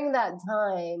 during that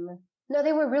time, no,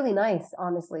 they were really nice.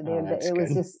 Honestly,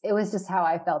 it was just how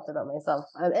I felt about myself,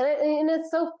 and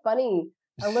it's so funny.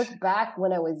 I look back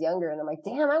when I was younger, and I'm like,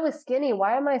 damn, I was skinny.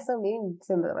 Why am I so mean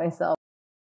to myself?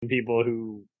 People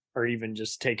who are even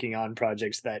just taking on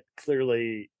projects that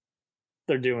clearly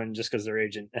they're doing just because their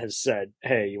agent has said,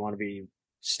 hey, you want to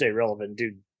stay relevant,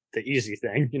 do the easy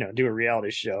thing, do a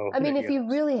reality show. I mean, if you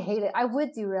really hate it, I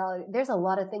would do reality. There's a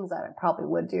lot of things that I probably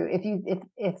would do.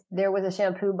 If there was a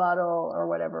shampoo bottle or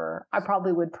whatever, I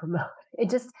probably would promote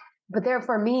it. But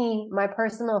for me, my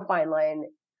personal fine line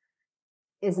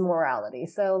is morality.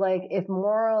 So like, if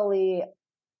morally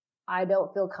I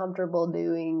don't feel comfortable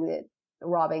doing it,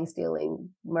 robbing, stealing,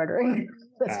 murdering,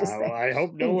 let's just say. I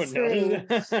hope no one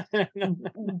does.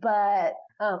 But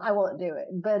I won't do it.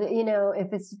 But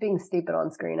if it's being stupid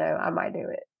on screen, I might do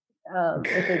it.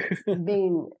 If it's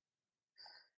being,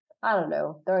 I don't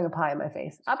know, throwing a pie in my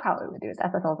face, I probably would do it.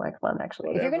 That sounds like fun,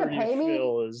 actually. If you're gonna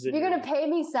pay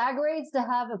me SAG rates to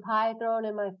have a pie thrown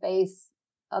in my face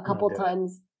a couple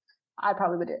times, I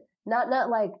probably would do it. Not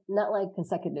like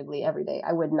consecutively every day.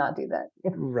 I would not do that.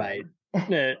 Right.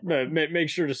 But make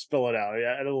sure to spill it out.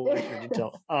 Yeah, a little extra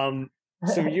detail.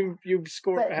 So you've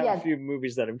scored a few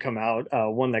movies that have come out.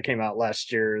 One that came out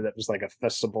last year that was like a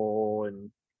festival and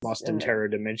Lost in Terror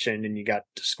Dimension, and you got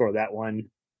to score that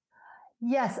one.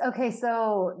 Yes. Okay.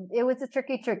 So it was a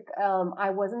tricky trick.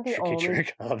 I wasn't the only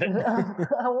trick. I love it.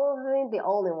 I wasn't the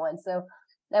only one. So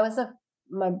that was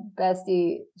my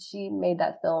bestie. She made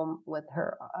that film with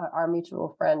our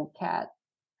mutual friend Kat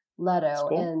Leto,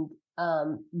 cool. And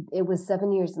it was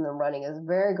 7 years in the running. It was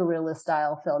very guerrilla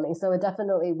style filming. So it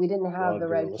definitely, we didn't have the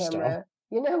red camera.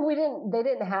 Style. They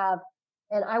didn't have,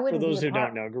 and I wouldn't. For those who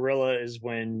don't know, guerrilla is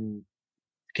when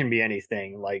can be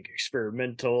anything like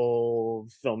experimental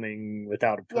filming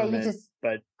without a permit. Yeah, you just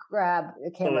grab a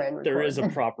camera and record. There is a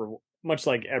proper, much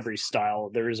like every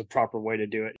style, there is a proper way to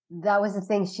do it. That was the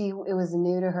thing. It was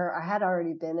new to her. I had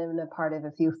already been in a part of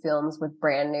a few films with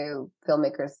brand new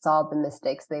filmmakers, saw the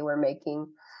mistakes they were making.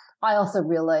 I also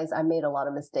realized I made a lot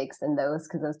of mistakes in those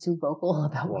because I was too vocal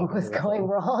about what was going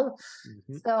wrong.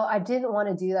 Mm-hmm. So I didn't want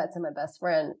to do that to my best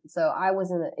friend. So I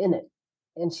wasn't in it.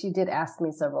 And she did ask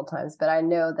me several times, but I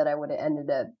know that I would have ended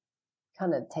up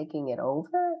kind of taking it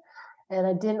over. And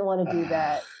I didn't want to do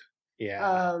that.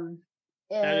 Yeah.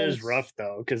 That is rough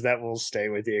though, because that will stay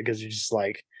with you because you're just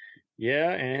like,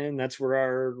 Yeah, and that's where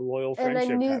our loyal And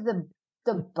friendship I knew happened.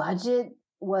 the budget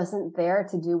wasn't there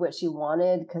to do what she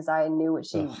wanted because I knew what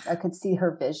I could see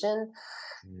her vision.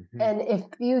 Mhm. And if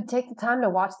you take the time to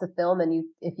watch the film and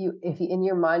if you in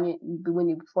your mind,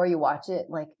 before you watch it,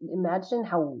 like imagine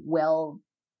how well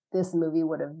this movie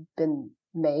would have been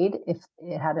made if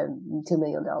it had a $2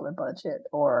 million budget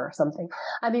or something.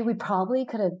 I mean, we probably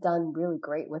could have done really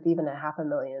great with even a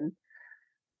 $500,000,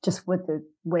 just with the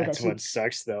way That's that what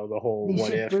sucks, though, the whole she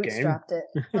what if game. bootstrapped it.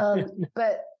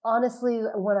 But honestly,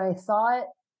 when I saw it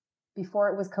before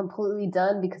it was completely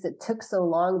done, because it took so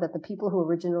long that the people who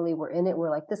originally were in it were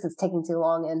like, this is taking too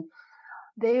long. And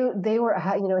they were,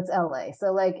 it's LA.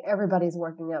 So like everybody's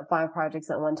working at 5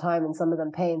 projects at one time, and some of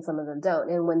them pay and some of them don't.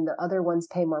 And when the other ones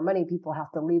pay more money, people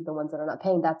have to leave the ones that are not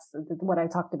paying. That's what I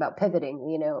talked about pivoting,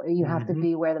 you have to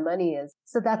be where the money is.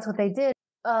 So that's what they did.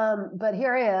 But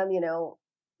here I am,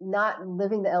 not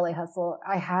living the LA hustle.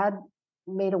 I had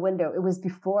made a window. It was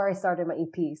before I started my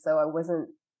EP. So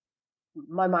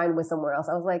my mind was somewhere else.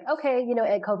 I was like, okay,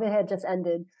 and COVID had just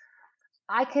ended.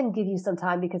 I can give you some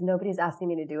time because nobody's asking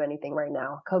me to do anything right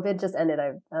now. COVID just ended.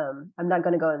 I'm not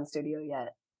going to go in the studio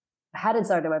yet. I hadn't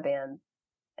started my band.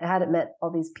 I hadn't met all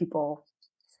these people.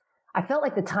 I felt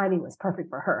like the timing was perfect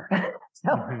for her. So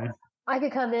I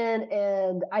could come in,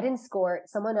 and I didn't score it.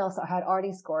 Someone else had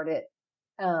already scored it.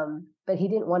 But he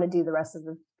didn't want to do the rest of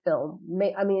the film.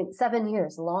 7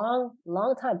 years,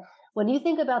 long time. When you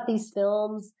think about these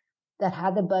films that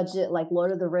had the budget like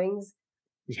Lord of the Rings,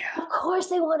 of course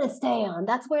they want to stay on.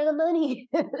 That's where the money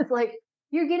is. Like,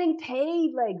 you're getting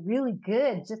paid like really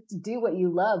good just to do what you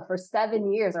love for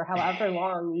 7 years or however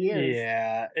long years.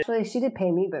 Yeah. Actually, she did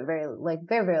pay me, but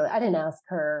very, I didn't ask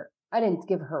her. I didn't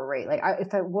give her a rate. Like,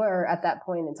 if I were at that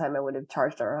point in time, I would have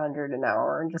charged her $100 an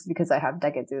hour just because I have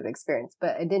decades of experience,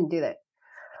 but I didn't do that.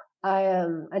 I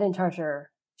didn't charge her.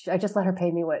 I just let her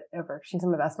pay me whatever. She's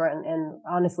my best friend. And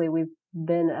honestly, we've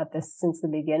been at this since the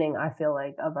beginning, I feel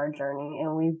like, of our journey.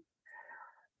 And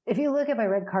if you look at my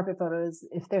red carpet photos,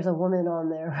 if there's a woman on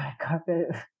there, red carpet,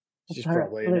 she's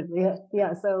probably in it.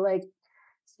 Yeah. So like,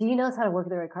 she knows how to work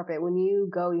the red carpet. When you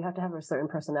go, you have to have a certain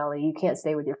personality. You can't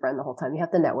stay with your friend the whole time. You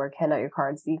have to network, hand out your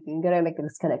cards. You got to make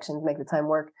those connections, make the time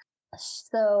work.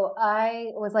 So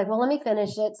I was like, well, let me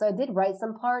finish it. So I did write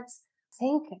some parts. I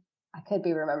think I could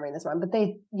be remembering this wrong, but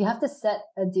you have to set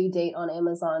a due date on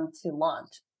Amazon to launch.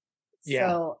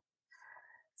 Yeah.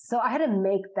 So I had to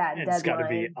make that deadline. It's got to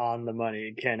be on the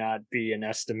money. It cannot be an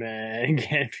estimate.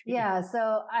 Yeah.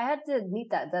 So I had to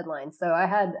meet that deadline. So I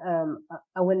had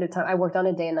a window time. I worked on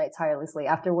it day and night tirelessly.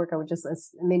 After work, I would just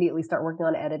immediately start working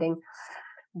on editing,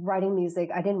 writing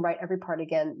music. I didn't write every part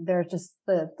again. There's just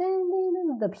the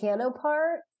piano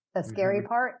part, the scary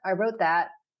part. I wrote that.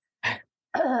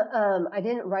 I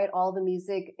didn't write all the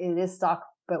music. It is stock,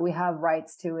 but we have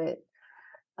rights to it.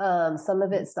 Some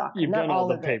of it's stock. You've done all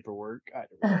the paperwork.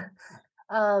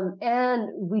 And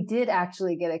we did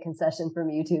actually get a concession from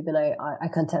YouTube, and I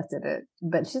contested it.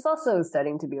 But she's also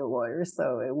studying to be a lawyer,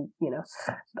 so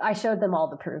I showed them all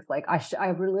the proof. Like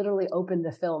I literally opened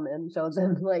the film and showed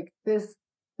them like this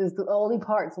is the only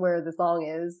parts where the song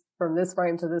is from this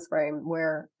frame to this frame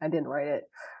where I didn't write it,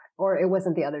 or it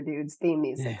wasn't the other dude's theme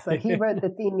music. So he wrote the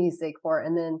theme music for it,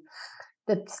 and then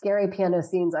the scary piano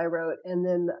scenes I wrote, and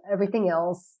then everything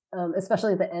else,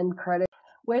 especially the end credit,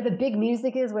 where the big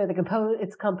music is, where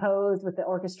it's composed with the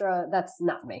orchestra. That's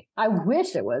not me. I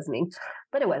wish it was me,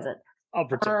 but it wasn't. I'll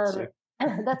pretend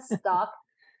that's stock.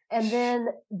 And then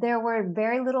there were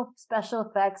very little special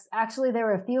effects. Actually, there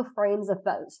were a few frames of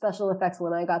special effects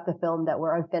when I got the film that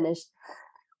were unfinished,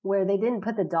 where they didn't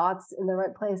put the dots in the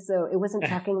right place, so it wasn't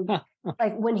tracking.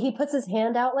 Like when he puts his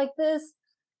hand out like this,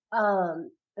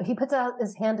 he puts out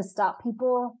his hand to stop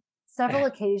people. Several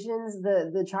occasions,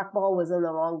 the trackball was in the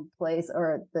wrong place,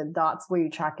 or the dots where you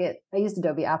track it. I used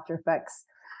Adobe After Effects,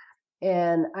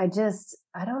 and I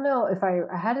don't know if I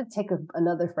had to take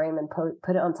another frame and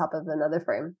put it on top of another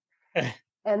frame.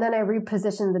 And then I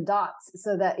repositioned the dots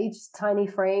so that each tiny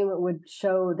frame would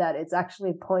show that it's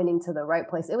actually pointing to the right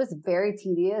place. It was very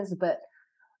tedious, but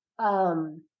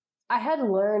I had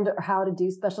learned how to do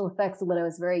special effects when I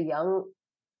was very young.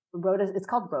 It's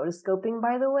called rotoscoping,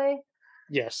 by the way.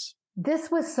 Yes. This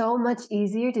was so much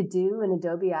easier to do in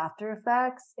Adobe After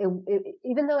Effects.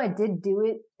 Even though I did do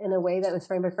it in a way that was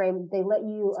frame by frame, they let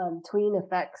you tween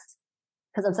effects.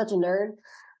 Because I'm such a nerd,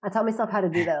 I taught myself how to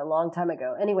do that a long time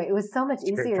ago. Anyway, it was so much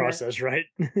easier. Great process, right?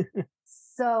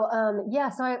 So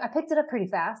I picked it up pretty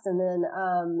fast, and then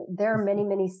there are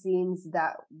many scenes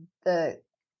that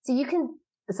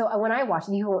when I watched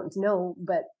it, you won't know,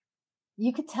 but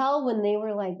you could tell when they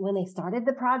started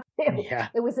the project,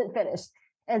 it wasn't finished.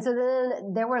 And so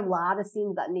then there were a lot of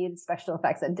scenes that needed special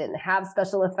effects that didn't have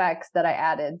special effects that I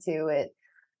added to it.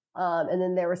 And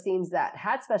then there were scenes that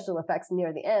had special effects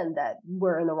near the end that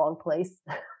were in the wrong place.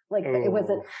 Like it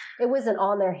wasn't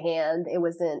on their hand. It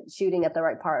wasn't shooting at the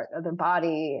right part of their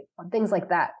body, things like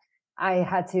that. I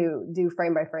had to do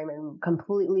frame by frame and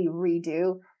completely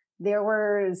redo. There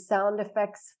were sound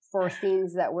effects for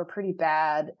scenes that were pretty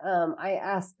bad. I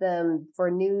asked them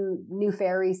for new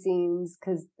fairy scenes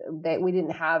because we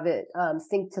didn't have it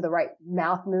synced to the right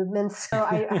mouth movements. So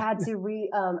I had to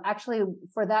actually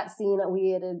for that scene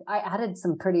I added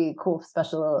some pretty cool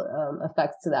special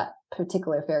effects to that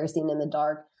particular fairy scene in the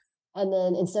dark. And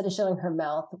then instead of showing her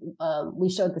mouth, we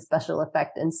showed the special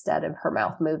effect instead of her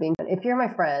mouth moving. If you're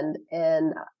my friend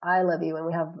and I love you and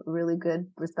we have a really good,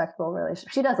 respectful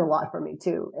relationship, she does a lot for me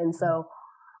too. And so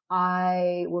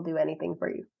I will do anything for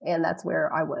you. And that's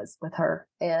where I was with her.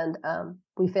 And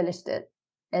we finished it.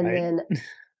 And then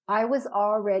I was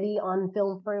already on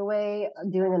Film Freeway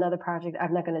doing another project.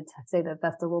 I'm not going to say the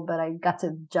festival, but I got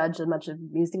to judge a bunch of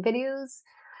music videos.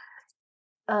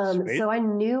 So I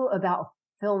knew about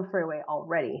Film Freeway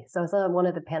already. So it's on one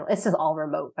of the panels. It's just all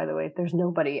remote, by the way. There's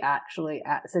nobody actually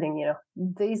sitting,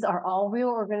 these are all real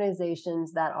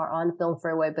organizations that are on Film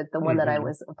Freeway, but the one that I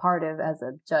was a part of as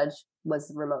a judge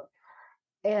was remote.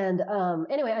 And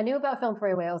anyway, I knew about Film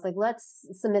Freeway. I was like, let's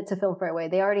submit to Film Freeway.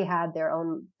 They already had their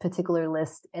own particular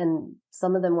list and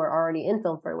some of them were already in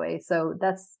Film Freeway. So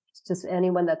that's just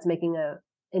anyone that's making a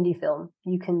indie film,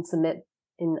 you can submit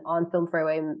on Film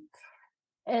Freeway.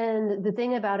 And the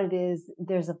thing about it is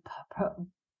there's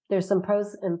some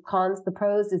pros and cons. The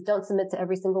pros is don't submit to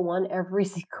every single one. Every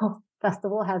single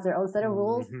festival has their own set of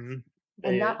rules.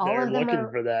 And not all of them looking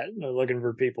for that. They're looking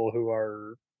for people who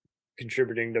are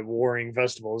contributing to warring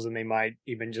festivals, and they might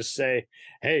even just say,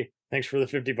 hey, thanks for the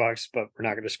 $50, but we're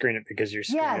not going to screen it because you're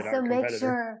screening it. So make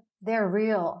sure they're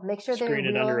real. Make sure they're real.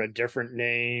 Screen it under a different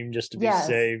name just to be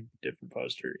safe. Different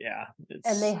poster. Yeah.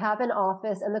 And they have an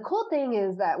office. And the cool thing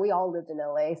is that we all lived in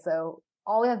LA. So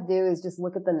all we have to do is just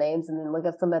look at the names and then look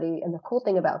at somebody. And the cool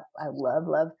thing about, I love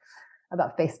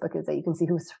about Facebook is that you can see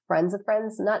who's friends of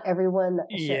friends. Not everyone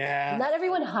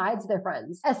hides their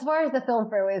friends. As far as the Film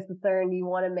Fairway is concerned, you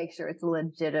want to make sure it's a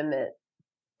legitimate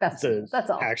festival. That's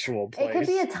all. Actual place. It could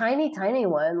be a tiny, tiny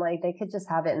one. Like they could just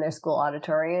have it in their school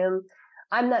auditorium.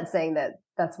 I'm not saying that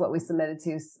that's what we submitted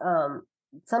to.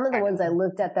 Some of the ones I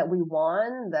looked at that we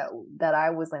won that I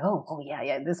was like, oh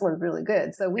yeah, this one's really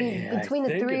good. So between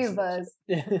the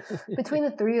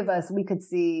three of us, we could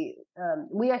see,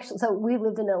 we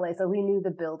lived in LA, so we knew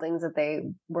the buildings that they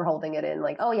were holding it in.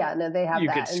 Like, oh yeah, no, they have you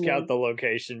that. You could scout the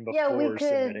location before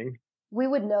submitting. We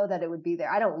would know that it would be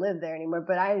there. I don't live there anymore,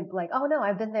 but I like, oh no,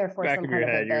 I've been there for back some of kind your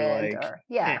head, of event.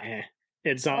 You're like,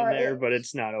 it's on there, but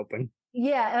it's not open.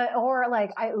 Yeah, or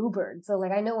like I Ubered, so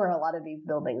like I know where a lot of these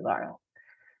buildings are.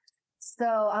 So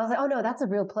I was like, oh no, that's a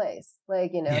real place.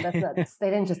 Like, that's not, they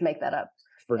didn't just make that up.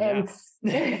 And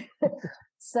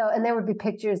there would be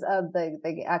pictures of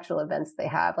the actual events they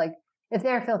have. Like if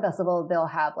they're a film festival, they'll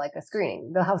have like a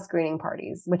screening. They'll have screening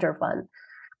parties, which are fun.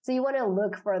 So you want to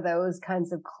look for those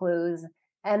kinds of clues.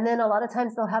 And then a lot of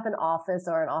times they'll have an office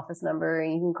or an office number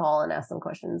and you can call and ask them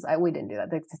questions. We didn't do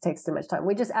that. It takes too much time.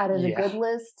 We just added a good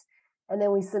list. And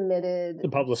then we submitted. The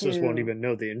publicist won't even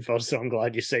know the info, so I'm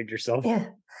glad you saved yourself. Yeah.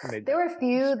 There were a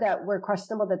few that were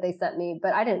questionable that they sent me,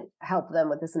 but I didn't help them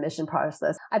with the submission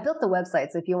process. I built the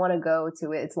website, so if you want to go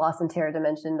to it, it's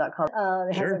lostintterradimension.com.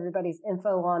 It has everybody's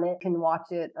info on it. You can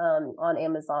watch it on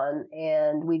Amazon.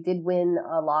 And we did win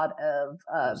a lot of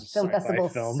film festival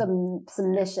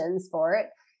submissions for it.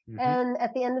 Mm-hmm. And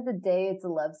at the end of the day, it's a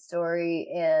love story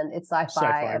and it's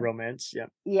sci-fi romance. Yeah.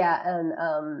 Yeah.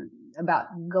 And about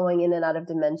going in and out of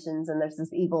dimensions. And there's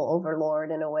this evil overlord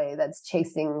in a way that's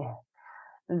chasing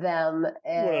them.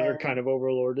 And whatever kind of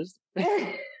overlord is.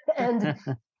 And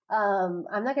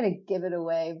I'm not going to give it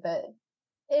away, but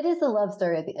it is a love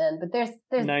story at the end. But there's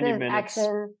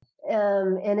action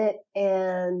in it,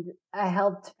 and I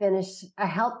helped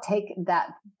take that,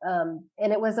 and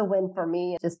it was a win for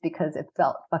me just because it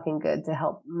felt fucking good to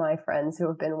help my friends who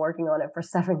have been working on it for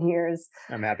 7 years.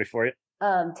 I'm happy for you.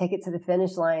 Take it to the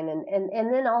finish line,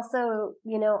 and then also,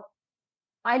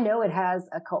 I know it has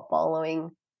a cult following.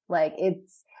 Like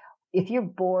if you're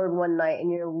bored one night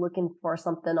and you're looking for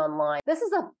something online, this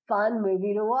is a fun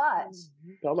movie to watch.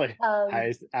 Totally.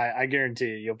 I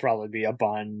guarantee you'll probably be up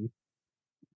on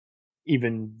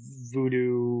even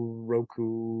Vudu,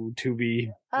 Roku,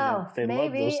 Tubi. They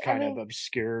love those kind of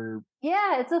obscure.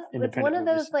 Yeah, it's one of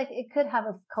those, like, it could have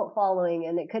a cult following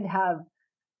and it could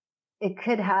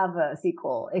have a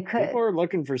sequel. People are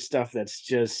looking for stuff that's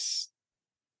just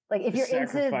Like if The you're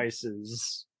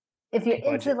sacrifices. if you're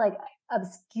budget. into like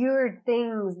obscure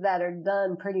things that are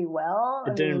done pretty well,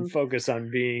 It didn't focus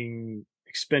on being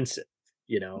expensive,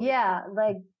 Yeah,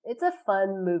 like it's a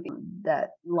fun movie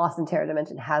that Lost in Terror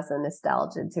Dimension has a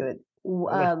nostalgia to it.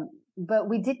 Yeah. But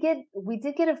we did get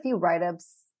a few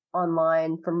write-ups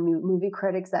online from movie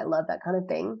critics that love that kind of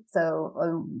thing.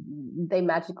 So they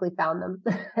magically found them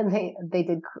and they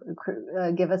did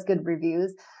give us good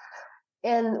reviews.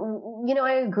 And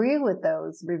I agree with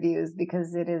those reviews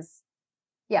because it is,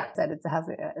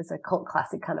 it's a cult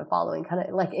classic kind of following, kind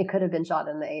of like it could have been shot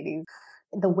in the 80s.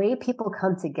 The way people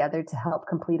come together to help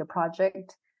complete a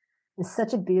project is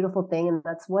such a beautiful thing. And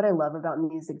that's what I love about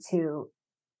music too.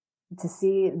 To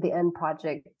see the end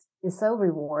project is so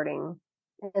rewarding.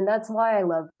 And that's why I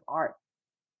love art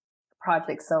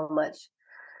projects so much.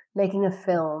 Making a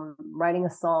film, writing a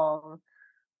song,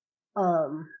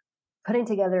 putting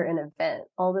together an event,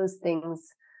 all those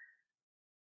things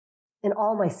and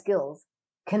all my skills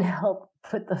can help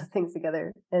put those things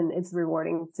together. And it's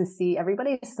rewarding to see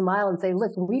everybody smile and say,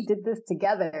 look, we did this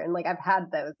together. And like, I've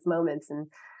had those moments and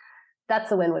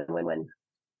that's a win-win-win-win.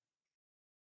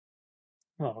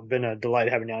 Well, it's been a delight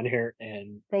having you on here,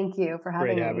 and thank you for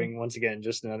having me. Having once again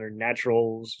just another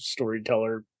natural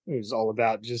storyteller who's all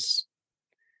about just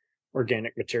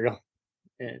organic material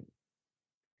and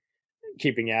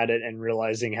keeping at it and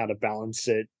realizing how to balance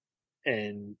it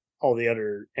and all the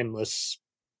other endless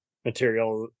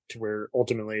material to where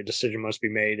ultimately a decision must be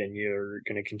made and you're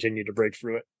going to continue to break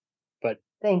through it. But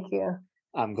thank you.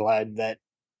 I'm glad that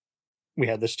we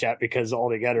had this chat because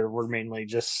altogether we're mainly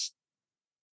just,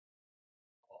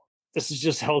 this is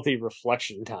just healthy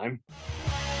reflection time.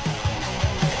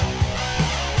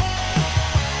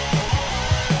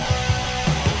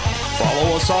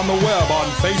 Follow us on the web on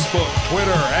Facebook,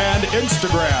 Twitter, and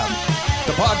Instagram.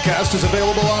 The podcast is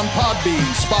available on Podbean,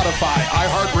 Spotify,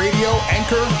 iHeartRadio,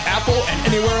 Anchor, Apple, and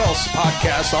anywhere else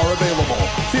podcasts are available.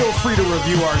 Feel free to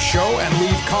review our show and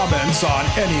leave comments on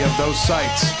any of those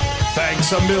sites.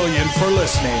 Thanks a million for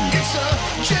listening. It's a